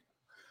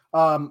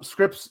good.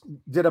 Scripps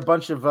did a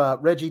bunch of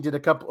Reggie did a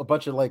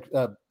bunch of like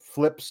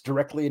flips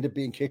directly into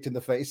being kicked in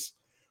the face,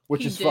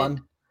 which is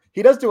fun.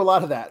 He does do a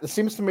lot of that. It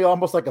seems to me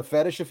almost like a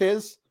fetish of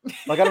his.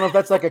 Like I don't know if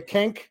that's like a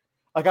kink.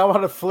 Like I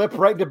want to flip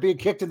right into being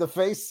kicked in the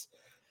face.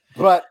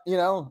 But you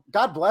know,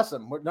 God bless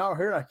him. We're not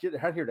here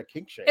to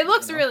kink shame. It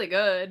looks really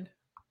good.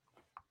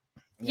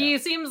 Yeah. He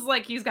seems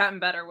like he's gotten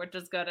better, which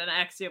is good, and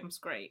Axiom's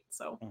great.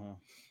 So,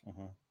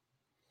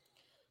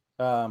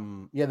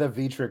 yeah, the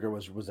V trigger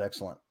was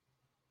excellent.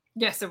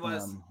 Yes, it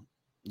was.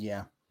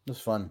 Yeah, it was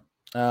fun.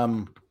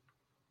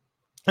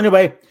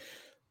 Anyway,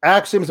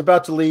 Axiom's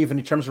about to leave, and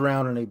he turns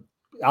around and he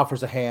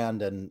offers a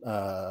hand, and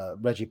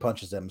Reggie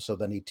punches him. So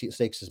then he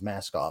takes his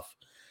mask off,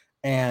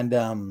 and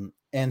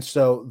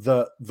so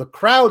the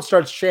crowd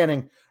starts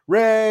chanting,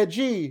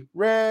 "Reggie,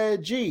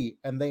 Reggie,"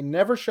 and they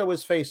never show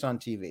his face on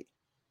TV.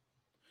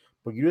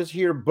 But you just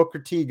hear Booker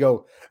T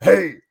go,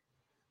 "Hey,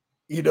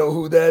 you know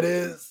who that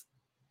is?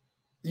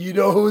 You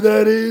know who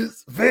that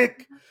is?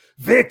 Vic,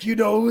 you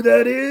know who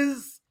that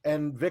is?"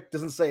 And Vic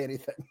doesn't say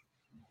anything.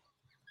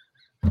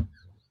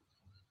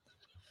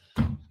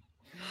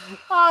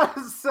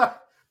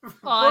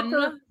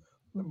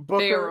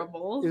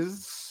 Unbearable.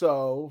 Is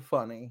so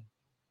funny.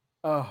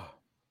 Oh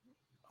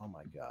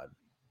my God.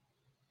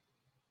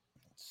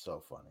 It's so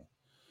funny.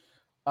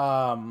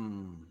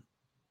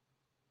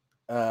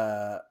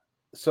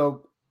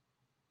 So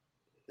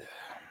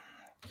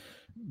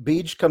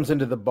Beach comes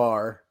into the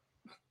bar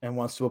and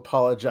wants to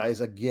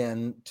apologize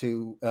again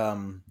to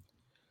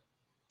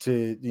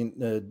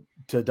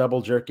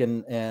Double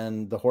Jerkin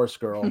and the horse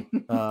girl.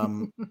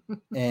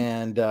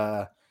 And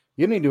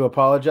you need to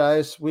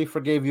apologize. We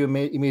forgave you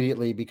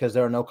immediately because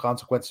there are no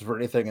consequences for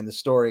anything in the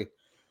story.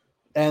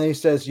 And he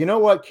says, "You know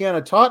what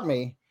Kiana taught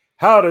me?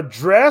 How to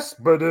dress."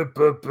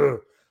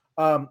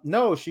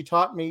 No, she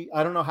taught me.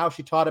 I don't know how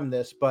she taught him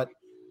this, but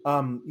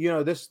you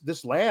know,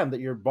 this land that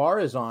your bar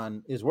is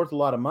on is worth a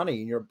lot of money.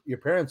 Your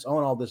parents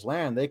own all this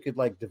land. They could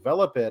like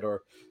develop it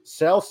or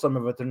sell some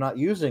of it they're not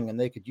using, and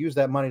they could use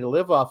that money to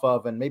live off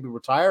of and maybe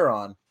retire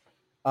on.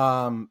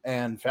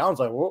 And Fallon's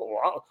like,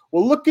 well,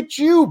 look at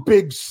you,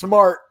 big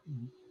smart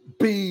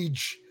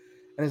Beach.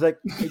 And he's like,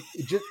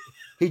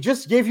 he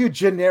just gave you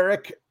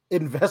generic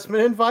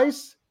investment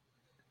advice.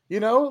 You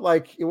know,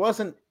 like it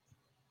wasn't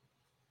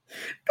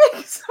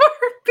Big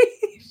smart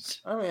Beach.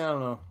 I mean, I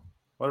don't know.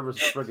 Whatever his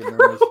friggin' name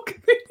is. Look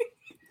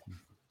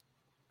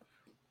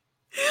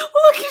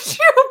at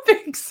you,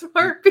 big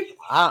smart Beach.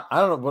 I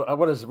don't know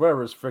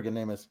whatever his friggin'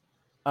 name is.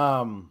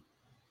 But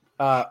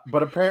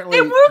apparently,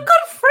 and we're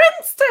good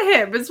friends to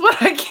him. Is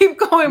what I keep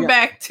going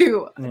back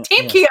to.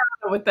 Team Kiana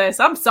with this.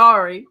 I'm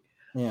sorry.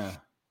 Yeah.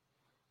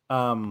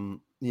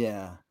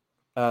 Yeah.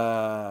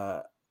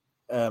 I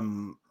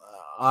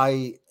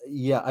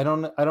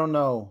don't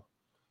know.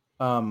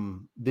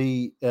 Then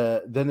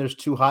there's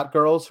two hot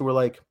girls who were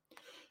like,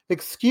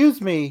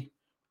 "Excuse me,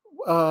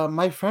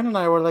 my friend and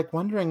I were like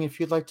wondering if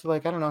you'd like to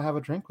like, I don't know, have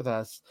a drink with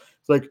us."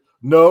 It's like,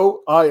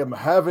 "No, I am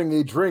having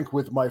a drink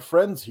with my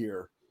friends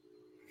here.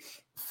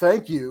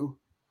 Thank you."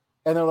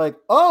 And they're like,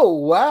 "Oh,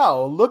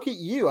 wow, look at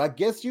you. I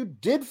guess you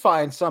did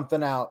find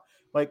something out."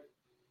 Like,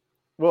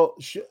 well,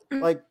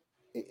 like,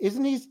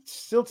 isn't he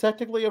still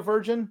technically a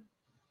virgin?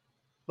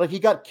 Like, he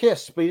got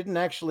kissed, but he didn't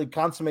actually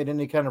consummate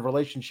any kind of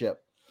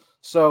relationship.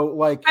 So,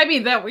 like, I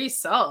mean, that we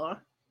saw.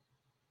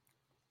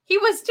 He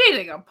was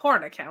dating a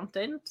porn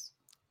accountant.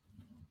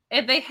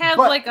 And they had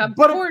like a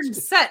porn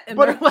set in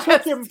their last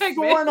took him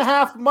segment.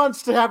 4.5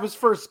 months to have his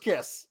first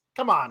kiss.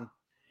 Come on.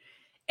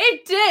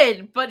 It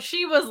did, but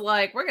she was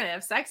like, "We're gonna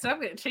have sex, and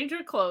I'm gonna change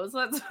her clothes."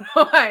 That's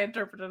how I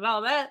interpreted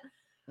all that.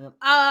 Yep.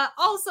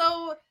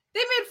 Also, they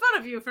made fun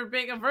of you for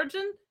being a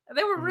virgin.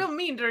 They were real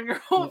mean during your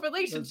whole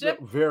relationship.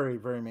 Very,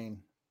 very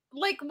mean.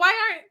 Like, why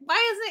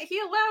isn't he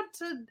allowed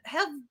to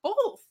have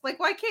both? Like,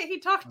 why can't he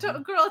talk to a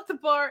girl at the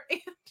bar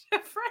and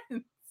have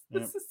friends?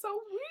 This is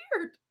so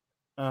weird.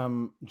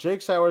 Jake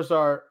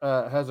Sauersar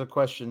has a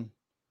question.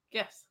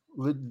 Yes.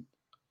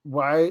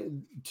 Why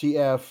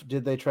TF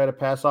did they try to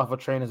pass off a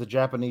train as a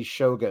Japanese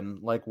shogun?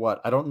 Like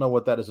what? I don't know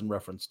what that is in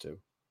reference to.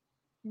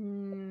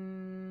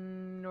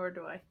 Nor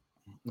do I.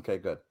 Okay,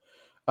 good.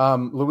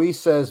 Luis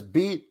says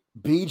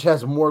Beach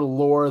has more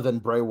lore than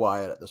Bray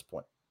Wyatt at this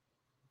point.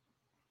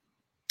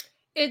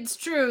 It's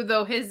true,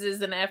 though his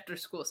is an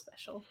after-school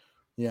special.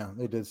 Yeah,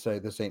 they did say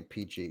this ain't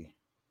PG.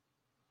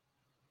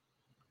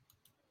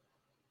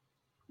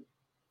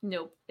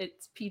 Nope,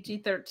 it's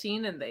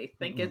PG-13, and they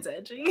think it's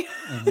edgy.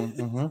 It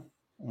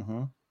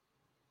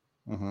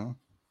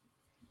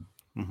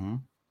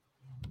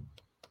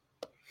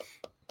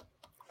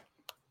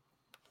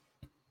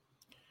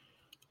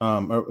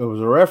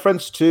was a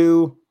reference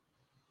to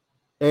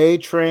A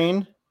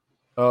Train.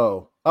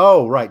 Oh,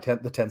 right,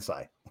 the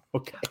Tensai.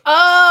 Okay.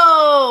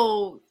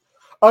 Oh,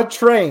 A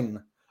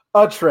train.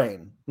 A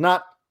train.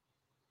 Not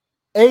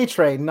a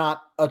train,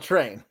 not a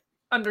train.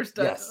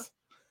 Understood. Yes.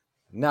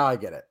 Now I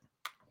get it.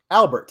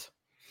 Albert.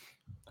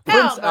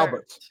 Prince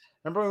Albert.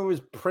 Remember when it was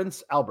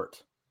Prince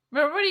Albert?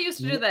 Remember when he used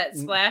to do that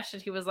splash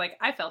and he was like,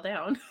 I fell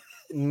down.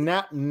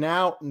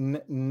 Now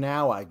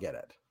I get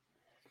it.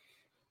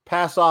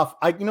 Pass off.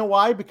 You know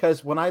why?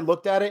 Because when I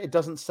looked at it, it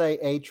doesn't say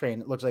a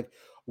train. It looks like,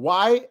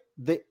 why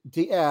the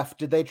F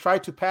did they try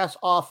to pass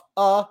off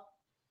a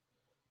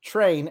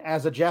train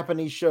as a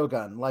Japanese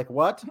shogun? Like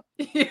what?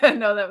 Yeah,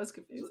 no, that was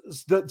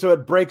confusing. So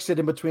it breaks it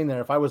in between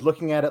there. If I was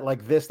looking at it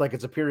like this, like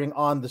it's appearing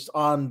on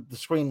the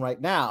screen right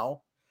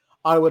now,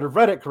 I would have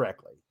read it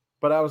correctly.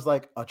 But I was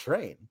like, a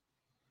train?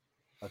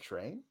 A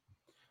train?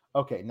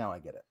 Okay, now I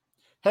get it.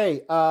 Hey,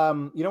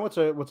 you know what's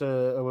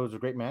a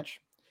great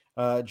match?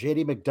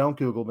 JD McDonald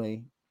Google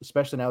me,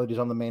 especially now that he's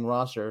on the main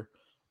roster,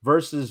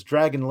 versus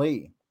Dragon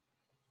Lee.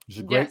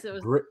 Yes, it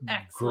was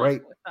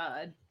excellent.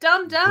 With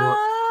dum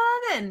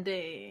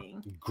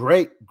ending.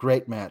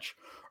 Great match.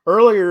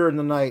 Earlier in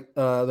the night,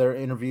 their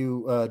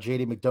interview,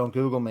 JD McDonald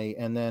Google me,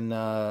 and then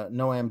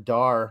Noam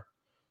Dar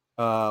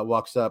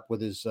walks up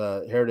with his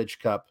Heritage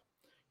Cup.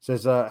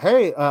 Says,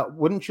 hey,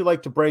 wouldn't you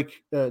like to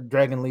break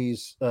Dragon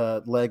Lee's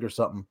leg or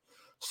something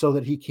so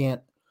that he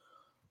can't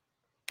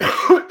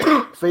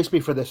face me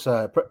for this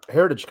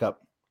Heritage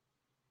Cup?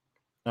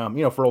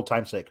 For old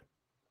time's sake.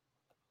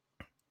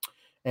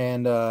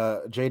 And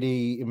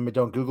JD,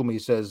 don't Google me,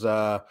 says,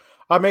 I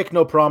make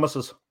no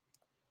promises.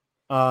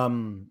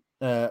 You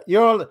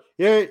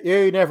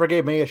never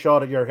gave me a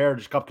shot at your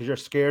Heritage Cup because you're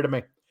scared of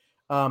me.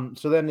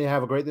 So then you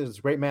have this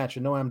great match,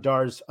 and Noam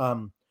Dar's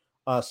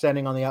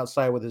standing on the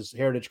outside with his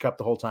Heritage Cup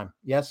the whole time.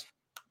 Yes?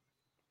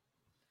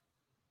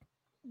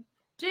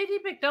 JD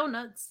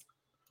McDonuts.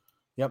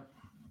 Yep.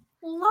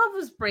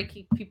 Loves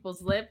breaking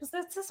people's lips.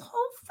 That's his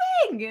whole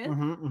thing.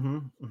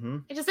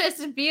 It just has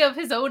to be of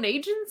his own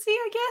agency,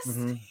 I guess.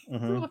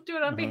 Do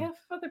it on behalf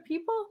of other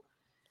people.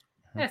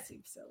 That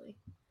seems silly.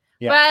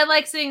 Yeah. But I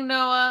like seeing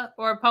Noah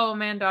or Poe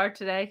Mandar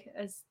today,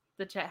 as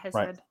the chat has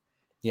said.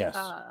 Yes.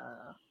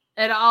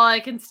 And all I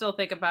can still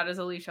think about is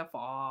Alicia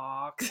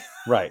Fox.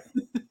 Right.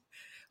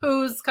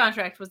 Whose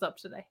contract was up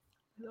today,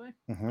 by the way.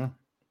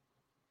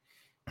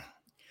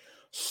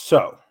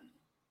 So,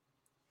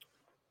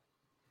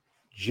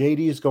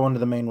 JD is going to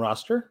the main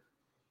roster.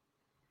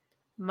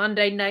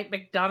 Monday Night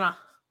McDonough.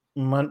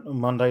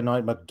 Monday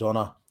Night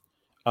McDonough.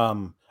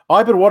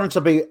 I've been wanting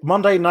to be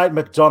Monday Night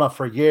McDonough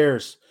for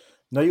years.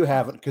 No, you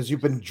haven't, because you've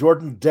been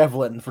Jordan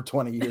Devlin for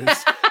 20 years.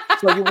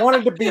 So you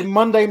wanted to be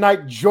Monday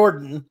Night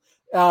Jordan.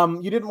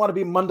 You didn't want to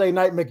be Monday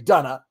Night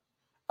McDonough.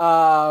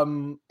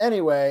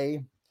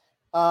 Anyway,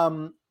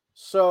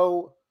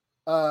 so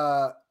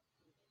the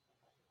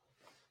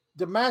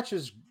match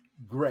is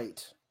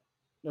great.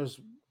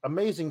 There's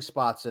amazing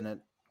spots in it.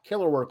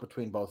 Killer work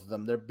between both of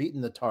them. They're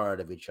beating the tar out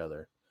of each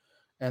other.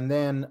 And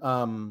then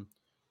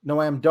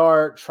Noam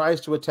Dar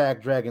tries to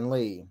attack Dragon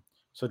Lee.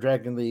 So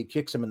Dragon Lee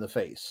kicks him in the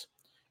face.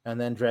 And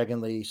then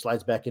Dragon Lee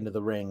slides back into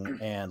the ring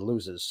and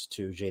loses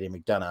to JD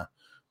McDonough,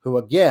 who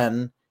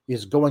again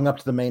is going up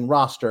to the main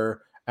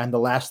roster. And the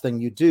last thing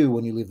you do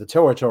when you leave the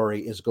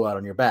territory is go out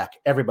on your back.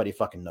 Everybody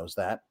fucking knows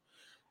that.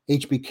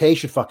 HBK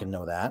should fucking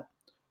know that.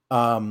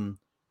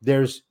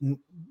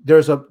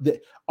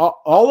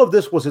 All of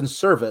this was in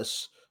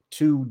service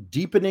to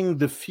deepening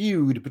the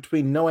feud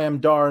between Noam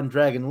Dar and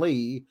Dragon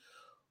Lee,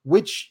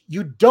 which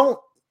you don't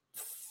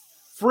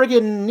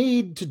friggin'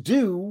 need to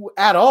do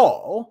at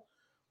all.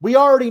 We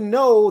already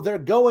know they're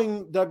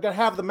going to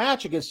have the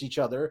match against each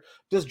other.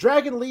 Does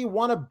Dragon Lee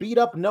want to beat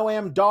up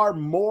Noam Dar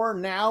more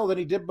now than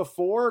he did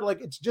before? Like,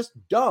 it's just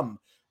dumb.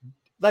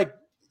 Like,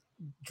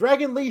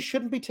 Dragon Lee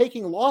shouldn't be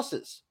taking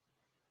losses.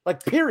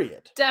 Like,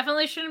 period.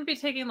 Definitely shouldn't be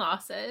taking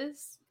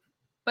losses.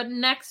 But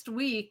next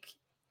week,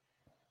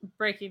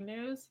 breaking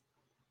news,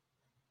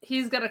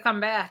 he's going to come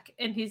back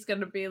and he's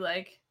going to be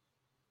like,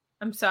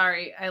 I'm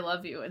sorry, I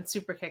love you, and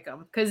super kick him.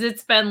 Because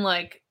it's been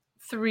like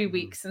 3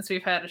 weeks since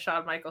we've had a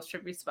Shawn Michaels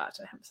tribute spot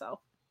to himself.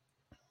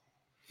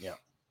 Yeah.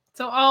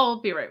 So all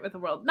will be right with the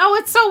world. No,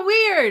 it's so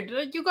weird.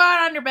 You go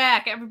out on your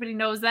back. Everybody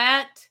knows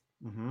that.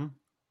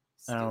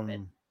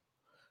 Stupid.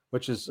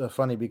 Which is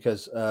funny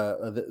because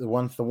the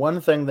one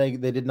thing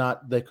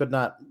they could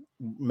not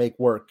make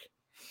work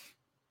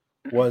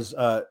was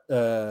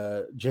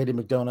JD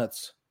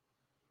McDonuts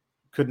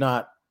could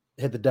not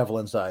hit the devil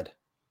inside.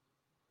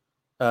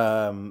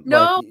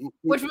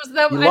 Which was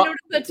that I noticed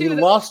that too.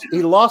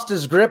 He lost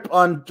his grip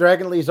on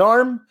Dragon Lee's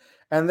arm,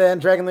 and then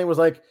Dragon Lee was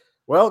like,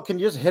 well, can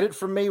you just hit it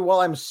from me while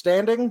I'm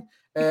standing?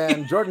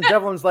 And Jordan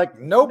Devlin's like,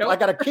 nope, I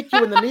gotta kick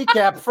you in the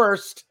kneecap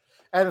first,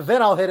 and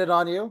then I'll hit it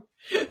on you.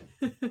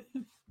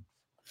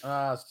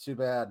 It's too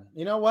bad.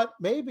 You know what?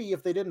 Maybe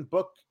if they didn't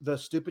book the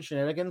stupid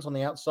shenanigans on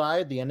the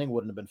outside, the ending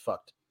wouldn't have been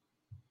fucked.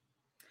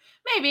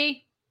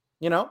 Maybe.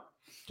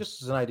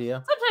 Just as an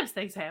idea. Sometimes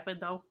things happen,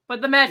 though.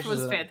 But the match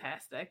was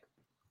fantastic.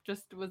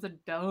 Just was a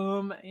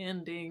dumb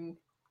ending.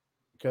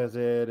 Because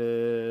it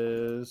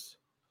is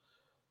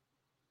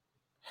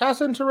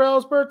Hassan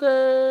Terrell's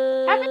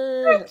birthday. Happy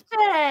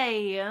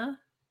birthday!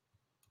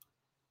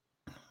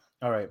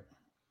 All right.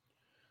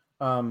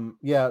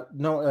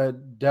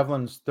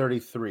 Devlin's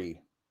 33.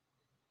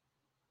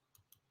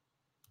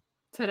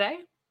 Today?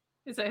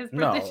 Is that his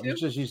birthday No,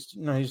 too?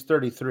 he's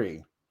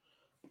 33.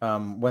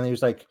 When he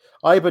was like,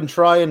 I've been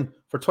trying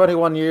for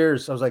 21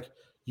 years. I was like,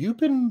 you've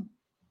been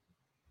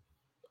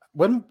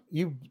when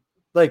you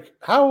like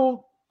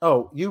how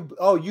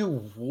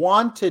you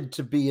wanted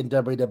to be in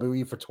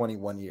WWE for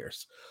 21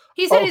 years.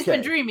 He said he's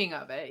been dreaming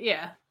of it.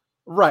 Yeah.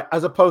 Right.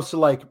 As opposed to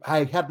like,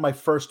 I had my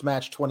first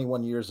match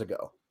 21 years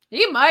ago.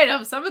 He might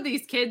have. Some of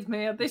these kids,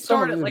 man, they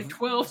start at like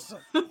 12.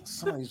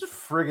 Some of these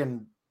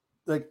friggin'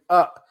 like,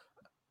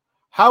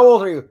 how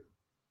old are you?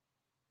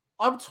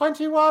 I'm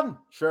 21.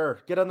 Sure,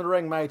 get on the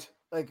ring, mate.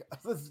 Like,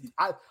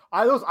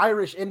 I those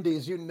Irish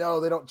indies, they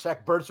don't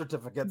check birth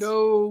certificates.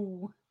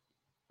 No.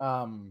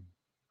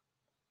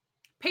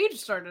 Paige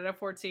started at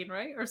 14,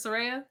 right? Or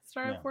Saraya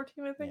started at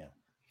 14, I think.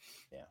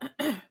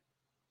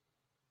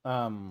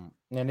 Yeah.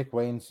 Nick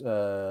Wayne's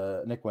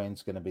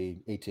gonna be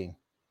 18.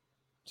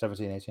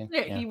 17, 18.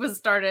 Yeah, he was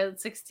started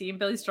at 16.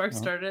 Billy Stark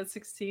started at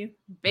 16.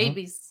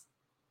 Babies.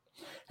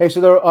 Hey, so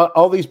there are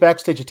all these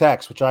backstage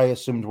attacks, which I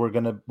assumed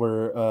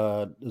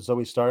were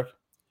Zoe Stark,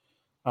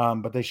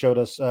 but they showed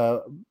us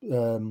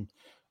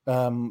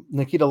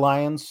Nikita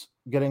Lyons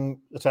getting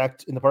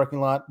attacked in the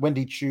parking lot,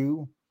 Wendy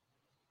Chu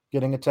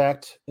getting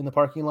attacked in the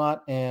parking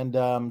lot, and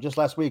just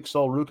last week,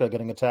 Sol Ruka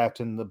getting attacked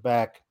in the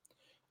back.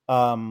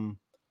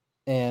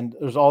 And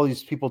there's all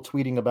these people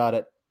tweeting about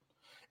it.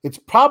 It's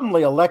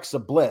probably Alexa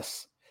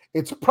Bliss.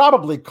 It's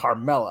probably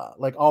Carmella.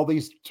 Like all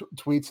these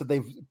tweets that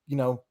they've,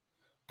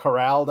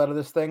 corralled out of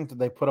this thing that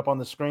they put up on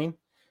the screen.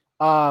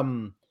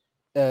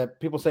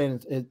 People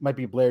saying it might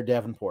be Blair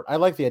Davenport. I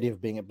like the idea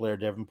of being at Blair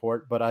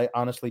Davenport, but I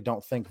honestly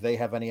don't think they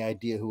have any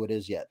idea who it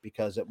is yet,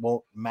 because it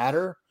won't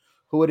matter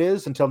who it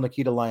is until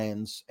Nikita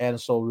Lyons and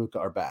Sol Ruka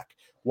are back.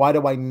 Why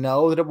do I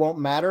know that it won't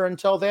matter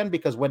until then?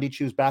 Because Wendy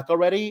Chu's back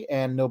already,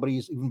 and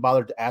nobody's even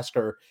bothered to ask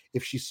her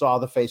if she saw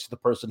the face of the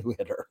person who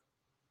hit her.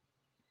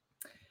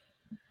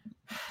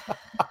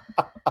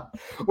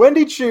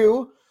 Wendy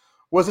Chu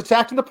was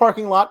attacked in the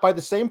parking lot by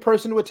the same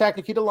person who attacked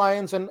Nikita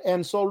Lyons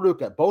and Sol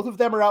Ruka. Both of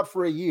them are out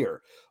for a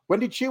year.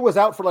 Wendy Chu was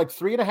out for like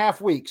 3.5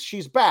 weeks.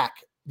 She's back.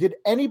 Did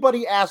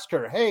anybody ask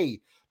her,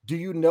 hey, do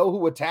you know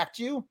who attacked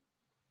you?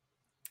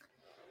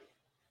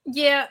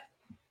 Yeah,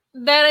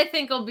 that I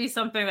think will be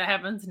something that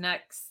happens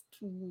next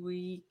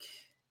week.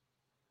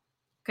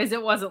 Because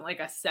it wasn't like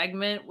a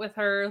segment with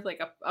her,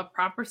 like a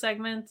proper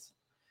segment.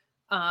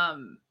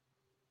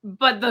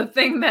 But the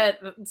thing that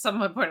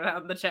someone pointed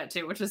out in the chat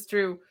too, which is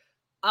true,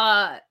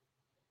 all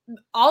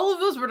of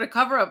those were to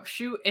cover up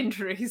shoe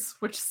injuries,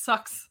 which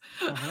sucks.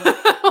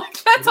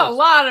 That's a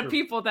lot of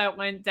people that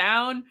went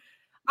down.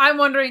 I'm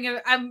wondering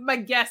if my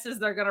guess is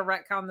they're going to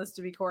retcon this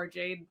to be Cora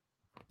Jade.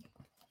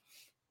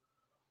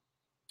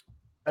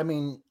 I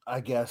mean, I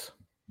guess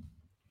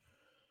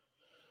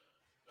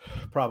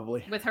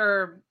probably with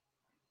her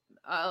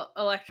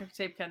electric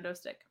tape kendo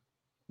stick.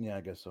 Yeah,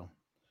 I guess so.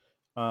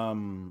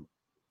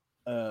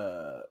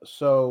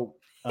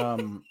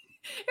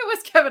 It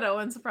was Kevin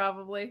Owens,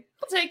 probably.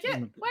 I'll take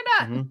it. Why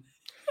not?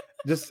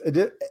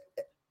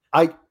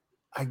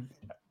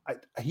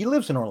 He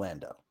lives in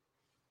Orlando.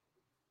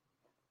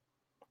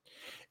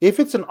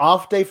 If it's an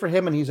off day for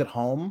him and he's at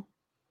home,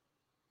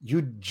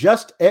 you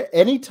just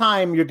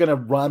anytime you're going to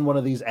run one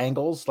of these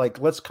angles, like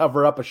let's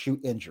cover up a shoot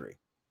injury.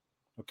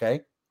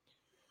 Okay.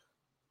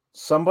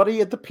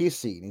 Somebody at the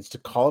PC needs to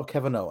call up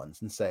Kevin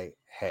Owens and say,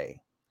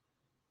 hey,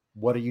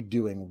 what are you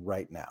doing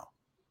right now?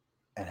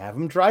 And have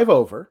him drive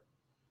over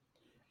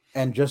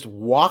and just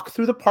walk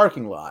through the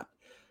parking lot,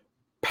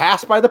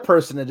 pass by the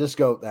person and just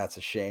go, that's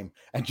a shame.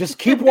 And just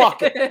keep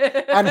walking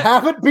and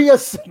have it be a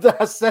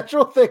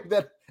central thing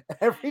that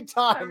every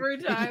time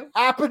he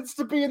happens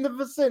to be in the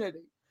vicinity.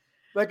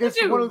 Like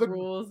it's one of the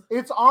rules.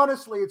 It's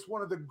honestly, it's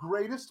one of the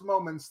greatest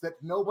moments that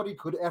nobody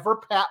could ever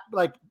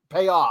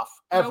pay off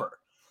ever. Nope.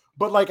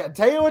 But like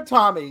Teo and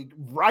Tommy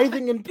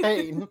writhing in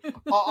pain,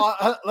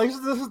 this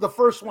is the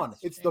first one.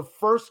 It's the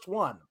first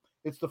one.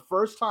 It's the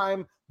first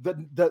time that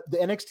the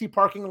NXT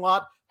parking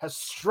lot has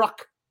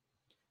struck.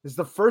 It's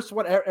the first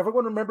one.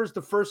 Everyone remembers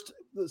the first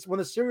when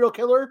the serial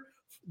killer,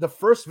 the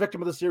first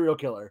victim of the serial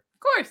killer. Of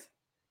course,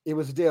 it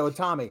was Teo and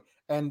Tommy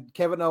and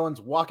Kevin Owens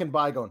walking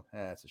by, going,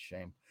 "That's a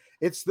shame."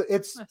 It's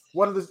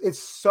one of the. It's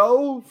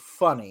so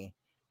funny.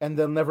 And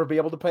they'll never be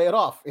able to pay it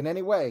off in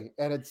any way.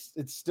 And it's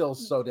still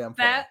so damn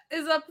funny. That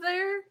is up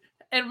there.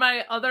 And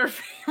my other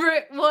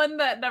favorite one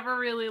that never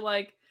really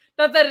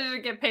not that it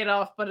didn't get paid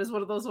off, but is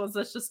one of those ones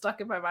that's just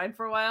stuck in my mind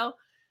for a while.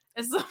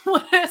 Is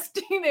someone asked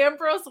Dean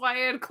Ambrose why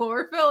he had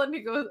chlorophyll and he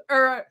goes,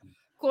 or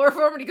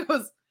chloroform, and he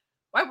goes,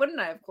 why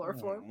wouldn't I have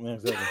chloroform? Yeah,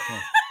 exactly.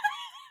 Yeah.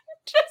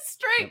 Just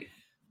straight. Yep.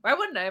 Why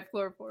wouldn't I have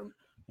chloroform?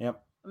 Yep.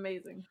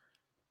 Amazing.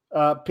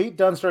 Pete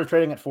Dunne started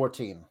trading at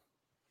 14.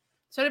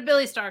 So did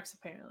Billy Starks,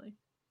 apparently.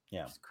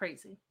 Yeah, it's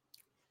crazy.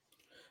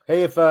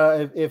 Hey, if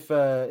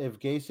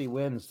Gacy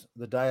wins,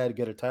 the Dyad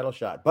get a title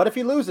shot. But if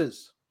he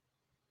loses,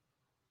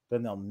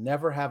 then they'll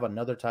never have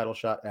another title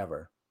shot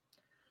ever.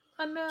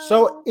 Oh, no.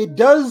 So it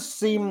does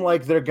seem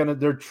like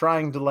they're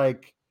trying to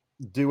like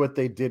do what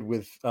they did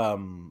with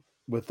the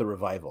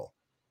Revival.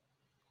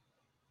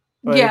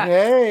 Like, Yeah.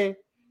 hey,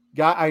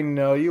 guy, I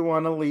know you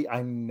want to leave.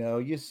 I know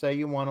you say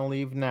you want to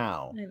leave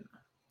now.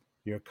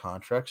 Your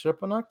contract's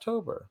up in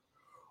October.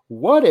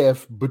 What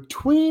if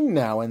between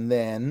now and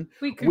then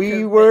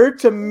we were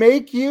to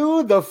make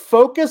you the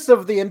focus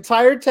of the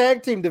entire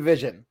tag team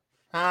division?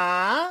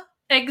 Huh?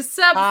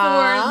 Except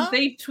for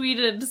they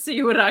tweeted to see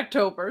you in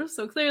October,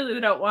 so clearly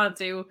they don't want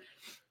to.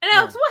 And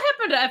Alex, what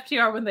happened to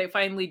FTR when they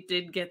finally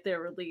did get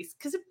their release?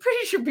 Because I'm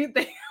pretty sure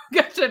they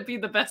got to be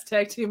the best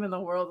tag team in the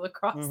world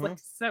across like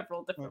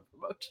several different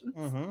promotions.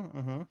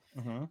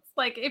 It's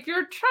like if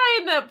you're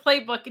trying that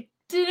playbook, it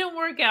didn't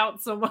work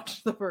out so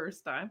much the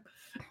first time.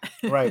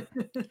 Right.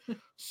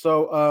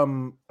 So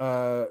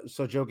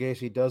so Joe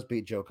Gacy does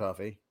beat Joe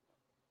Coffey.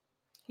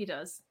 He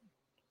does.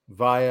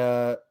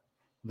 Via,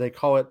 they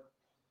call it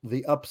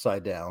the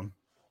Upside Down,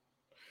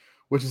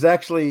 which is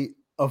actually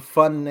a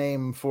fun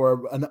name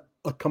for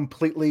a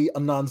completely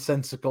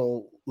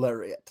nonsensical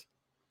lariat,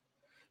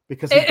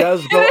 because he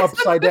does go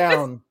upside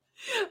down.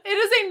 It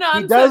is a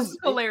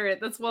nonsensical lariat.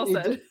 That's well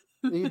said.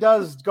 He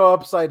does go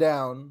upside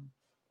down.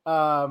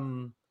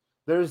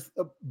 There's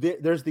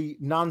the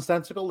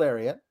nonsensical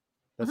lariat.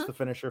 That's the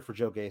finisher for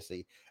Joe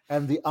Gacy,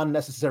 and the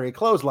unnecessary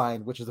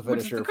clothesline, which is the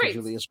finisher for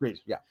Julius Creed.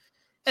 Yeah.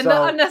 And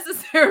the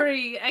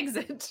unnecessary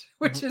exit,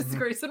 which is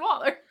Grayson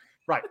Waller.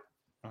 Right.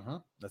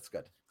 That's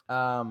good.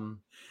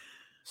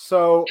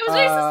 So it was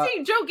nice to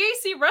see Joe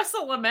Gacy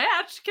wrestle a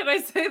match. Can I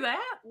say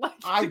that? Like,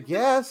 I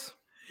guess.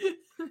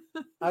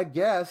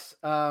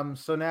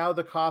 So now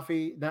the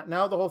coffee.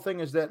 Now the whole thing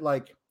is that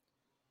like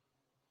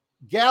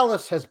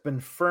Gallus has been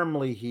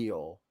firmly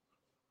heel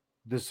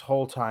this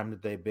whole time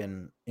that they've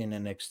been in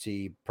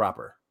NXT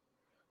proper,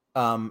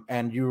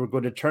 and you were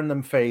going to turn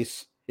them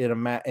face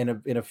in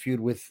a feud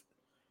with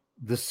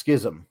the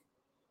Schism.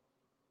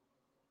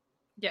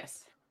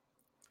 Yes.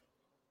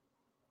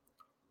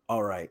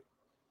 All right.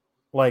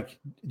 Like,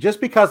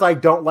 just because I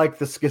don't like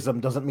the Schism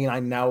doesn't mean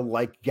I now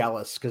like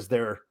Gallus, because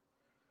they're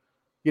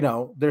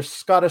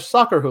Scottish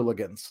soccer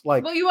hooligans.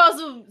 Like, well, you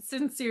also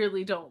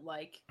sincerely don't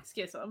like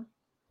Schism,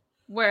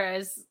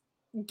 whereas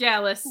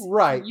Gallus,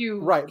 right, heel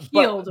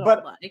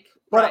don't like.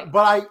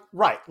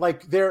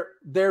 Like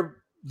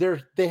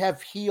they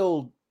have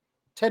heel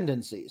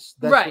tendencies.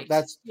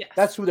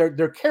 That's who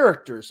their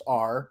characters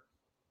are.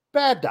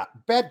 Bad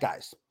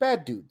guys,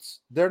 bad dudes.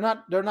 They're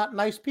not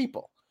nice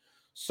people.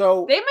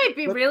 So they might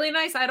be really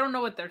nice. I don't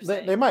know what they're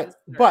saying. They might,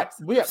 but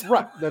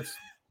right. That's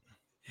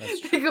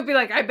they could be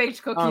like, I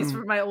baked cookies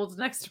for my old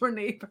next door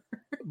neighbor.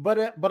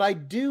 But I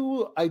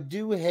do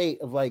hate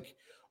of like,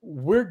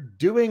 we're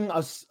doing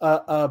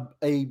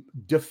a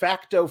de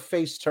facto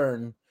face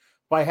turn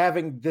by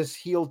having this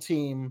heel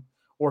team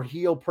or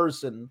heel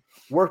person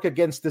work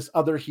against this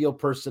other heel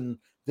person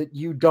that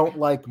you don't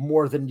like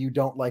more than you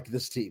don't like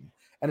this team.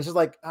 And it's just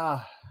like,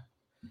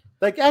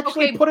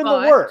 actually put in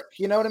the work.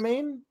 You know what I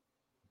mean?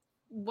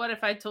 What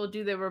if I told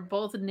you they were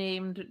both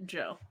named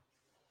Joe?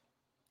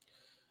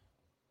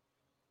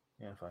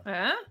 Yeah, fine.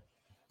 Huh?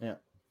 Yeah.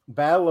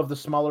 Battle of the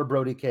Smaller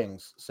Brody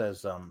Kings,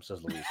 says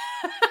Louise.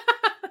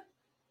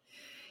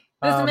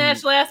 This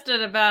match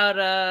lasted about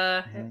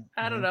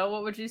I don't know,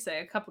 what would you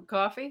say? A cup of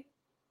coffee?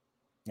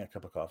 Yeah, a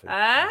cup of coffee.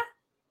 About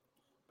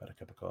a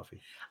cup of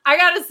coffee. I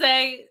gotta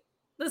say,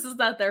 this is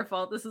not their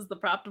fault. This is the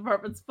prop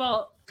department's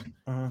fault.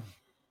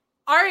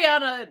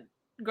 Ariana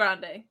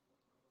Grande.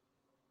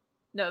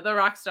 No, The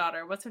Rock's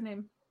daughter. What's her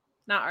name?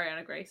 Not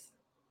Ariana Grace.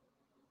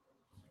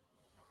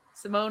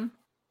 Simone.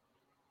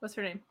 What's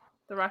her name?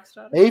 The Rock's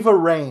daughter. Ava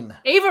Raine.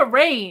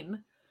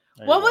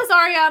 What was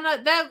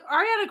Ariana? That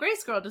Ariana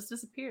Grace girl just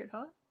disappeared,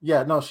 huh?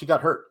 Yeah, no, she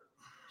got hurt.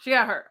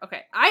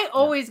 Okay. I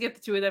always get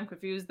the two of them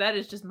confused. That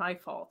is just my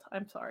fault.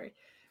 I'm sorry.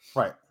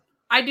 Right.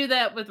 I do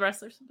that with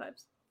wrestlers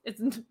sometimes.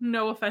 It's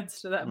no offense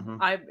to them.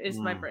 It's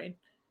my brain.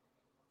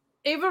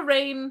 Ava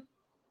Raine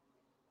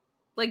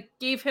like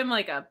gave him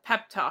like a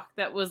pep talk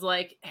that was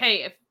like,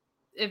 hey,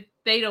 if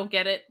they don't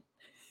get it,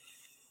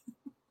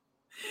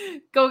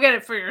 go get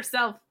it for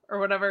yourself or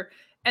whatever.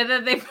 And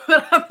then they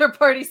put on their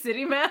Party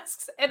City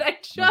masks, and I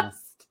cannot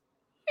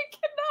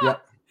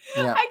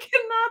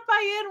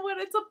buy in when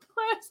it's a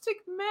plastic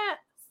mask.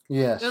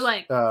 Yes. They're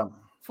like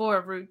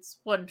 4 roots,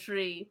 1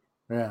 tree.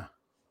 Yeah.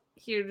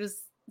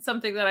 Here's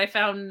something that I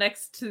found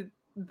next to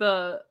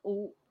the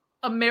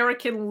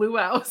American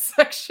luau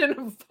section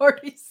of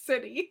Party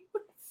City.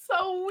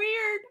 So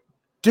weird.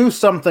 Do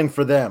something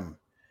for them,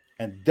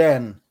 and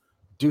then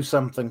do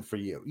something for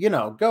you.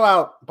 Go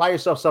out, buy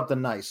yourself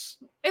something nice.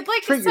 It's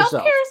like Treat self-care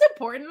yourself. is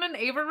important, and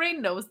Ava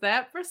Raine knows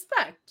that.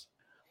 Respect.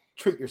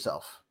 Treat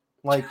yourself.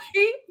 Like,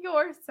 treat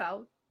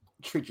yourself.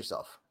 Treat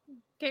yourself.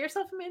 Get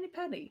yourself a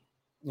mani-pedi.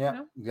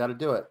 Yeah, you got to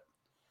do it.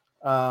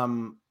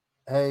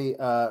 Hey,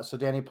 so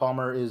Danny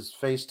Palmer is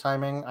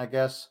FaceTiming, I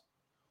guess,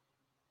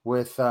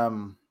 with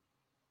Sol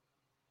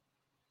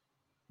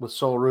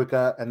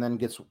Ruka, and then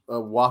gets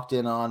walked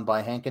in on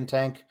by Hank and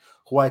Tank,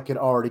 who I can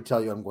already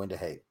tell you I'm going to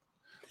hate.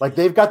 Like,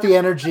 they've got the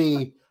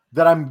energy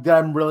that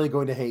I'm really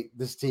going to hate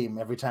this team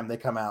every time they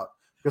come out,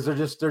 because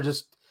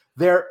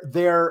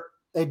they're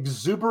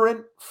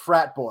exuberant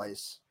frat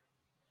boys.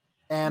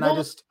 And what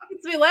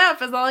makes me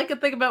laugh is all I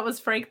could think about was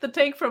Frank the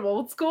Tank from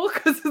Old School,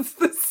 because it's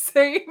the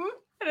same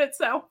and it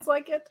sounds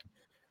like it.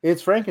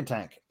 It's Frank and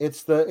Tank.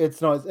 It's Hank and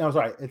Tank.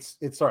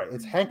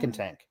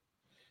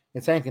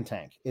 It's Hank and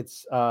Tank.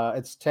 It's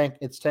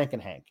Tank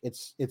and Hank.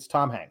 It's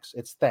Tom Hanks.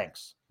 It's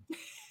Thanks.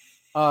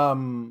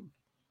 And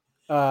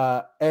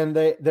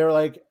they're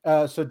like,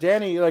 so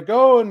Danny, like,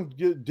 go and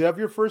have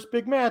your first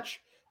big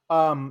match.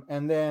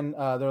 And then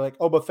they're like,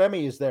 Oba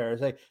Femi is there.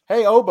 It's like,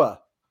 hey,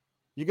 Oba,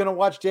 you gonna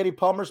watch Danny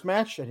Palmer's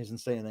match? And he doesn't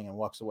say anything and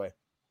walks away.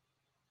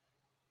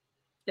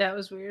 Yeah, it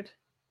was weird.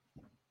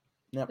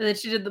 Yep. And then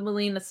she did the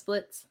Melina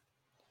splits.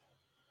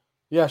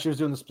 Yeah, she was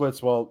doing the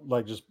splits while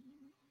like just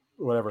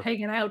whatever.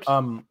 Hanging out.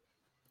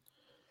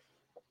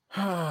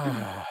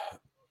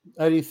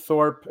 Eddie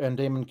Thorpe and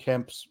Damon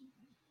Kemp's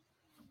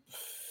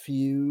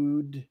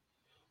feud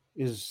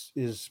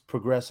is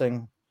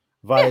progressing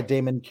via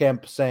Damon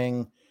Kemp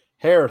saying,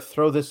 "Hair,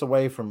 throw this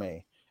away from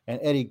me." And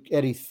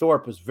Eddie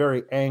Thorpe is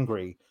very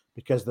angry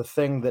because the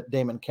thing that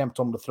Damon Kemp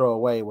told him to throw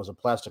away was a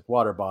plastic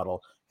water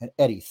bottle, and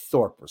Eddie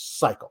Thorpe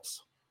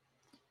recycles.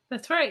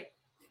 That's right.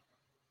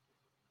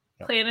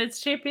 Yep. Planet's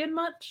champion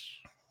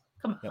much?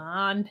 Come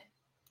on.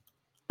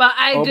 But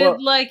I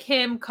did like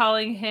him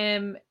calling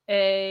him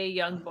a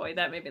young boy.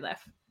 That made me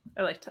laugh.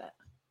 I liked that.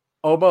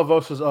 Oba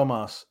versus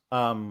Omos.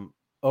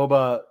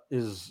 Oba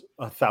is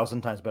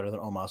 1,000 times better than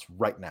Omos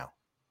right now.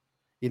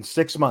 In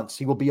 6 months,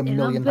 he will be a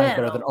million times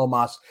better than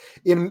Omos.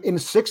 In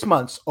 6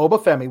 months, Oba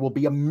Femi will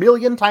be a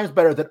million times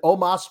better than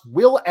Omos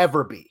will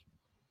ever be.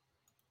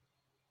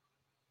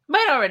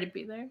 Might already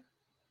be there.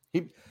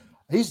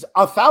 He's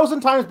 1,000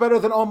 times better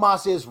than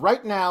Omos is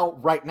right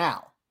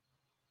now.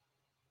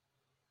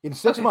 In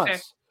 6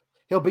 months,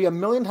 he'll be a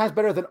million times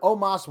better than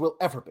Omos will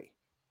ever be.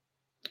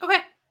 Okay.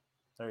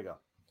 There you go.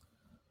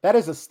 That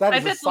is a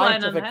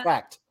scientific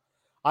fact.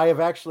 I have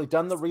actually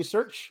done the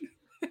research.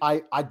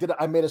 I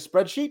made a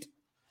spreadsheet.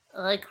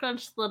 I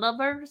crunched the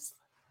numbers.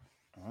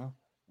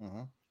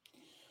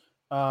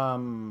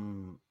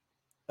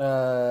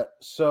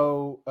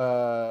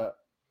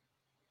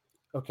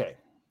 Okay.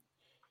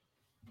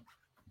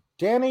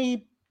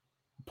 Danny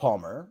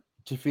Palmer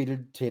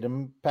defeated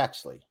Tatum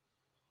Paxley.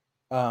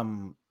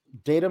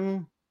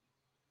 Tatum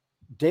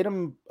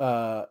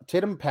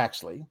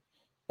Paxley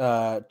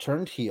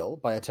turned heel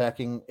by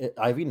attacking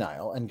Ivy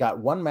Nile and got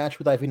one match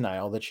with Ivy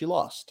Nile that she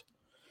lost.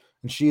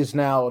 And she is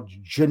now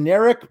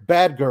generic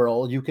bad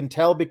girl. You can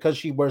tell because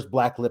she wears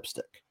black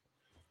lipstick.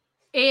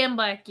 And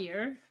black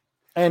gear.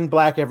 And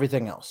black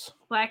everything else.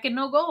 Black and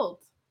no gold.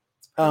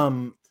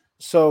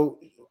 So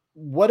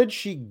what did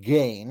she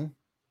gain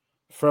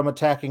from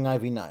attacking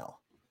Ivy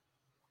Nile?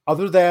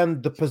 Other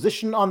than the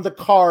position on the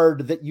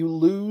card that you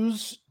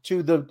lose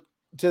to the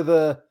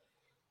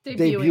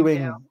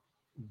debuting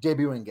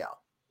gal.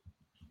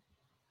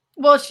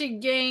 Well, she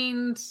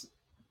gained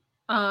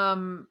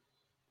some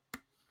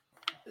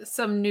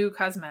new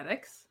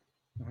cosmetics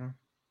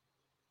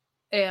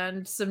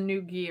and some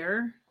new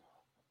gear.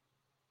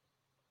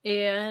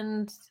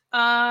 And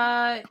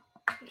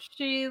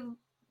she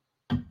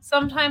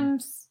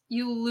sometimes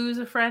you lose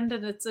a friend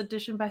and it's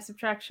addition by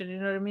subtraction, you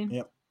know what I mean?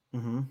 Yep.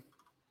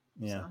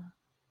 Yeah. So.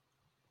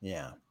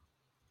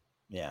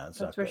 Yeah.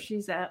 That's where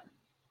she's at.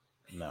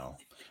 No.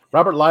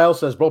 Robert Lyle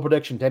says, bold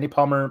prediction, Danny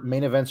Palmer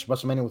main events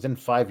WrestleMania within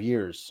 5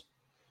 years.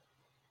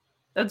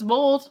 That's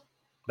bold.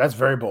 That's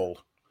very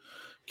bold.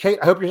 Kate,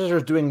 I hope your sister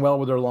is doing well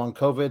with her long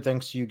COVID.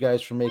 Thanks to you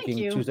guys for making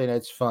Tuesday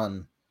nights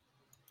fun.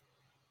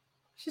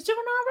 She's doing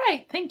all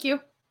right. Thank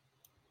you.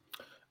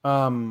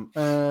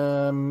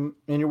 And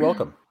you're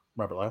welcome,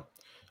 Robert Lyle,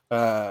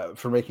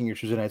 for making your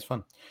Tuesday nights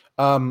fun.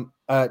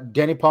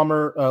 Danny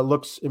Palmer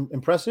looks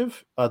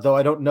impressive, though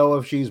I don't know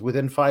if she's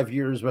within 5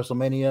 years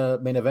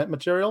WrestleMania main event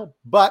material,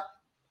 but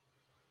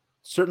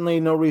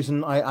certainly no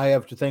reason I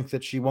have to think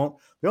that she won't.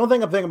 The only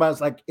thing I'm thinking about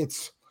is like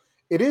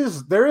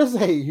there is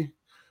a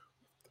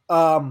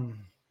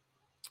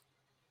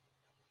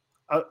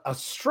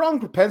strong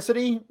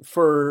propensity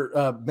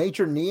for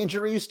major knee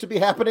injuries to be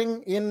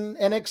happening in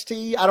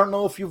NXT. I don't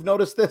know if you've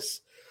noticed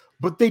this,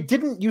 but they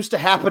didn't used to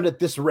happen at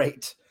this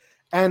rate.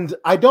 And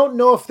I don't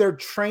know if they're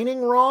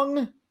training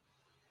wrong.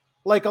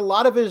 Like a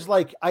lot of it is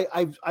like,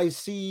 I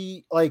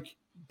see like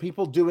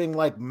people doing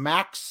like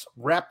max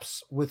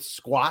reps with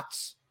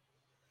squats.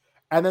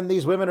 And then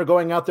these women are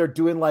going out there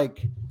doing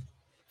like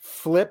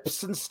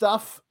flips and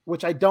stuff,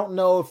 which I don't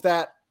know if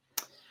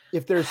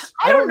there's,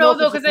 I don't know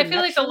though, because I feel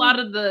like a lot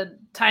of the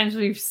times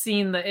we've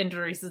seen the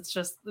injuries, it's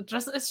just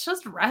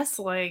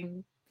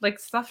wrestling. Like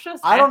stuff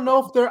just I don't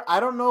know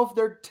if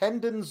their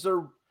tendons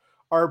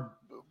are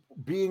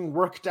being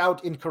worked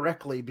out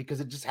incorrectly, because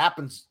it just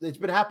happens. It's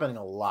been happening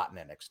a lot in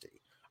NXT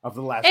of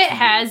the last. It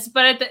has,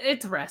 but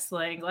it's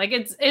wrestling. Like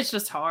it's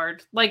just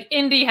hard. Like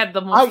Indy had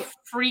the most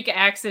freak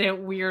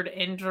accident, weird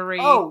injury.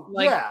 Oh,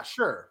 like, yeah,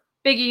 sure.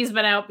 Big E's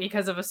been out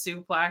because of a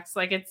suplex.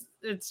 Like it's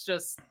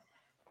tough.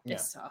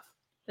 It's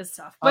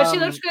tough. But she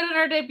looked good in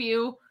her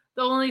debut.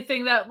 The only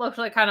thing that looked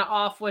like kind of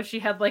off was she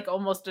had like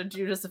almost a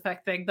Judas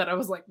effect thing that I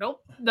was like,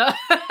 nope. That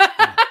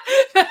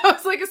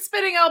was like a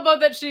spinning elbow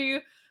that she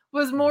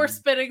was more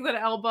spinning than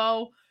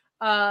elbow.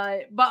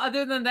 But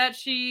other than that,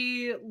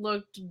 she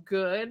looked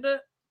good.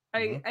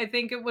 I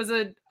think it was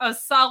a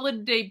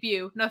solid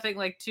debut. Nothing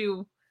like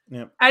too.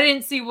 Yep. I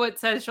didn't see what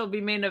says she'll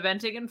be main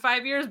eventing in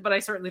 5 years, but I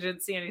certainly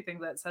didn't see anything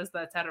that says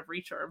that's out of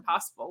reach or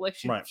impossible. Like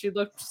she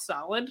looked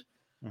solid.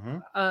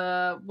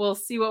 We'll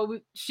see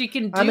what she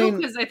can do,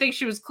 because I think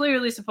she was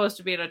clearly supposed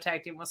to be in a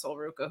tag team with Sol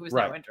Ruca, who's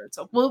now injured.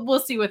 So we'll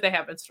see what they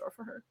have in store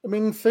for her. I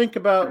mean, think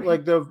about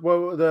like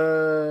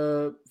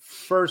the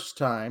first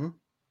time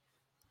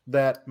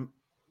that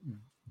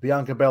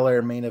Bianca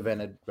Belair main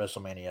evented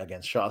WrestleMania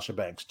against Sasha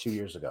Banks 2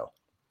 years ago.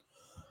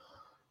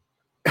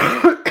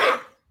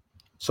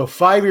 So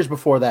 5 years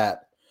before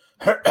that,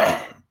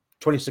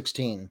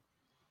 2016,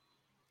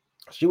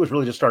 she was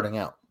really just starting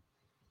out.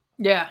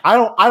 Yeah, I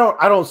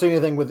don't see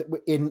anything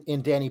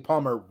in Danny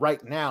Palmer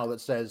right now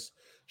that says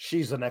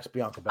she's the next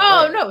Bianca Belair.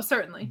 Oh no,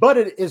 certainly. But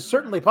it is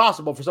certainly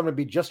possible for someone to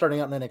be just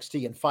starting out in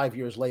NXT and 5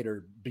 years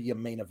later be a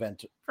main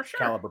event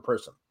caliber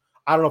person.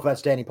 I don't know if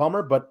that's Danny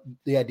Palmer, but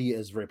the idea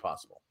is very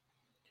possible.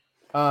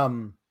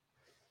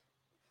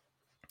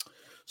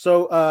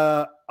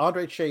 So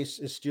Andre Chase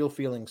is still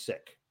feeling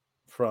sick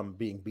from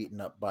being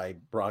beaten up by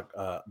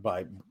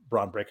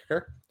Braun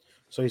Breaker,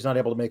 so he's not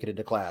able to make it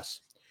into class.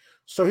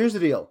 So here's the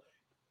deal.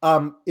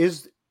 I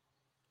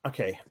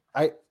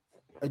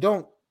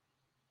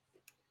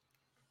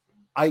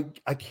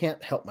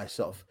can't help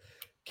myself.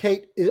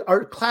 Kate,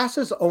 are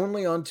classes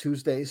only on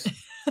Tuesdays?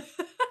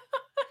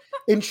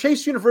 In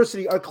Chase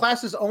University, are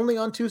classes only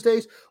on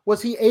Tuesdays?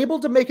 Was he able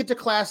to make it to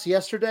class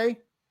yesterday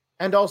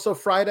and also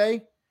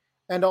Friday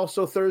and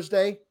also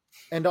Thursday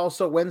and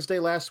also Wednesday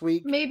last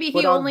week? Maybe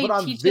he only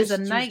teaches a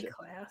night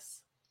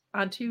class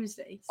on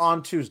Tuesdays.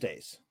 On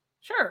Tuesdays.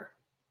 Sure.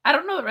 I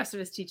don't know the rest of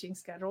his teaching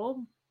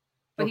schedule.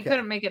 But he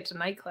couldn't make it to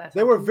night class.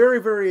 They were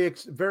very, very,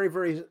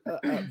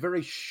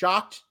 very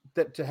shocked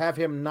to have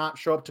him not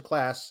show up to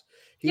class.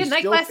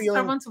 Night classes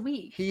are once a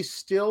week. He's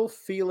still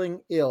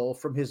feeling ill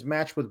from his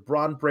match with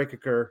Braun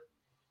Breaker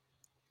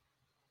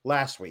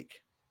last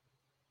week.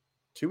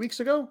 2 weeks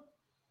ago?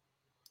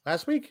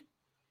 Last week?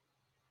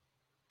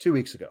 2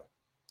 weeks ago.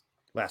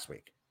 Last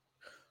week.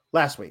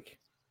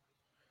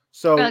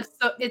 So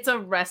it's a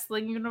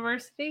wrestling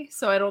university,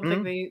 so I don't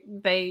think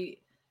they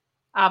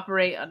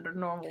operate under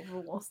normal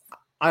rules.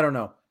 I don't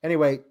know.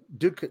 Anyway,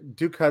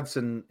 Duke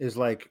Hudson is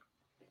like,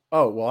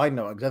 oh, well, I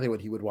know exactly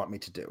what he would want me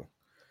to do.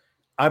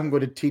 I'm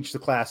going to teach the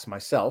class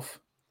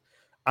myself.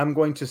 I'm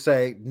going to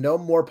say no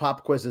more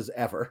pop quizzes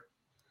ever.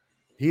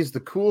 He's the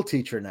cool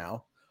teacher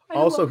now.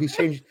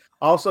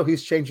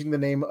 He's changing the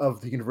name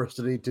of the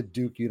university to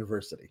Duke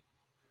University.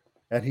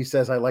 And he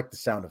says, I like the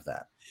sound of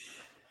that.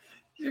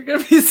 You're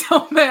going to be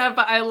so mad,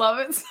 but I love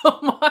it so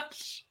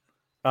much.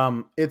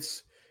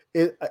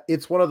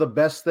 It's one of the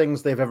best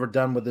things they've ever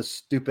done with this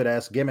stupid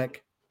ass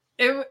gimmick.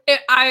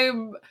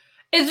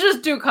 It's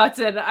just Duke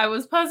Hudson. I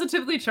was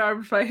positively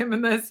charmed by him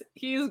in this.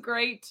 He's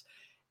great.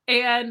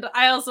 And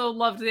I also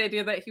loved the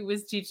idea that he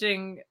was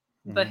teaching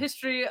the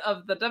history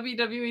of the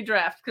WWE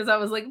draft, because I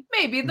was like,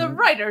 maybe the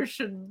writers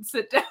should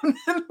sit down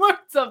and learn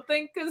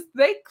something, because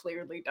they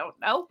clearly don't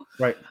know.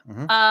 Right.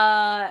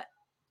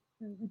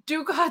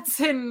 Duke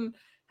Hudson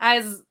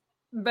has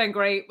been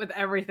great with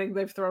everything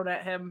they've thrown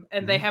at him,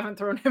 and they haven't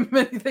thrown him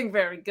anything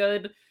very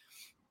good.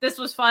 This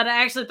was fun.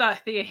 I actually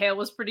thought Thea Hale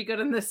was pretty good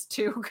in this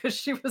too, because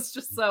she was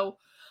just so,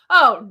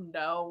 oh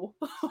no,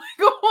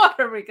 what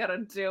are we gonna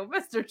do?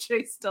 Mr.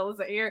 Chase still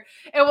isn't here.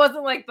 It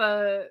wasn't like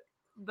the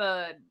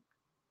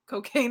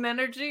cocaine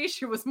energy.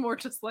 She was more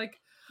just like,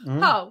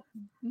 oh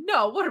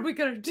no, what are we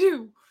gonna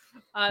do?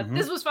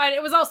 This was fine.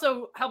 It was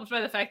also helped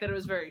by the fact that it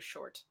was very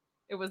short.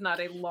 It was not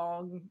a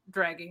long,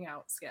 dragging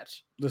out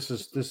sketch. This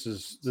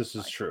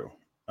is true.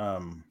 I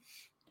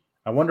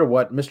wonder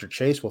what Mr.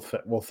 Chase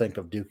will think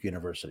of Duke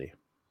University.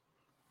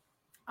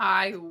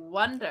 I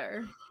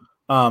wonder.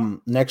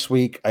 Next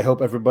week, I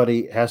hope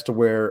everybody has to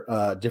wear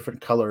different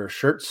color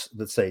shirts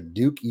that say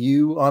Duke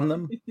U on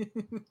them,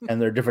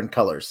 and they're different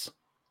colors,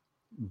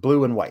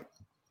 blue and white.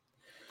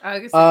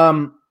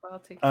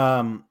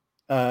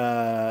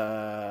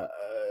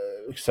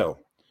 So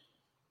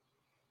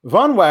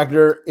Von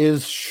Wagner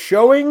is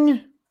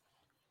showing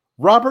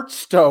Robert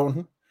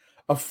Stone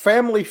a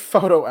family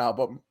photo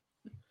album.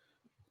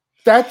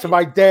 That's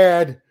my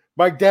dad.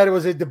 My dad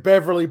was in the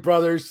Beverly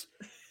Brothers.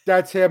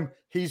 That's him.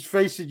 He's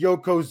facing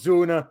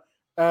Yokozuna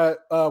at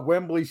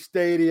Wembley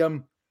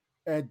Stadium,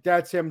 and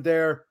that's him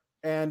there.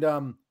 And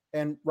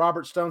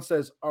Robert Stone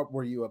says,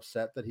 were you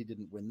upset that he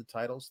didn't win the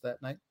titles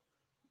that night?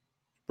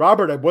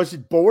 Robert, I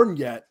wasn't born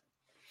yet.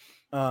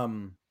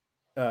 No,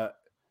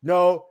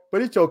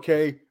 but it's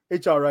okay.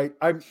 It's all right.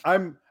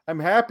 I'm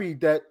happy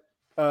that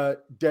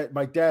that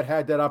my dad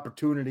had that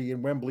opportunity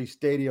in Wembley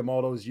Stadium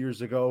all those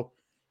years ago.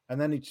 And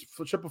then he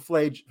flip a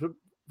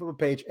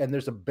page, and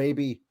there's a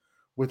baby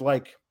with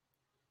like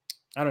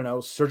I don't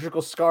know,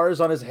 surgical scars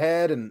on his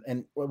head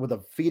and with a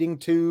feeding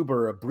tube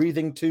or a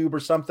breathing tube or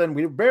something.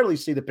 We barely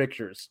see the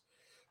pictures.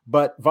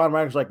 But Von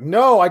Wagner's like,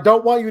 no, I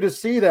don't want you to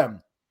see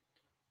them.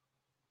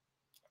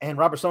 And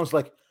Robert Stone's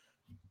like,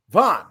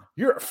 Von,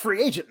 you're a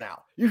free agent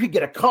now. You can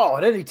get a call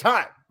at any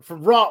time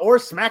from Raw or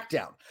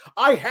SmackDown.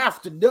 I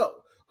have to know,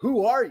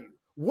 who are you?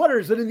 What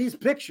is it in these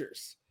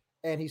pictures?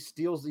 And he's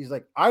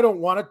like, I don't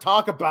want to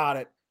talk about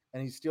it.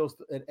 And he steals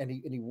and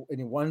he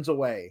runs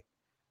away.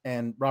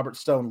 And Robert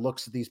Stone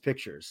looks at these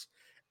pictures.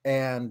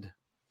 And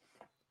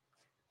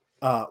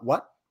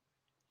what?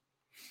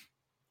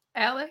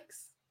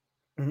 Alex?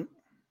 Mm-hmm.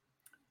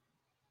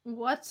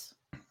 What?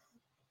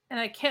 And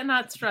I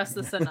cannot stress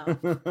this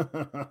enough.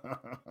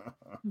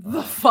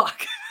 The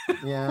fuck?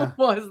 Yeah.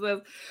 Was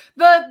this?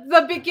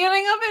 The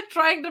beginning of it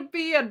trying to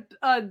be a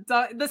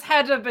this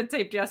had to have been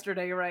taped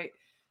yesterday, right?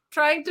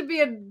 Trying to be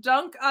a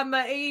dunk on the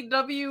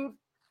AEW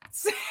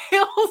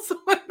sales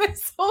when they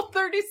sold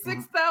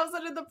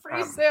 36,000 in the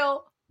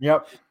pre-sale.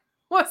 Yep.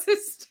 Was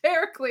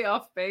hysterically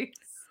off base.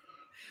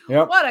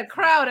 Yep. What a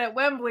crowd at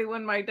Wembley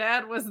when my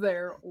dad was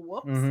there.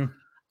 Whoops. Mm-hmm.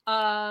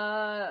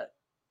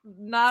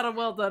 Not a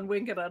well done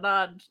wink and a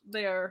nod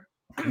there.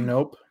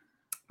 Nope.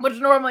 Which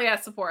normally I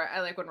support.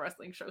 I like when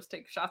wrestling shows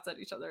take shots at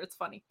each other. It's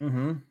funny.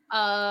 Mm-hmm.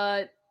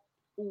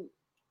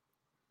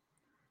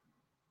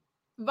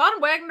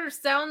 Von Wagner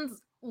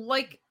sounds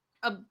like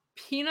a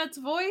Peanuts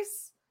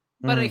voice,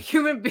 but a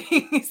human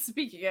being is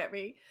speaking at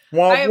me.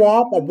 Womp,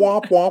 womp,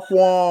 womp, womp,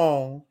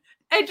 womp.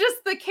 And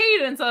just the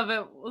cadence of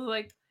it was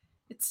like,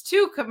 it's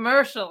too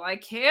commercial. I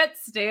can't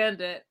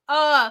stand it.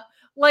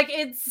 Like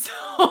it's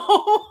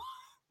so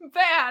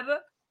bad.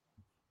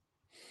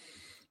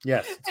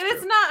 Yes. And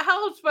it's not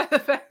helped by the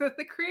fact that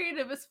the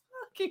creative is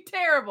fucking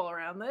terrible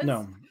around this.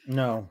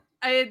 No.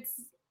 It's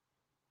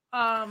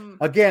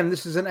again,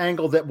 this is an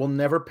angle that will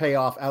never pay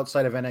off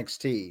outside of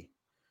NXT.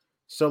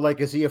 So, like,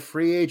 is he a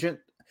free agent?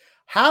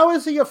 How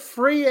is he a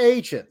free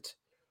agent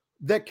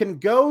that can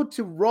go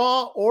to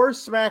Raw or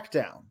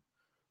SmackDown,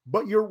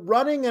 but you're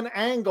running an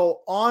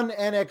angle on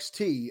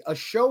NXT, a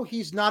show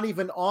he's not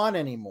even on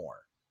anymore?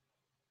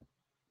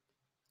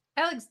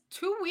 Alex,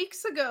 2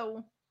 weeks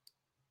ago,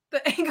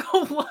 the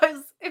angle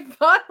was if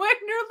Von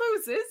Wagner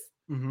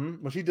loses,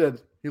 which he did,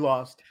 he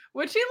lost.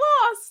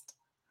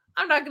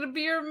 I'm not going to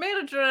be your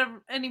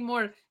manager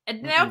anymore.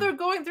 And now they're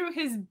going through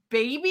his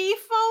baby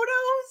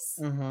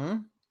photos.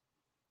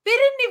 They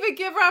didn't even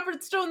give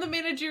Robert Stone the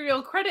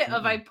managerial credit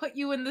of I put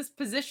you in this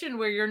position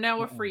where you're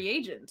now a free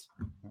agent.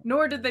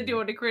 Nor did they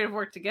do any creative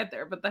work to get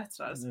there, but that's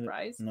not a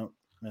surprise. Nope.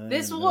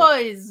 This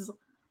was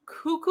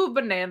cuckoo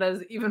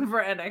bananas even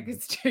for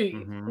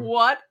NXT.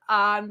 What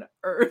on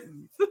earth?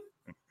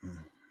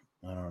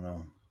 I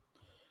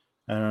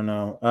don't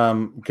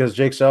know. Because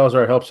Jake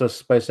Salazar helps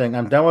us by saying,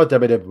 I'm done with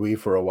WWE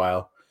for a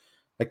while.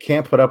 I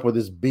can't put up with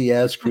this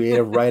BS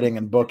creative writing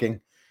and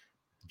booking.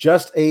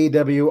 Just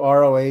AEW,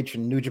 ROH,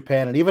 and New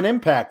Japan, and even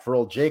Impact for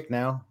old Jake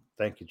now.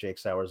 Thank you, Jake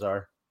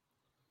Salazar.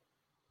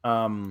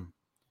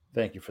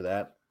 Thank you for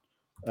that.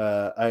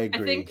 I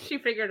agree. I think she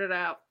figured it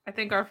out. I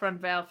think our friend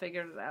Val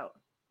figured it out.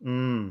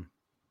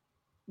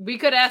 We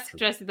could ask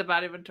Jesse the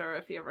Body Ventura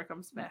if he ever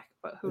comes back,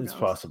 but who knows? It's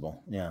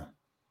possible, yeah.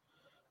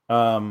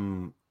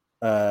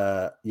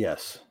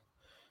 Yes.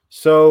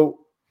 So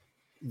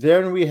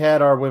then we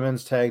had our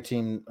women's tag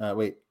team.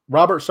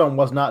 Robert Stone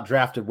was not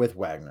drafted with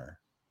Wagner.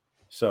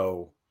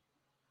 So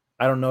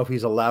I don't know if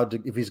he's allowed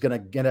to, if he's going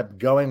to end up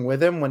going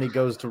with him when he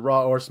goes to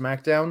Raw or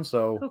SmackDown.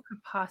 So who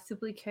could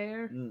possibly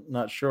care?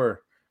 Not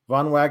sure.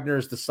 Von Wagner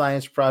is the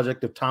science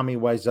project of Tommy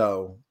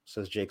Wiseau,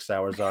 says Jake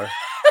Salazar.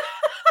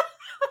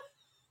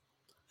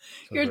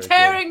 You're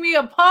tearing me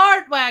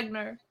apart,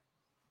 Wagner.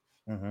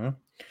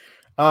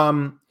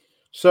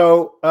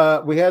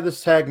 So we had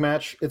this tag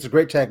match. It's a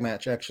great tag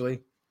match,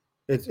 actually.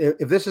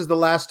 If this is the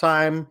last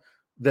time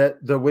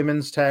that the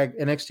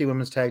NXT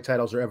women's tag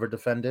titles are ever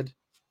defended,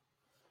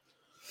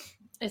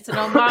 it's an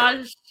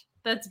homage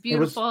that's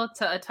beautiful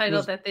to a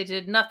title that they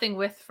did nothing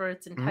with for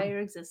its entire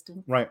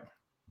existence. Right.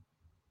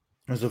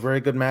 It was a very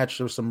good match.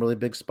 There were some really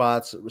big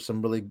spots. It was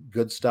some really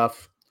good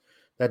stuff.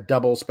 That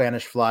double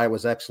Spanish fly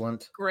was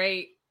excellent.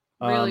 Great.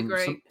 Really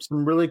great.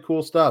 Some really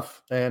cool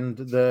stuff. And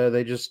the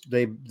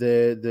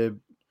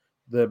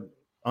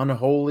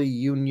unholy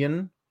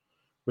union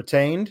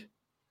retained.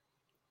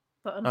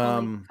 The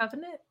unholy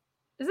covenant?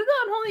 Is it the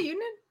unholy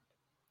union?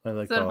 I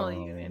like the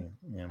unholy union.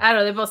 Yeah. I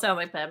don't know. They both sound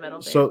like bad metal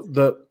bands. So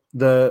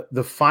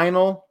the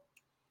final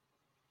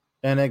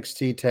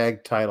NXT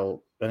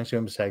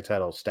women's tag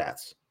title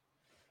stats.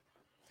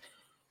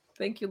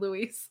 Thank you,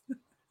 Luis.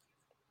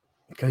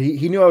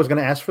 He knew I was going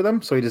to ask for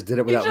them, so he just did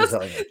it without me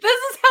telling me. This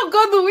is how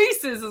good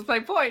Luis is my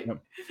point.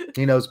 Yep.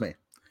 He knows me.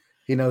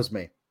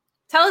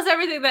 Tell us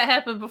everything that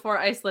happened before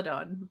Isla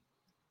Dawn.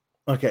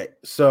 Okay,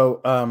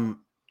 so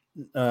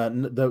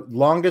the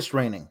longest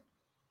reigning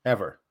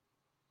ever,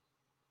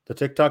 the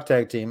TikTok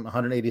tag team,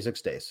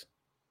 186 days.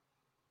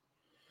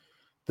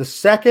 The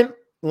second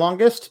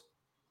longest,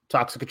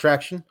 Toxic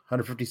Attraction,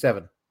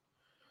 157.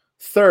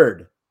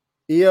 Third,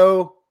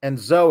 Io and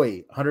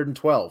Zoe,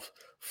 112.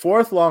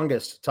 Fourth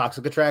longest,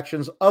 Toxic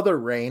Attraction's other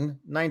reign,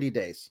 90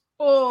 days.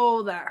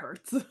 Oh, that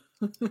hurts.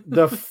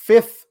 The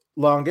fifth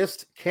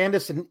longest,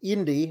 Candice and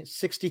Indy,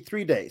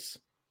 63 days.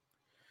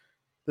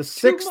 The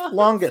sixth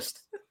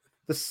longest.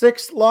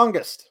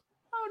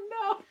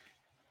 Oh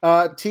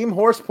no. Team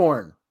Horse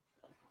Porn,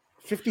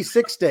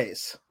 56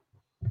 days.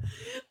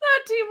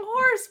 Not Team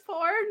Horse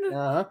Porn.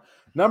 Uh-huh.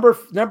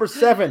 Number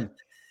 7,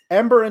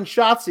 Ember and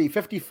Shotzi,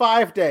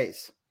 55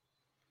 days.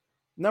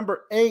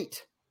 Number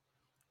 8,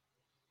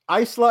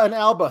 Isla and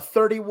Alba,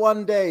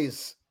 31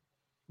 days.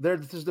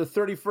 This is the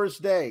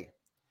 31st day.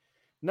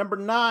 Number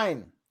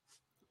 9,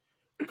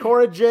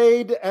 Cora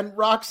Jade and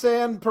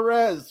Roxanne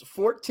Perez,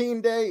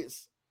 14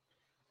 days.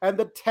 And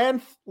the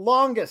 10th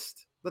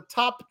longest, the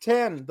top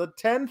 10, the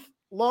 10th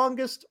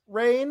longest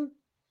reign,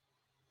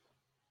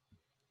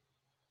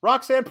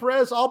 Roxanne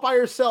Perez all by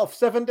herself,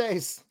 7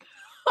 days.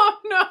 Oh,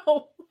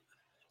 no.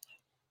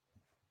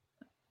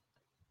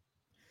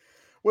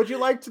 Would you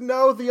like to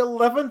know the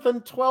 11th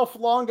and 12th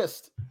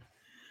longest?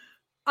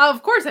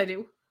 Of course I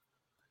do.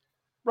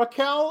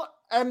 Raquel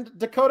and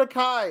Dakota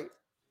Kai,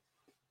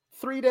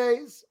 3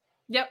 days.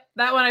 Yep,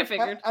 that one I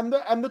figured. And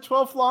the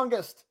 12th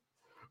longest,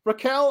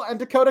 Raquel and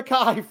Dakota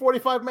Kai,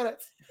 45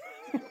 minutes.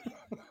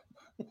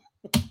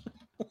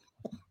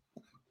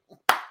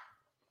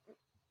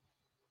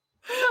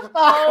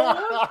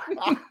 Oh,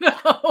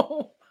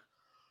 no.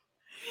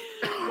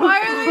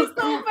 Why are they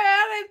so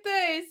bad at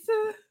this?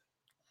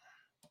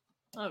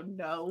 Oh,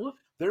 no.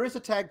 There is a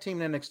tag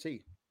team in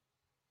NXT.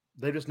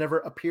 They just never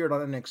appeared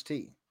on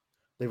NXT.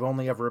 They've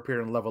only ever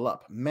appeared on Level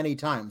Up. Many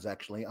times,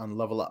 actually, on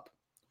Level Up.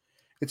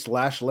 It's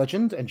Lash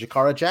Legend and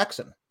Jakara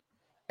Jackson.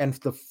 And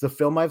the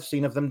film I've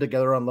seen of them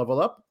together on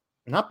Level Up,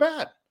 not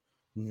bad.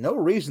 No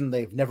reason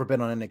they've never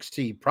been on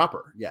NXT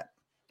proper yet.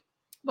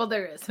 Well,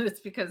 there is. It's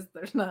because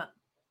there's not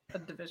a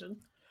division.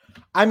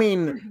 I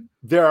mean,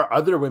 there are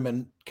other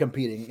women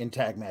competing in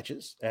tag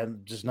matches,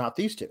 and just not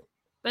these two.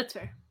 That's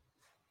fair.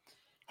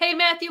 Hey,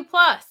 Matthew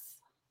Plus.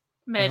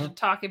 Imagine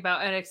talking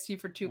about NXT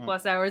for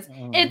 2+ hours.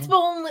 It's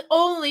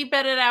only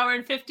been an hour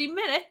and 50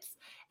 minutes.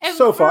 And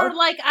so for far,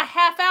 like a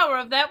half hour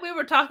of that, we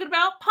were talking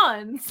about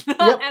puns,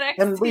 not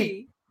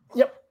NXT.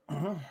 Yep.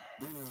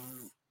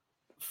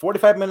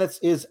 45 minutes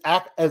is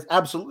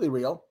absolutely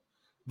real.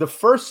 The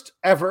first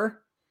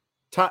ever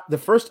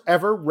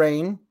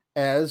reign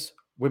as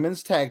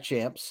women's tag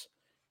champs.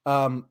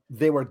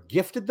 They were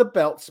gifted the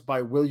belts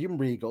by William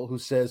Regal, who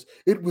says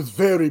it was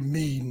very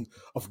mean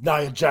of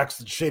Nia Jax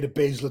and Shayna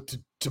Baszler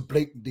to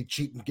blatantly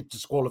cheat and get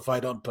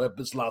disqualified on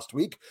purpose last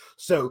week.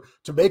 So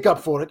to make up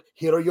for it,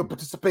 here are your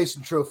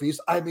participation trophies.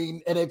 I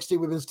mean NXT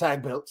women's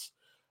tag belts,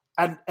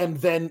 and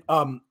then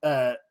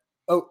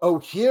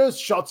here's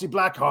Shotzi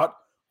Blackheart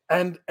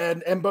and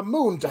Ember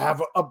Moon to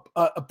have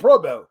a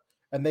promo.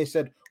 And they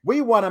said we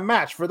want a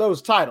match for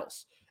those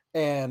titles,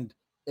 and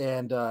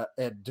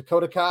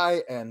Dakota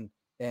Kai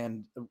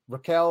and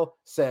Raquel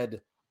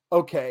said,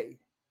 okay.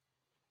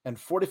 And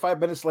 45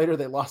 minutes later,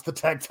 they lost the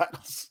tag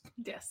titles.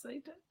 Yes, they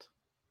did.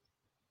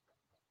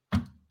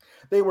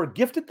 They were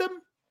gifted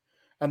them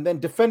and then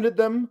defended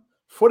them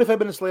 45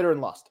 minutes later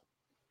and lost.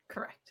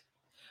 Correct.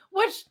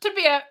 Which, to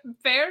be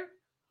fair,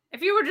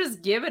 if you were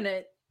just given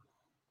it,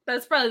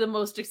 that's probably the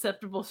most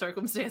acceptable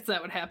circumstance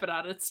that would happen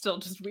on. It's still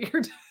just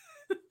weird.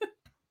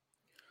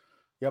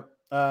 Yep.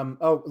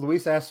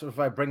 Luis asked if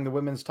I bring the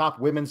women's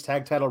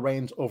tag title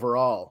reigns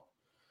overall.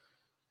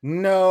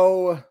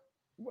 No,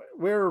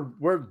 we're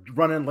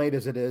running late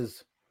as it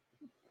is.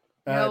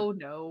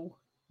 No.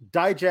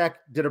 Dijak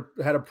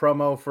had a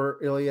promo for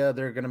Ilya.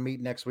 They're going to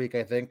meet next week,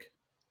 I think.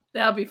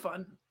 That'll be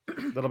fun.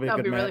 That'll be a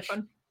good match.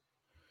 Really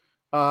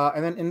fun.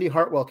 And then Indy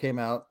Hartwell came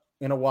out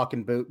in a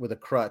walking boot with a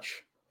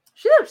crutch.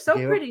 She looked so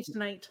pretty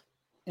tonight.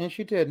 And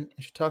she did.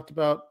 She talked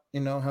about,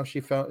 how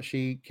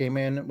she came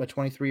in at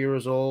 23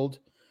 years old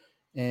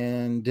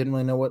and didn't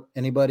really know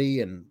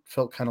anybody and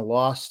felt kind of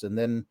lost. And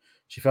then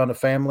she found a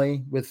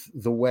family with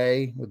The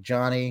Way, with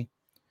Johnny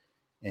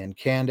and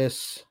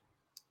Candice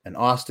and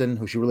Austin,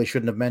 who she really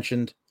shouldn't have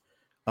mentioned,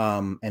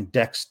 and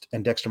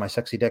Dexter, my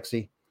sexy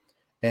Dexy.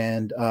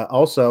 And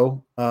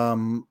also,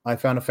 I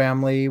found a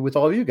family with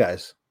all of you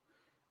guys.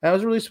 That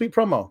was a really sweet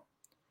promo.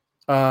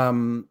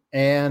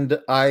 And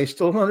I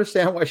still don't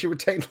understand why she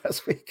retained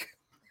last week.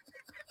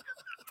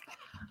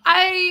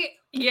 I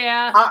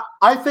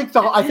think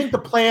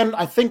the plan,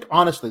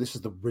 honestly, this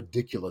is the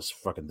ridiculous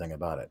fucking thing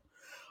about it.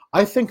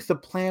 I think the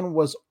plan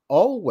was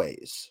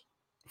always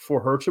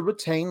for her to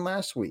retain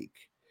last week,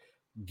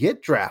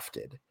 get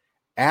drafted,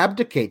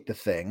 abdicate the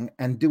thing,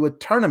 and do a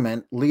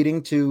tournament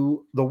leading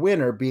to the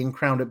winner being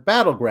crowned at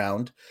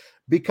Battleground,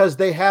 because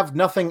they have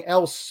nothing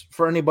else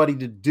for anybody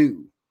to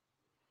do.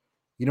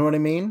 You know what I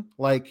mean?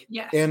 Like,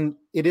 yes. And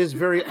it is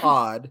very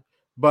odd,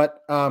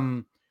 but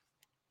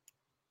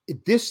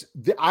it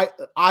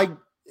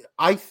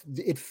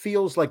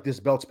feels like this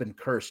belt's been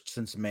cursed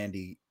since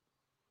Mandy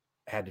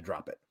had to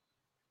drop it.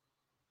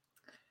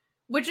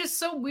 Which is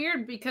so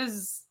weird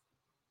because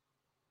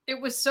it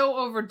was so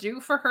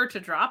overdue for her to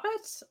drop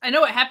it. I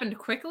know it happened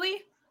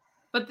quickly,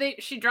 But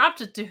she dropped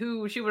it to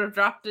who she would have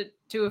dropped it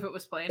to if it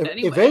was planned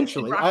anyway.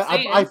 Eventually,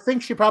 I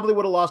think she probably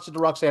would have lost it to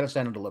Roxanne and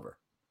Stand and Deliver.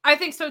 I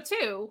think so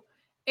too.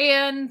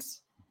 And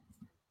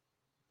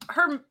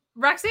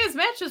Roxanne's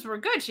matches were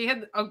good. She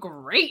had a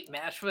great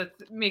match with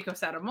Miko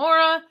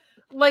Satomura.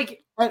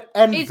 Like,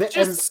 it's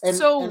just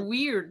so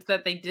weird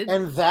that they did.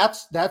 And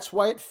that's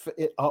why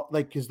it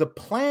like, because the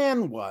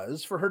plan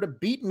was for her to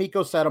beat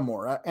Miko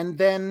Satomura and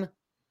then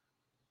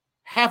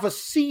have a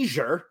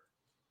seizure.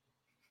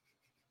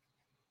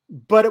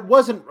 But it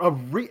wasn't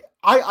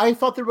I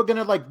thought they were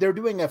gonna, like, they're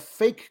doing a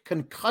fake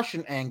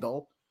concussion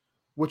angle,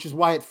 which is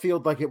why it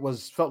felt like it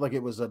was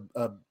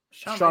a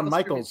Shawn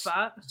Michaels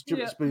spot.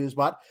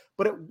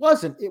 But it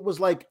wasn't. It was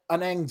like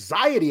an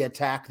anxiety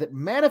attack that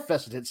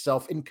manifested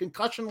itself in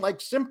concussion-like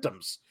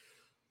symptoms.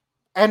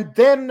 And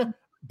then,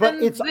 but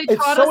it's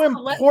so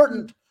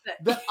important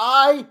that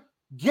I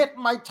get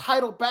my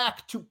title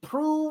back to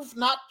prove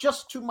not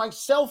just to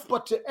myself,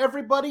 but to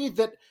everybody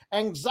that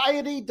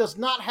anxiety does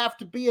not have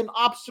to be an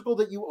obstacle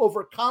that you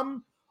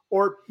overcome.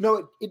 Or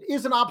no, it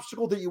is an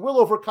obstacle that you will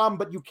overcome,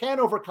 but you can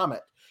overcome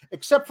it.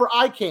 Except for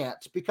I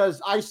can't,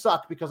 because I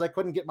suck, because I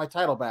couldn't get my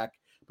title back.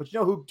 But you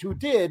know who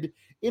did?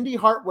 Indy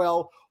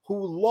Hartwell,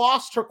 who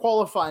lost her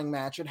qualifying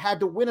match and had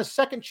to win a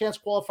second chance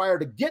qualifier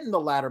to get in the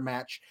ladder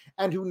match,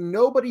 and who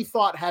nobody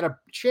thought had a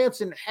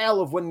chance in hell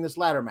of winning this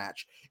ladder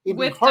match. Indy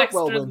with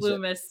Hartwell Dexter wins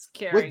Loomis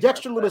it. With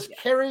Dexter Loomis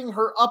carrying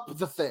her up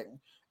the thing.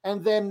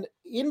 And then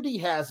Indy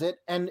has it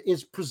and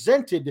is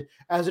presented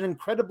as an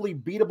incredibly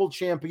beatable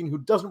champion who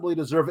doesn't really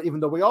deserve it, even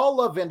though we all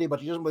love Indy, but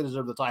she doesn't really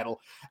deserve the title.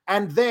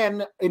 And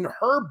then in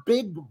her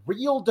big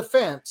real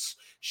defense,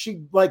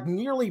 she like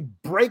nearly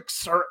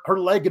breaks her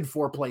leg in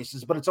 4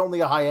 places, but it's only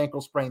a high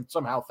ankle sprain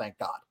somehow, thank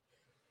God.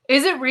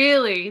 Is it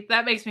really?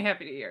 That makes me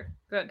happy to hear.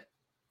 Good.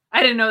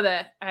 I didn't know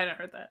that. I hadn't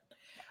heard that.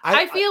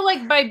 I feel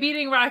like by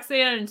beating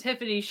Roxanne and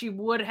Tiffany, she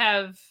would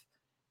have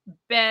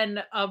been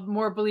a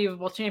more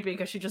believable champion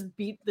because she just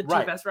beat the 2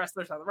 best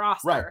wrestlers on the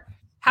roster. Right.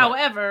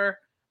 However,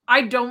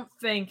 I don't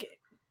think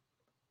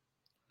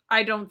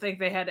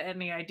they had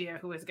any idea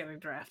who was getting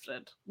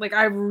drafted. Like,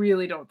 I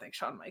really don't think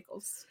Shawn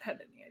Michaels had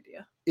any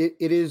idea.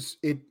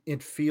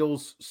 It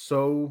feels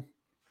so.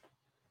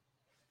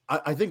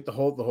 I think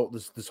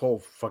this whole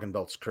fucking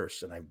belt's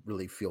cursed, and I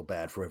really feel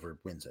bad for whoever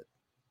wins it.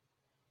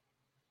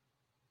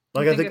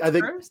 Like, I believe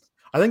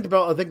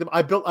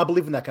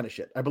in that kind of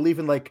shit. I believe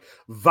in like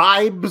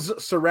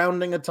vibes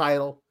surrounding a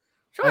title.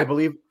 Sure. I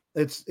believe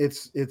it's.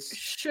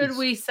 Should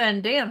we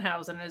send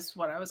Danhausen is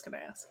what I was going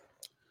to ask.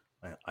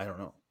 I don't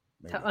know.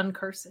 Maybe. To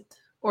uncurse it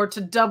or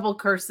to double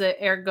curse it,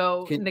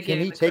 ergo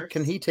negating the curse.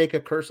 Can he take a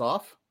curse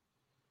off?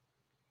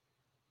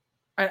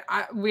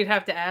 We'd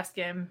have to ask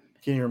him.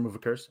 Can he remove a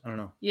curse? I don't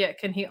know. Yeah,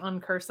 can he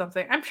uncurse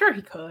something? I'm sure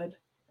he could.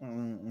 I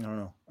don't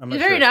know. He's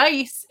very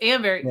nice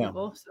and very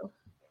evil. So.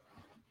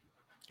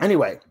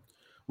 Anyway,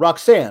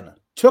 Roxanne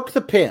took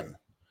the pin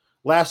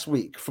last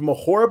week from a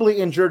horribly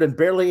injured and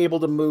barely able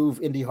to move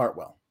Indy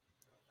Hartwell.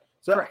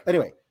 So Correct.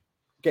 Anyway,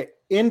 okay,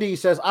 Indy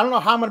says, I don't know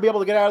how I'm going to be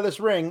able to get out of this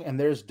ring, and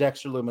there's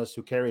Dexter Loomis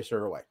who carries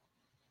her away.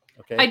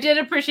 Okay. I did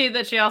appreciate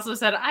that she also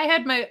said,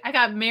 I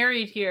got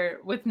married here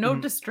with no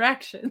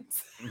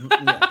distractions.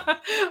 Yeah.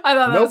 I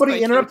thought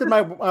nobody interrupted my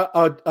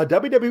a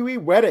WWE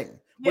wedding,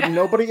 but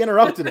nobody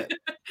interrupted it.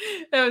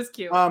 That was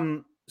cute.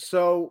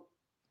 So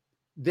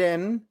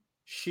then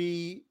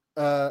she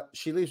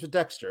leaves with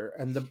Dexter,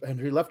 and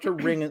he left her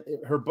ring,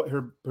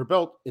 her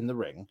belt in the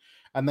ring,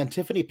 and then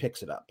Tiffany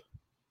picks it up,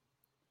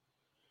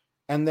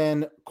 and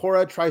then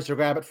Cora tries to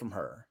grab it from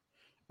her,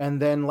 and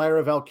then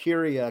Lyra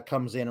Valkyria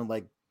comes in and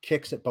like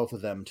kicks at both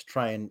of them to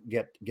try and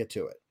get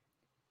to it.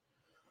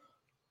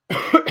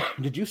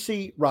 Did you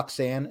see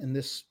Roxanne in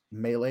this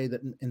melee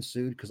that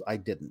ensued? Because I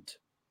didn't.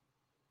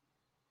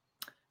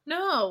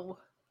 No.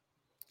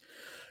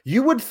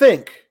 You would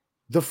think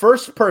the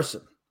first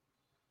person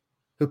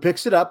who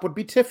picks it up would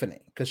be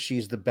Tiffany, because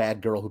she's the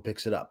bad girl who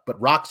picks it up.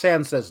 But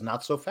Roxanne says,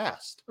 not so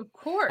fast. Of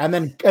course. And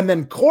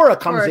then Cora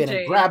comes in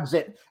and grabs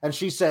it, and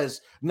she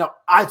says, no,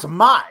 it's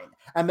mine.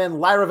 And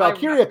then Lyra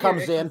Valkyria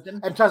comes in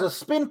and tries a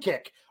spin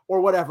kick or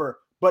whatever.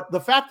 But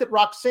the fact that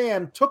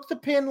Roxanne took the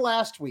pin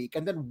last week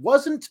and then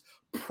wasn't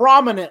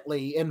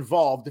prominently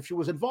involved, if she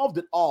was involved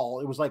at all,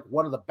 it was like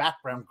one of the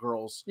background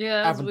girls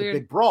having the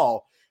big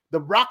brawl.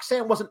 The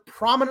Roxanne wasn't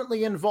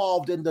prominently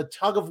involved in the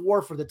tug of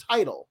war for the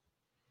title.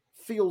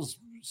 Feels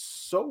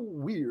so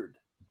weird.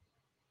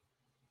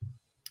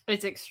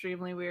 It's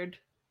extremely weird.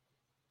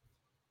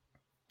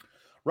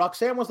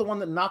 Roxanne was the one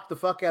that knocked the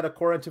fuck out of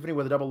Cora and Tiffany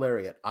with a double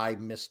lariat. I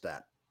missed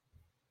that.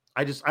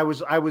 I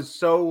was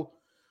so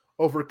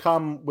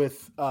overcome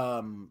with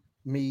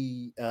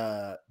me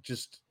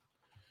just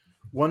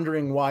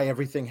wondering why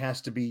everything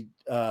has to be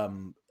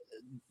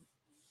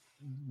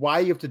why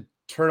you have to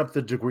turn up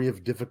the degree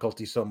of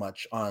difficulty so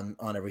much on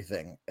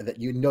everything that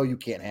you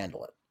can't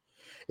handle it.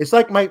 It's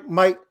like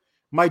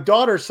my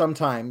daughter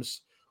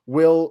sometimes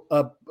will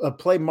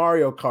play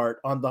Mario Kart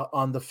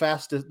on the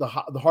fastest, the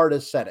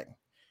hardest setting,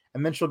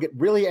 and then she'll get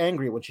really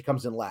angry when she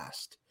comes in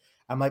last.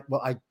 I'm like,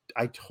 well,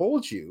 I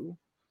told you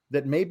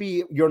that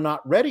maybe you're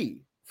not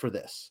ready for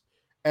this.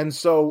 And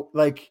so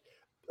like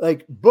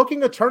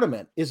booking a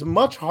tournament is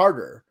much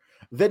harder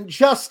than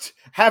just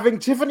having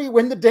Tiffany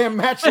win the damn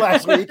match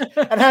last week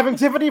and having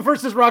Tiffany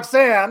versus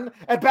Roxanne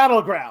at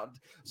Battleground.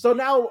 So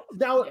now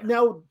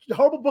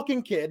Horrible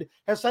Booking Kid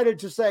has decided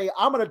to say,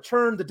 I'm going to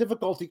turn the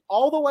difficulty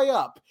all the way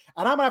up,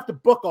 and I'm going to have to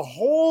book a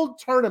whole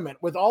tournament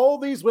with all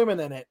these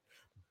women in it,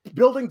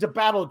 building to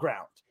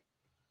Battleground.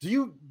 Do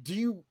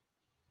you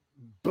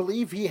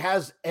believe he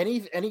has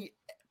any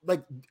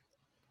like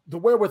the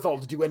wherewithal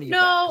to do any of that?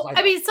 No,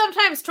 I mean,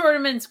 sometimes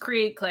tournaments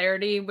create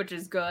clarity, which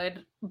is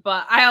good,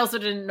 but I also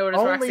didn't notice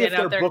only if Roxanne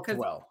they're out there booked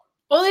well.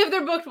 Only if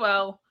they're booked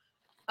well.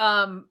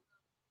 But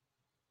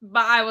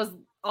I was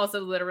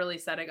also literally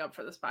setting up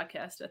for this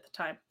podcast at the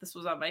time. This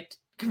was on my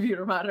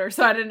computer monitor,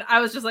 so I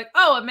was just like,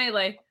 oh, a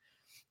Melee.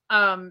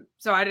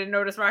 So I didn't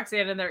notice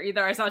Roxanne in there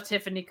either. I saw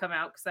Tiffany come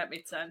out because that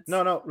made sense.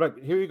 No, right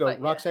here you go.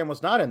 But, Roxanne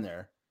was not in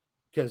there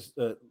because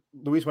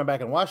Luis went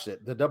back and watched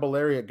it. The double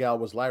lariat gal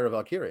was Lyra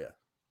Valkyria.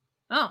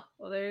 Oh,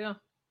 well, there you go.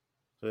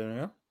 So there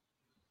you go.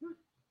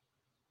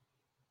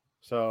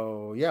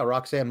 So yeah,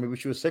 Roxanne, maybe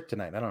she was sick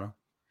tonight. I don't know.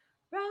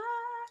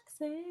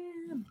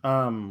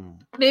 Roxanne.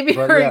 Maybe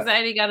her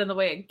anxiety got in the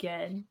way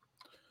again.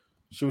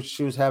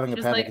 She was having a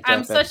panic attack.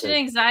 I'm such an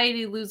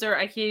anxiety loser.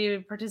 I can't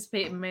even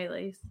participate in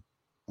melees.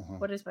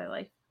 What is my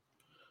life?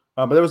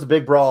 But there was a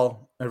big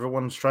brawl.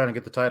 Everyone's trying to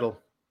get the title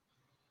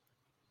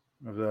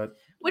of that.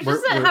 Which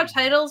isn't how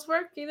titles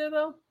work either,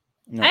 though.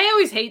 No. I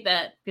always hate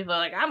that. People are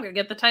like, I'm going to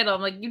get the title.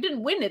 I'm like, you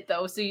didn't win it,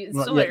 though, so it's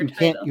still your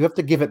title. You have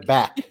to give it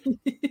back.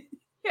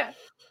 Yeah.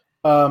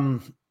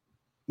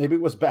 Maybe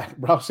it was back.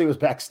 Rousey was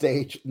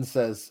backstage and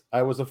says,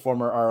 I was a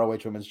former ROH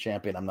Women's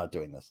Champion. I'm not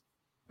doing this.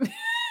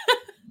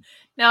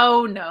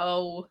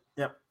 No.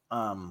 Yep.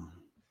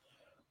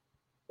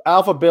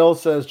 Alpha Bill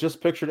says,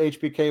 just pictured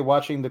HBK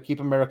watching the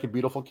Keep America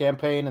Beautiful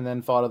campaign and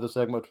then thought of the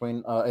segment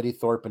between Eddie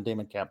Thorpe and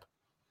Damon Kemp.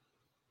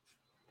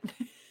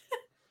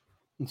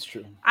 It's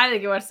true. I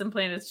think you watched them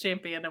playing as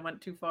champion and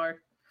went too far.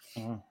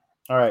 All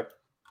right.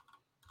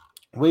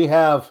 We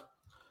have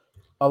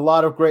a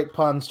lot of great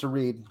puns to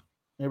read.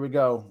 Here we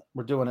go.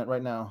 We're doing it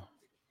right now.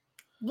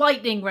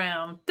 Lightning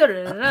round.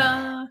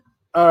 Da-da-da-da.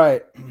 All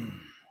right.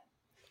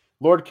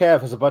 Lord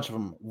Kev has a bunch of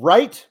them.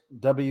 Right.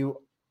 WRITE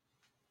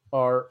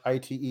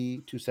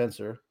to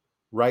censor.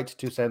 Right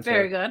to censor.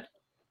 Very good.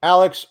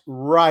 Alex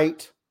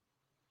Wright.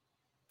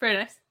 Very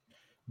nice.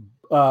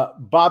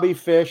 Bobby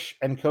Fish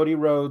and Cody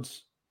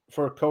Rhodes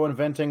for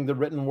co-inventing the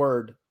written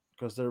word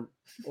because they're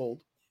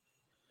old.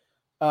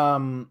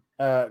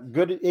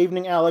 Good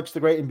evening, Alex, the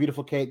great and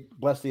beautiful Kate.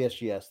 Bless the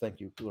SGS. Thank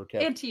you, Lord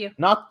Kev. And to you.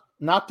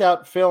 Knocked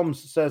Out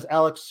Films says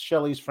Alex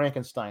Shelley's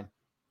Frankenstein.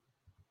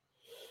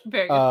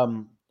 Very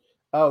good.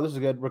 Oh, this is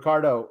good.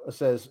 Ricardo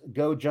says,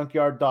 go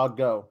Junkyard Dog,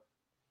 go.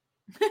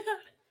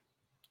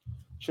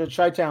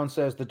 Chi-Town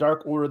says, The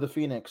Dark Order of the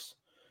Phoenix.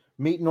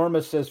 Meet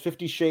Normus says,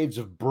 50 Shades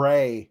of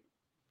Bray.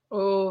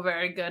 Oh,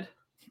 very good.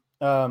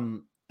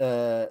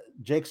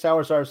 Jake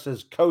Sauersar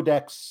says,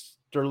 Codex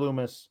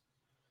Derlumis.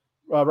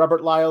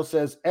 Robert Lyle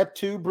says, Et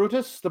tu,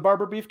 Brutus, the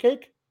Barber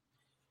Beefcake.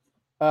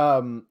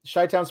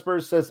 Chi-Town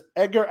Spurs says,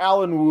 Edgar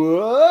Allan,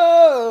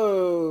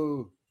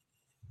 whoa.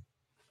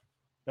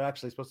 They're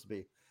actually supposed to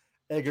be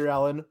Edgar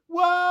Allan,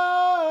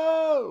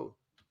 whoa.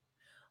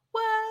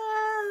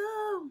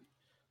 Whoa.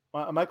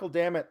 Michael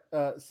Dammit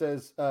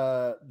says,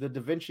 the Da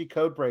Vinci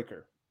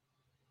Codebreaker.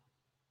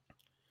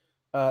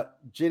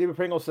 JD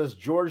Pringle says,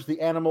 George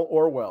the Animal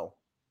Orwell.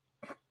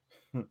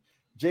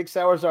 Jake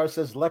Sauersar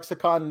says,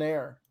 Lexicon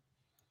Nair.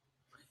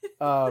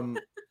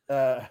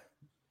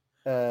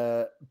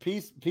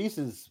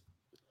 Pieces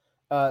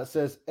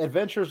says,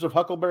 Adventures of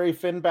Huckleberry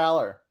Finn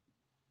Balor.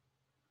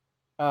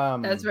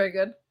 That's very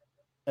good.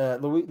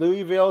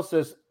 Louisville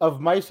says, Of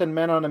Mice and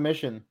Men on a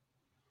Mission.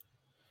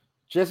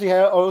 Jesse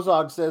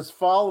Ozog says,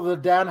 Fall of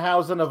the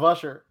Danhausen of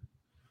Usher.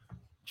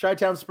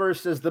 Chi-Town Spurs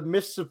says, The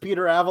Mists of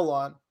Peter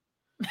Avalon.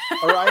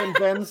 Orion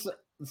Benz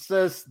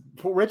says,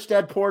 Rich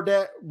Dad, Poor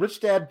Dan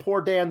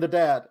the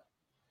Dad.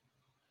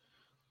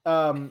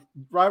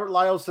 Robert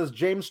Lyle says,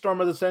 James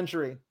Storm of the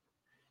Century.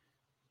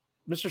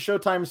 Mr.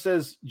 Showtime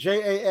says,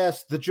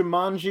 JAS, the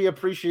Jumanji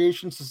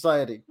Appreciation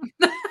Society.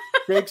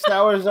 Jake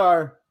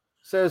Sauersar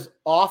says,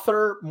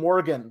 Author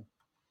Morgan.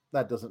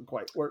 That doesn't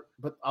quite work,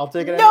 but I'll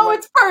take it No, anyway.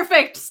 it's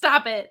perfect.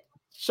 Stop it.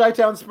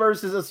 Chi-Town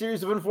Spurs is a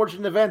series of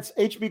unfortunate events.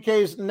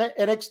 HBK's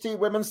NXT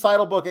women's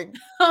title booking.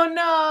 Oh,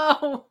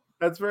 no.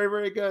 That's very,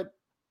 very good.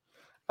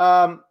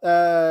 Jake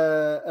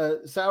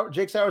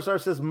Sauersar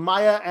says,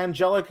 Maya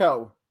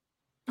Angelico.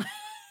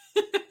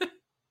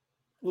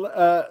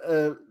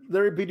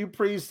 Larry B.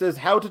 Dupree says,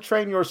 How to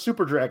Train Your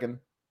Super Dragon.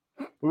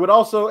 We would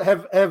also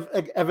have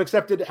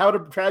accepted How to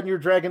Train Your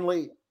Dragon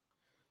Lee.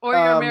 Or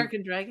your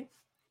American Dragon.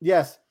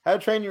 Yes. How to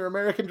Train Your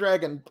American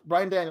Dragon.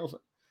 Brian Danielson.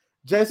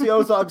 Jesse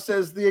Ozog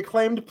says, The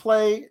acclaimed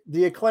play,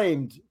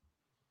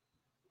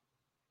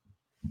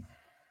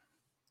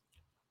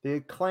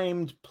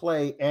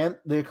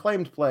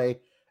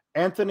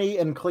 Anthony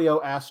and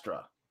Cleo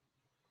Astra.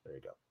 There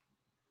you go.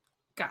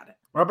 Got it.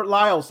 Robert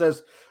Lyle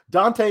says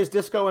Dante's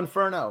Disco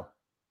Inferno.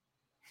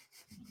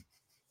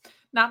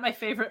 Not my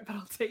favorite, but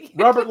I'll take it.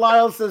 Robert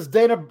Lyle says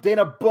Dana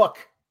Book.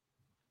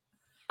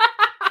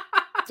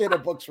 Dana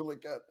Book's really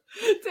good.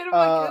 Dana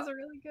Book is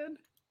really good.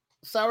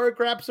 Sour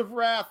Graps of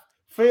Wrath.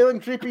 Feeling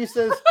Creepy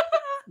says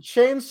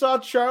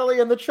Chainsaw Charlie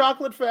and the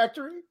Chocolate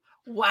Factory.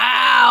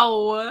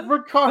 Wow.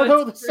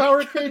 Ricardo the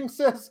Sour King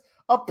says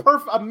a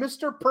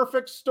Mr.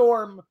 Perfect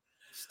Storm.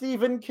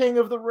 Stephen King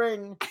of the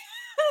Ring.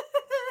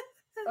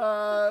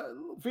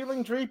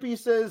 Feeling Dreepy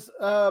says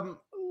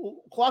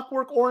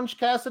Clockwork Orange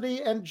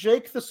Cassidy and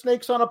Jake the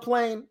Snakes on a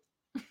Plane.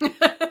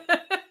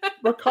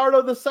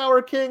 Ricardo the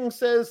Sour King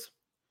says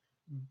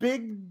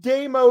Big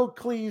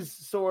Damocles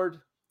Sword.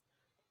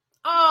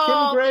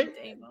 Oh,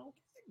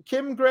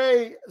 Kim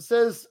Gray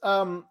says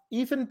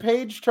Ethan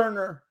Page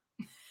Turner.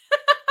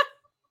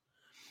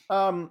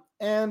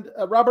 And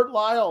Robert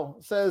Lyle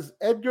says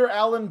Edgar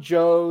Allan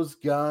Joe's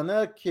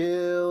gonna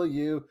kill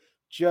you.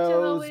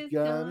 Joe's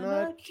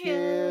gonna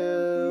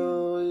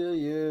kill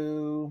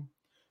you.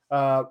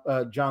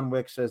 John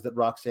Wick says that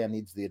Roxanne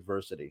needs the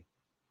adversity.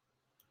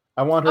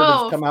 I want her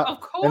to come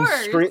out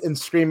and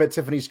scream at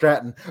Tiffany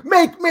Stratton.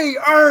 Make me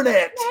earn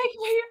it. Make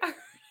me earn it.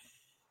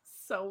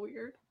 So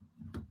weird.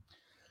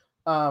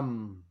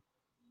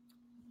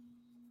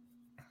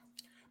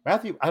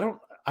 Matthew, I don't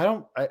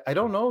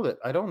know that.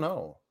 I don't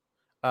know.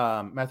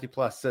 Matthew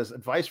Plus says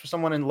advice for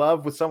someone in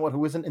love with someone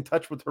who isn't in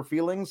touch with her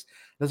feelings,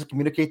 doesn't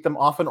communicate them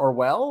often or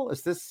well.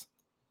 Is this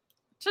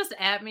just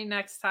at me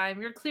next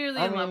time? You're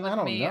clearly in love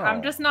with me. Know.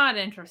 I'm just not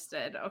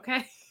interested.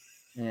 Okay.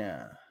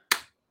 Yeah.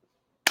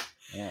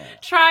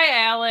 Try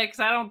Alex.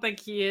 I don't think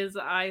he is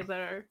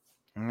either.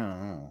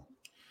 No.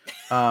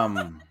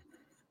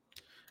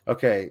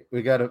 Okay,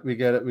 we got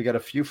a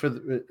few for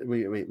the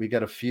we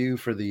got a few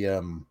for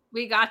the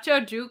We got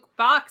your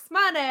jukebox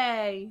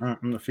money.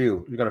 A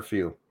few. We got a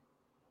few.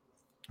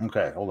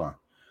 Okay, hold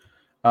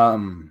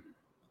on.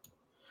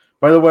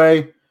 By the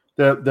way,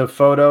 the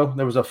photo,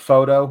 there was a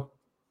photo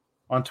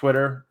on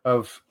Twitter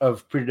of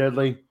Pretty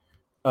Deadly.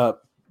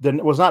 Then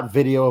it was not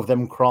video of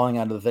them crawling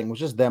out of the thing. It was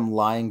just them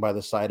lying by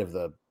the side of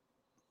the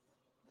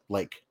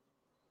lake.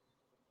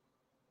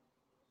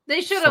 They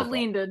should have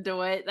leaned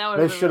into it. That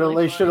they should have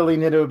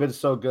leaned into it, but it's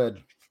so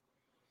good.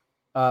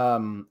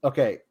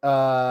 Okay.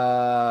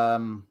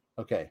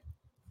 Okay.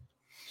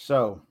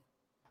 So,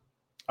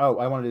 I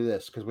want to do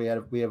this because we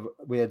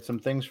had some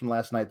things from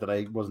last night that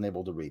I wasn't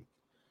able to read.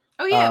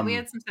 Oh yeah, we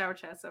had some sour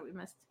chats that we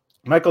missed.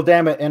 Michael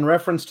Dammit, in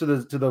reference to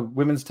the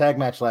women's tag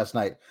match last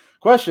night.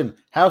 Question: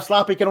 how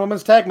sloppy can a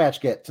women's tag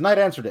match get? Tonight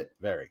answered it.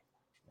 Very.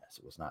 Yes,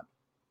 it was not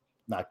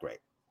great.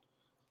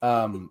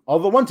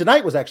 Although the one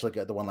tonight was actually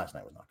good. The one last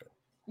night was not good.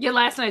 Yeah,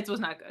 last night's was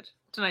not good.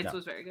 Tonight's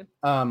was very good.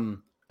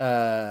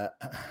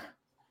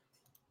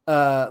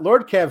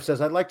 Lord Kev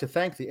says, I'd like to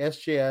thank the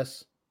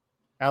SJS,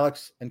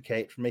 Alex, and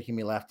Kate for making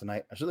me laugh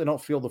tonight. I certainly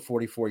don't feel the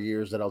 44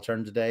 years that I'll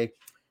turn today.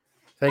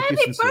 Thank you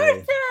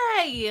sincerely.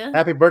 Birthday!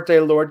 Happy birthday,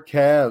 Lord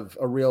Kev.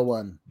 A real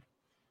one.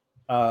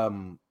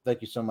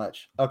 Thank you so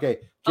much. Okay.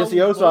 Jesse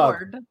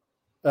Ozog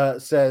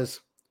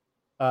says,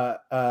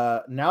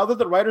 now that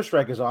the writer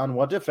strike is on,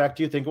 what effect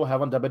do you think will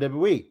have on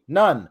WWE?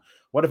 None.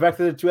 What effect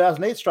did the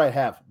 2008 strike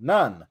have?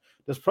 None.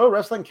 Does pro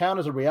wrestling count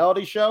as a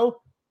reality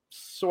show?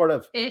 Sort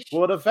of. Ish.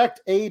 Will it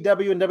affect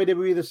AEW and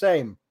WWE the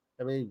same?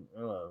 I mean,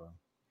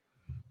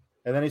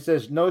 and then he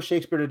says, no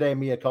Shakespeare today,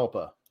 mea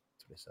culpa.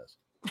 That's what he says.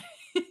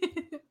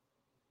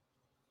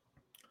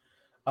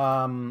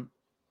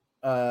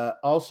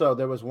 Also,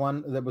 there was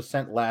one that was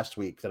sent last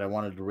week that I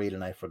wanted to read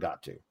and I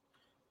forgot to.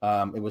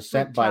 It was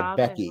sent by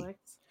Becky. Alex.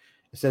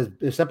 It says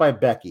it's sent by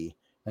Becky.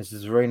 This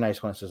is a very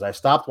nice one. It says, I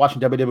stopped watching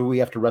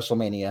WWE after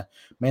WrestleMania,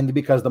 mainly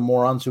because the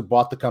morons who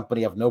bought the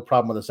company have no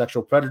problem with a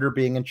sexual predator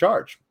being in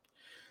charge.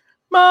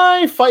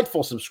 My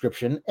Fightful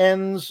subscription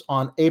ends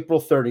on April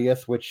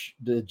 30th, which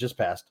just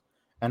passed,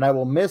 and I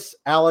will miss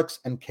Alex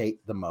and Kate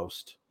the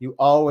most. You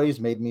always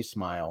made me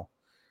smile.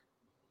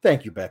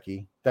 Thank you,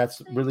 Becky.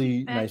 That's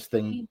really nice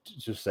thing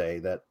to say.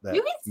 That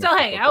you can still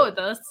hang out with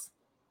us.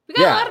 We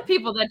got a lot of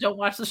people that don't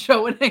watch the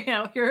show and hang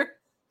out here.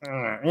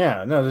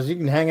 Yeah, no, you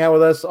can hang out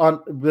with us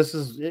on. This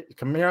is it.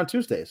 Come here on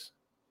Tuesdays.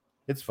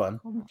 It's fun.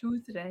 Come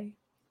Tuesday.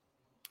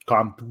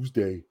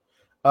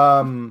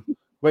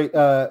 Wait,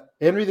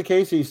 Henry the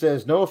Casey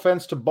says, no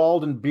offense to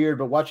Bald and Beard,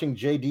 but watching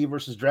JD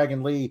versus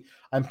Dragon Lee,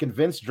 I'm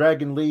convinced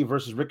Dragon Lee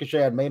versus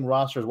Ricochet on main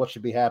roster is what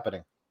should be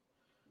happening.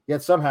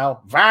 Yet somehow,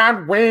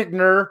 Von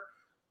Wagner,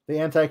 the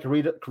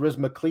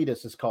anti-charisma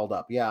Cletus, is called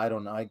up. Yeah, I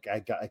don't know. I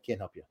can't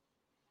help you.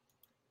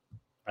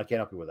 I can't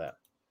help you with that.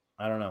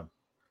 I don't know.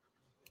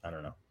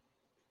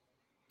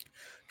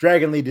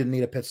 Dragon Lee didn't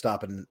need a pit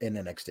stop in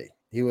NXT.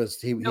 He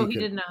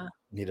did not.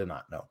 He did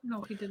not.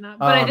 No, he did not.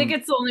 But I think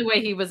it's the only way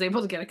he was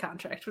able to get a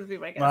contract. Would be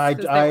my guess. I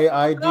do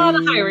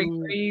the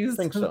hiring freeze.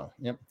 Think so.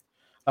 Yep.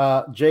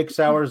 Jake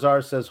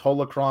Sauerzar says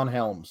Holocron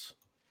Helms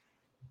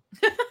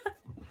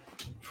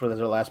for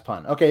their last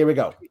pun. Okay, here we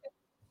go.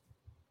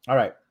 All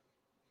right.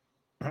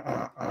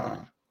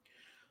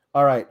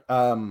 All right.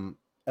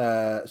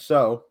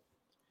 So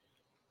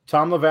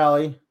Tom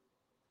LaValle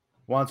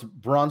wants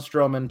Braun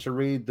Strowman to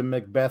read the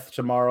Macbeth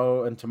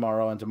tomorrow and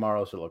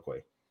tomorrow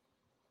soliloquy.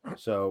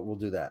 So we'll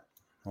do that.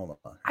 Hold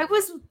on. I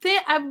was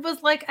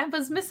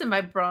missing my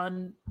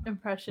Braun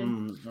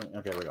impression.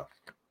 Okay, here we go.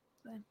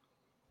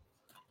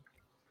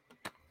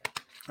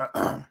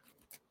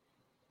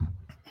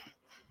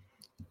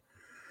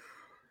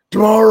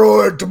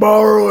 Tomorrow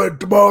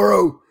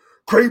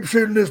creeps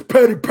in this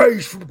petty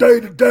pace from day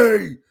to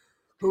day.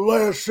 The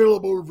last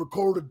syllable of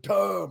recorded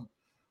time,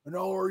 and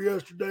all our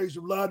yesterdays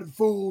of lighted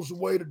fools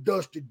await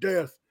dusty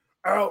death.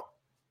 Out,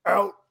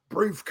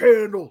 brief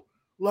candle,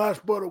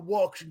 last but a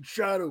walks in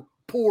shadow,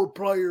 poor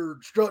player,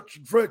 struts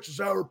and fretches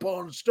out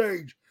upon the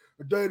stage.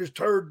 A day is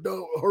heard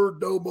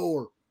no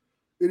more.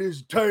 It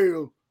is a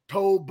tale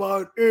told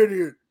by an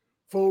idiot,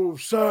 full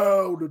of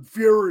sound and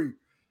fury,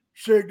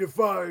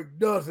 signifying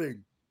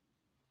nothing.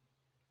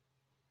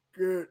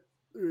 Get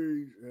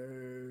these.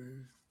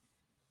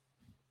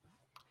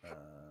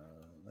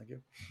 Thank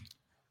you.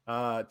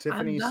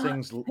 Tiffany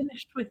sings.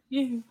 Finished with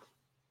you.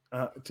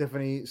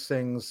 Tiffany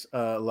sings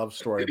 "Love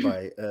Story"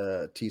 by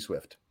T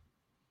Swift.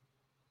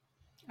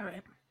 All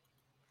right.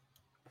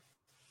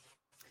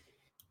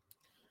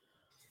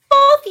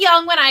 Both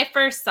young when I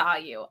first saw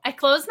you. I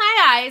close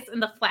my eyes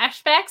and the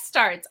flashback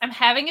starts. I'm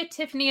having a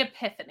Tiffany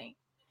epiphany.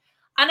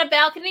 On a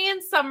balcony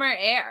in summer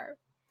air.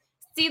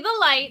 See the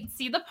light,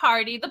 see the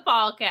party, the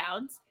ball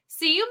gowns.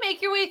 See you make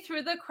your way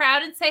through the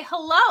crowd and say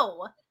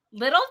hello.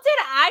 Little did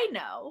I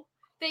know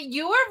that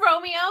you were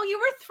Romeo, you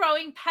were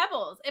throwing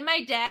pebbles. And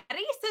my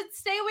daddy said,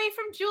 stay away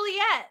from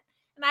Juliet.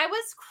 And I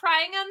was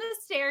crying on the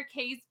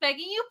staircase,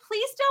 begging you,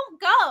 please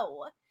don't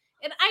go.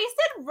 And I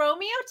said,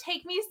 Romeo,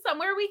 take me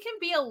somewhere we can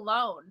be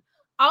alone.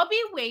 I'll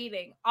be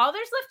waiting. All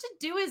there's left to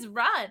do is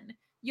run.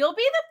 You'll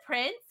be the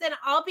prince and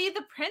I'll be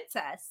the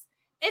princess.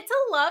 It's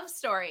a love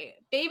story.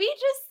 Baby,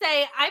 just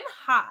say I'm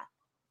hot.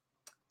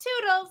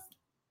 Toodles.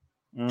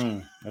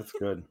 That's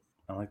good.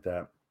 I like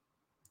that.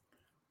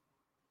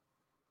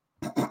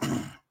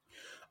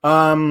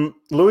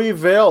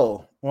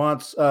 Louisville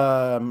wants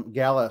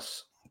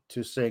Gallus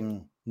to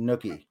sing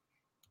Nookie.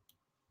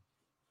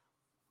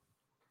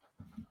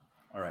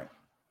 All right.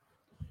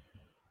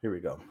 Here we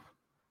go.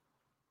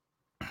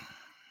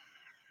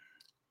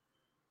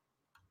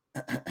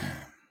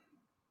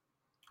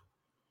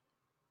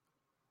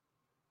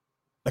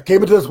 I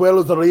came into this well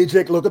as a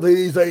reject. Look at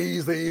these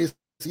eyes,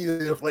 see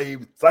the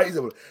flame, size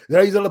of it. The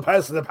eyes of the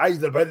past and the pies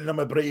that are bending on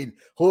my brain.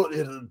 Hold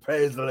it and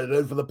praise that I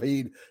live for the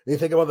pain. You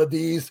think about the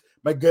D's,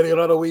 my girl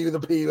run away with the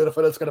P when a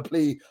fella's gonna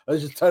play. I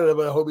was just telling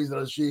my homies that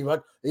I was she,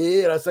 man.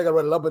 Hey, and I sang a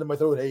red lump in my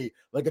throat, hey,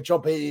 like a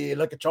chumpy,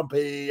 like a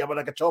chumpy, I'm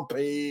like a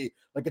chumpy,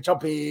 like a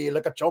chumpy,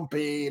 like a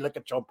chumpy, like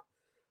a chump.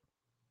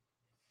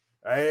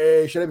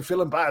 Hey, should I be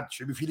feeling bad?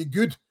 Should I be feeling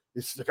good?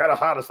 It's the kind of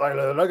hardest style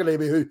of the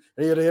lady who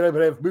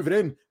moving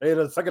in.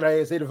 The second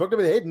I say the fuck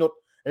with the head nut.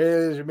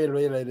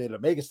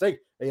 Make a stake.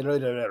 How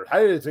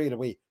do you say it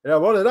away?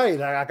 What did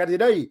I can't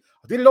deny. I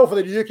didn't know for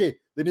the UK.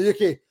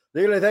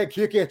 They let that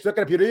QK, stick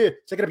up your ear,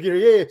 stick up your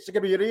ear, stick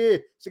up your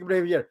ear, stick up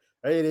your ear.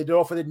 Hey, they do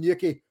offer the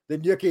Nuki.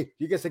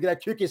 You get stick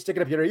that QK, stick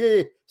it up your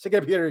ear, stick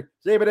it up your ear,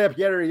 save it up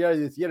your ear,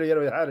 you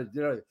get out of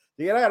here,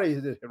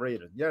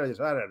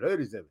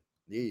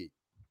 yeah.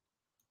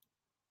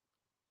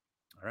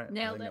 All right.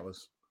 Nailed it. That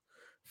was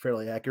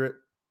fairly accurate.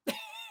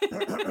 I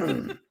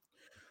should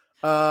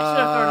have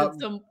thrown in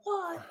some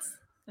what's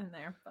in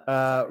there.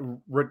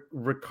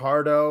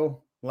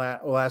 Ricardo,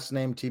 last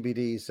name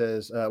TBD,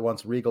 says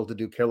wants Regal to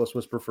do Careless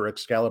Whisper for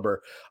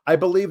Excalibur. I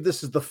believe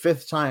this is the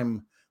 5th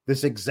time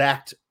this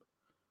exact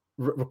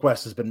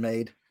request has been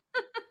made.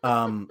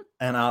 And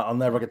I'll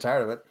never get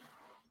tired of it.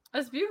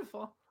 That's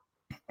beautiful.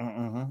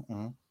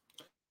 Hold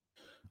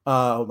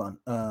on.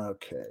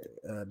 Okay.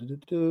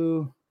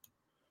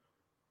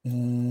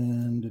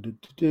 And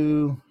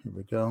here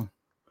we go.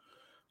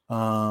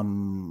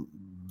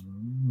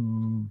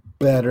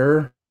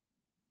 Better.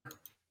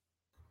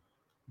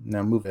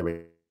 Now move. There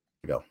we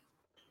go.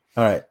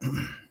 All right.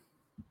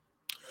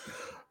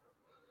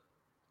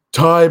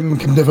 Time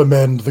can never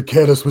mend the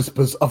careless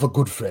whispers of a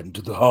good friend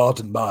to the heart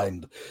and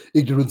mind.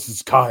 Ignorance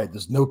is kind.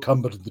 There's no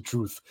comfort in the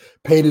truth.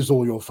 Pain is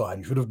all you'll find.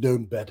 You should have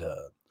known better.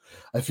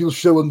 I feel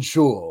so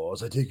unsure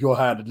as I take your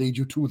hand and lead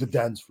you to the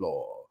dance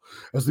floor.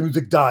 As the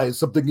music dies,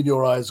 something in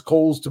your eyes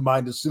calls to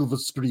mind a silver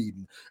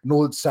screen and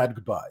all its sad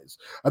goodbyes.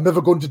 I'm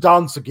never going to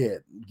dance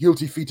again.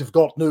 Guilty feet have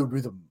got no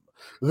rhythm.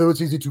 Though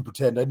it's easy to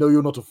pretend, I know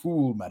you're not a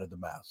fool, man in the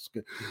mask.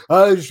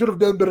 I should have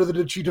known better than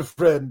to cheat a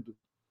friend.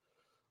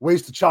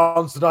 Waste the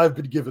chance that I've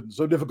been given,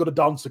 so never going to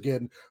dance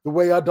again the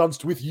way I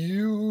danced with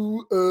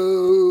you.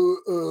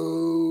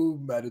 Oh,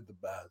 man in the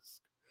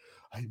mask.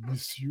 I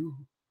miss you.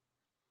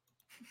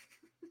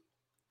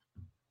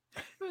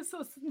 It was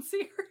so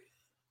sincere.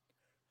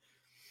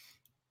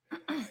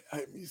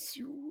 I miss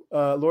you.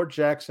 Lord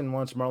Jackson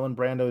wants Marlon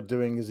Brando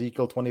doing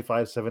Ezekiel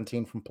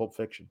 25:17 from Pulp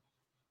Fiction.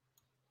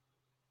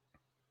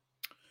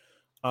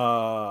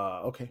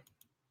 Okay.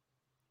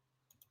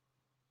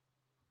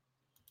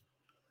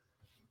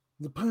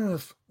 The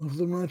path of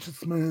the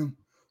righteous man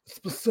is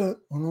beset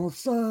on all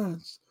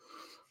sides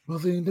by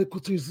the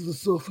iniquities of the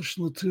selfish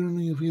and the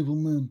tyranny of evil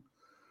men.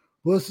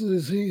 Blessed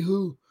is he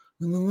who,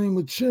 in the name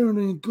of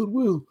charity and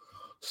goodwill,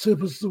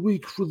 separates the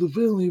weak for the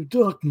valley of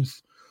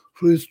darkness,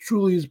 for he is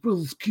truly his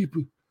brother's keeper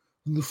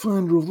and the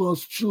finder of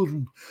lost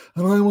children.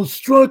 And I will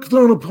strike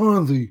down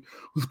upon thee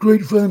with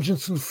great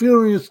vengeance and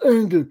furious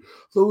anger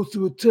those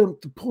who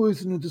attempt to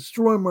poison and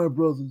destroy my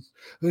brothers.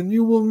 And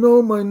you will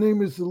know my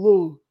name is the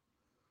Lord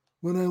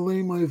when I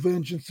lay my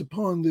vengeance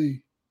upon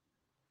thee.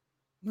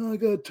 Now I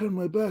gotta turn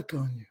my back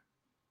on you.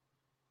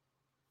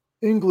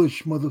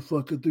 English,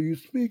 motherfucker, do you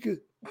speak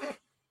it?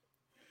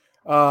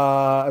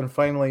 And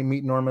finally,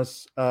 Meet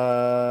Normus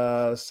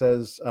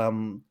says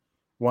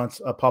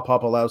wants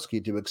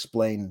Popolowski to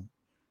explain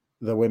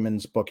the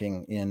women's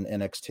booking in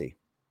NXT.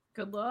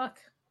 Good luck.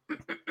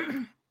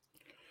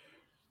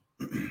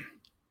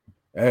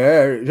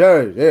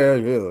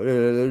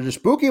 The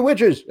spooky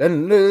witches,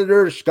 and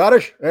they're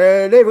Scottish,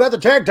 and they've got the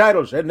tag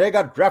titles, and they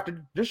got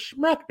drafted to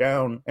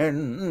SmackDown,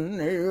 and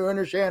you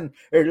understand,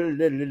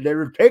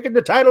 they're taking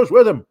the titles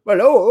with them. But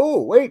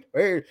wait,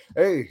 a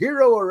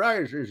hero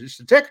arises. It's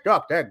the Tech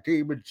Talk tag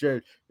team. It's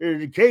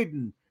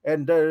Caden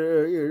and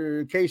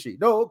Casey.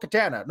 No,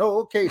 Katana.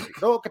 No, Casey.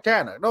 No,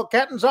 Katana. No,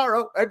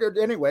 Catanzaro.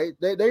 Anyway,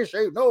 they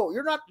say, no,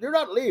 you're not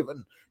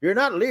leaving. You're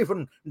not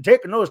leaving and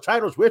taking those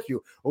titles with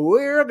you.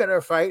 We're going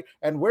to fight,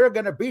 and we're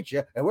going to beat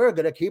you, and we're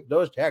going to keep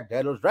those tag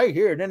titles right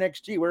here in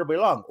NXT where they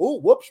belong. Oh,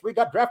 whoops, we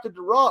got drafted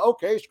to Raw.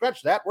 Okay,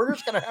 scratch that. We're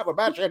just going to have a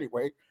match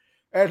anyway.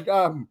 And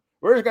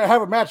we're just going to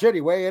have a match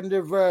anyway. And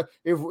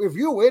if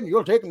you win,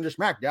 you'll take them to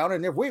SmackDown.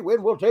 And if we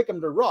win, we'll take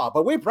them to Raw.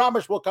 But we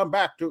promise we'll come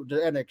back to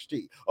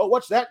NXT. Oh,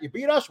 what's that? You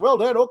beat us? Well,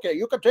 then, okay,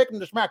 you can take them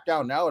to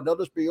SmackDown now, and they'll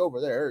just be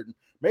over there. And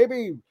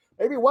maybe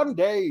one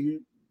day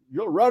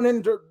you'll run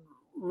into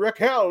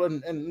Raquel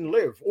and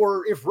live.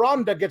 Or if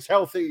Ronda gets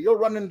healthy, you'll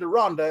run into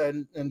Ronda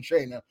and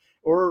Shayna.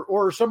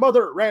 Or some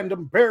other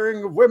random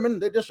pairing of women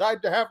they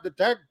decide to have the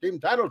tag team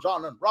titles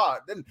on and Raw.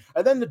 Then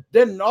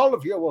all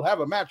of you will have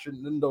a match,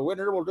 and then the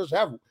winner will just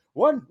have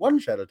one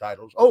set of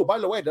titles. Oh, by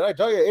the way, did I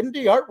tell you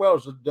Indy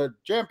Hartwell's the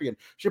champion?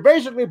 She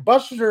basically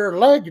busted her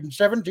leg in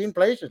 17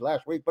 places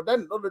last week, but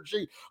then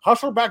she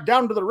hustled back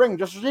down to the ring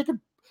just so she could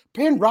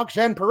pin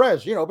Roxanne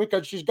Perez,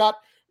 because she's got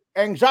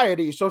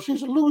anxiety, so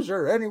she's a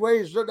loser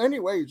anyway, so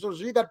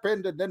she got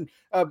pinned. And then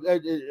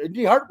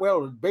Indy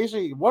Hartwell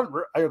basically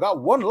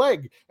got one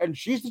leg, and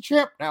she's the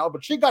champ now,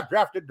 but she got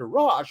drafted to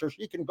Raw so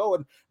she can go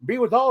and be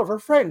with all of her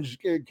friends,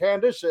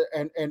 Candace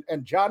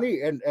and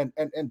Johnny and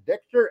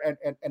Dexter and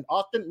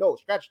Austin. No,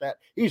 scratch that,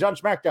 he's on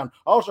SmackDown.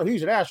 Also,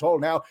 he's an asshole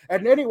now.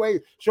 And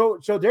anyway,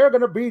 so they're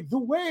gonna be the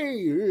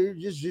way.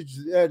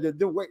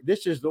 The way,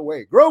 this is the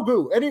way.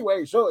 Grogu.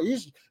 Anyway, so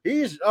he's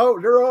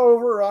they're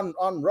over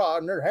on Raw,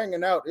 and they're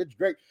hanging out. It's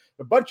great.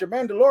 A bunch of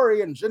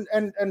Mandalorians,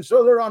 and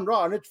so they're on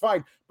Raw, and it's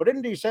fine. But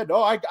Indy said,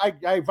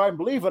 if I'm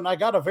leaving, I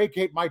got to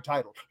vacate my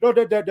title. No,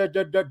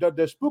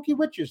 the spooky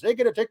witches, they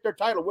get to take their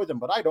title with them,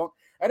 but I don't.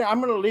 And I'm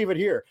going to leave it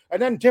here.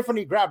 And then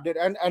Tiffany grabbed it,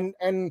 and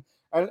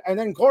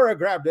then Cora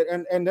grabbed it,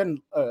 and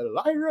then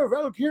Lyra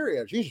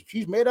Valkyria,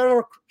 she's made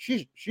out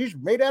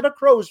of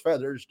crow's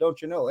feathers,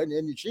 don't you know?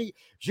 And she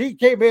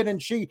came in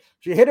and she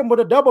hit him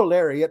with a double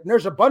lariat, and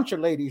there's a bunch of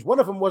ladies. One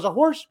of them was a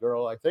horse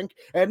girl, I think,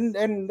 and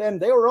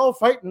they were all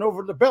fighting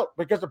over the belt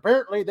because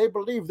apparently they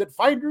believe that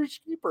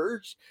finders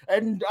keepers.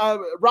 And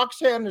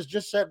Roxanne has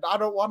just said, I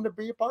don't want to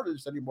be a part of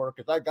this anymore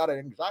because I got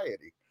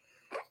anxiety.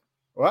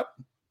 What?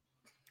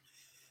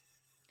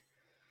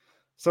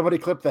 Somebody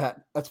clip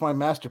that. That's my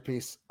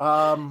masterpiece.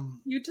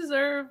 You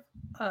deserve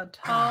a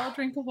tall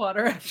drink of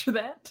water after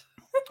that.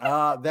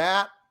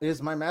 That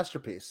is my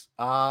masterpiece.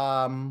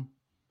 Very,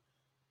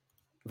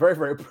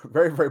 very,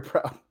 very, very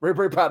proud. Very,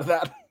 very proud of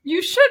that.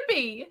 You should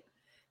be.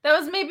 That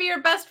was maybe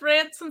your best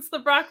rant since the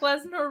Brock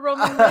Lesnar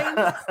Roman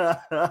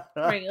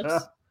Reigns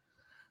rant.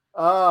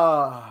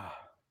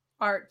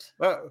 Art.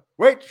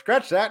 Wait,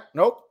 scratch that.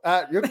 Nope.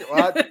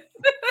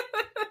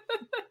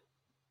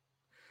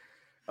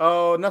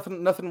 Oh,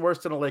 nothing worse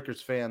than a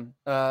Lakers fan.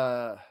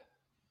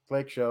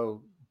 Lake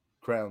Show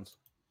crowns.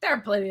 There are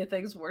plenty of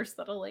things worse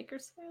than a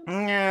Lakers fan.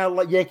 Yeah,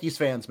 like Yankees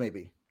fans,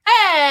 maybe.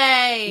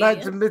 Hey,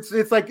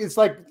 it's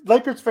like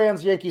Lakers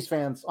fans, Yankees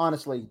fans.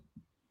 Honestly,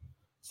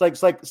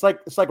 it's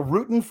like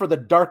rooting for the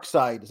dark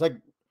side. It's like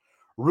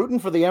rooting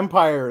for the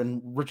Empire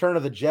and Return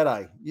of the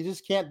Jedi. You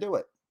just can't do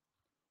it.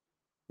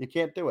 You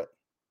can't do it.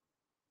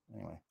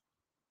 Anyway,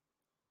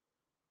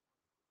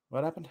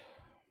 what happened?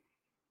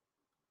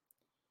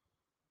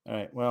 All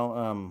right.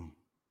 Well,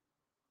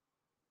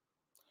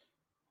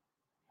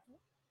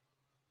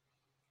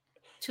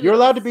 you're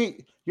allowed to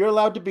be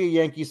a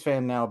Yankees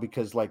fan now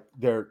because like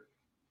they're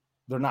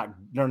not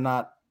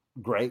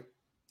great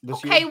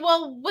this year. Okay,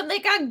 well, when they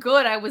got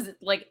good, I was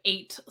like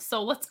 8,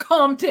 so let's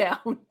calm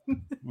down.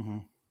 Mm-hmm.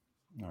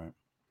 All right.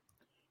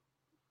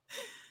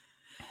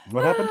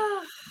 What happened?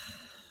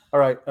 All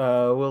right.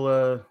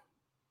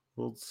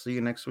 We'll see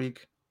you next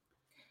week.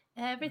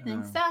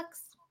 Everything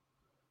sucks.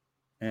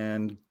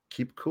 And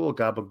keep cool,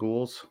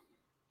 gabagools.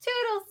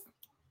 Toodles.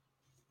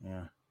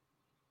 Yeah.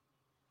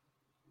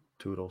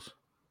 Toodles.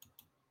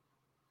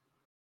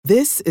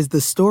 This is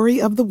the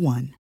story of the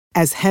one.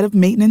 As head of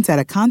maintenance at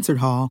a concert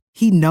hall,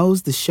 he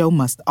knows the show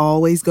must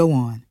always go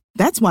on.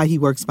 That's why he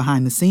works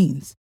behind the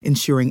scenes,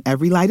 ensuring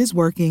every light is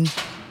working,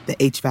 the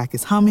HVAC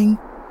is humming,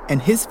 and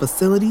his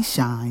facility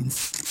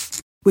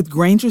shines. With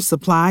Grainger's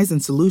supplies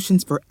and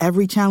solutions for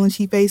every challenge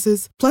he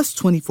faces, plus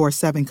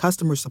 24/7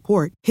 customer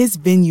support, his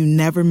venue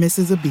never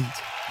misses a beat.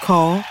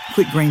 Call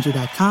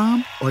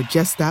quickgrainger.com or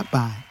just stop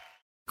by.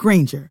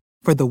 Grainger,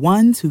 for the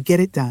ones who get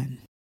it done.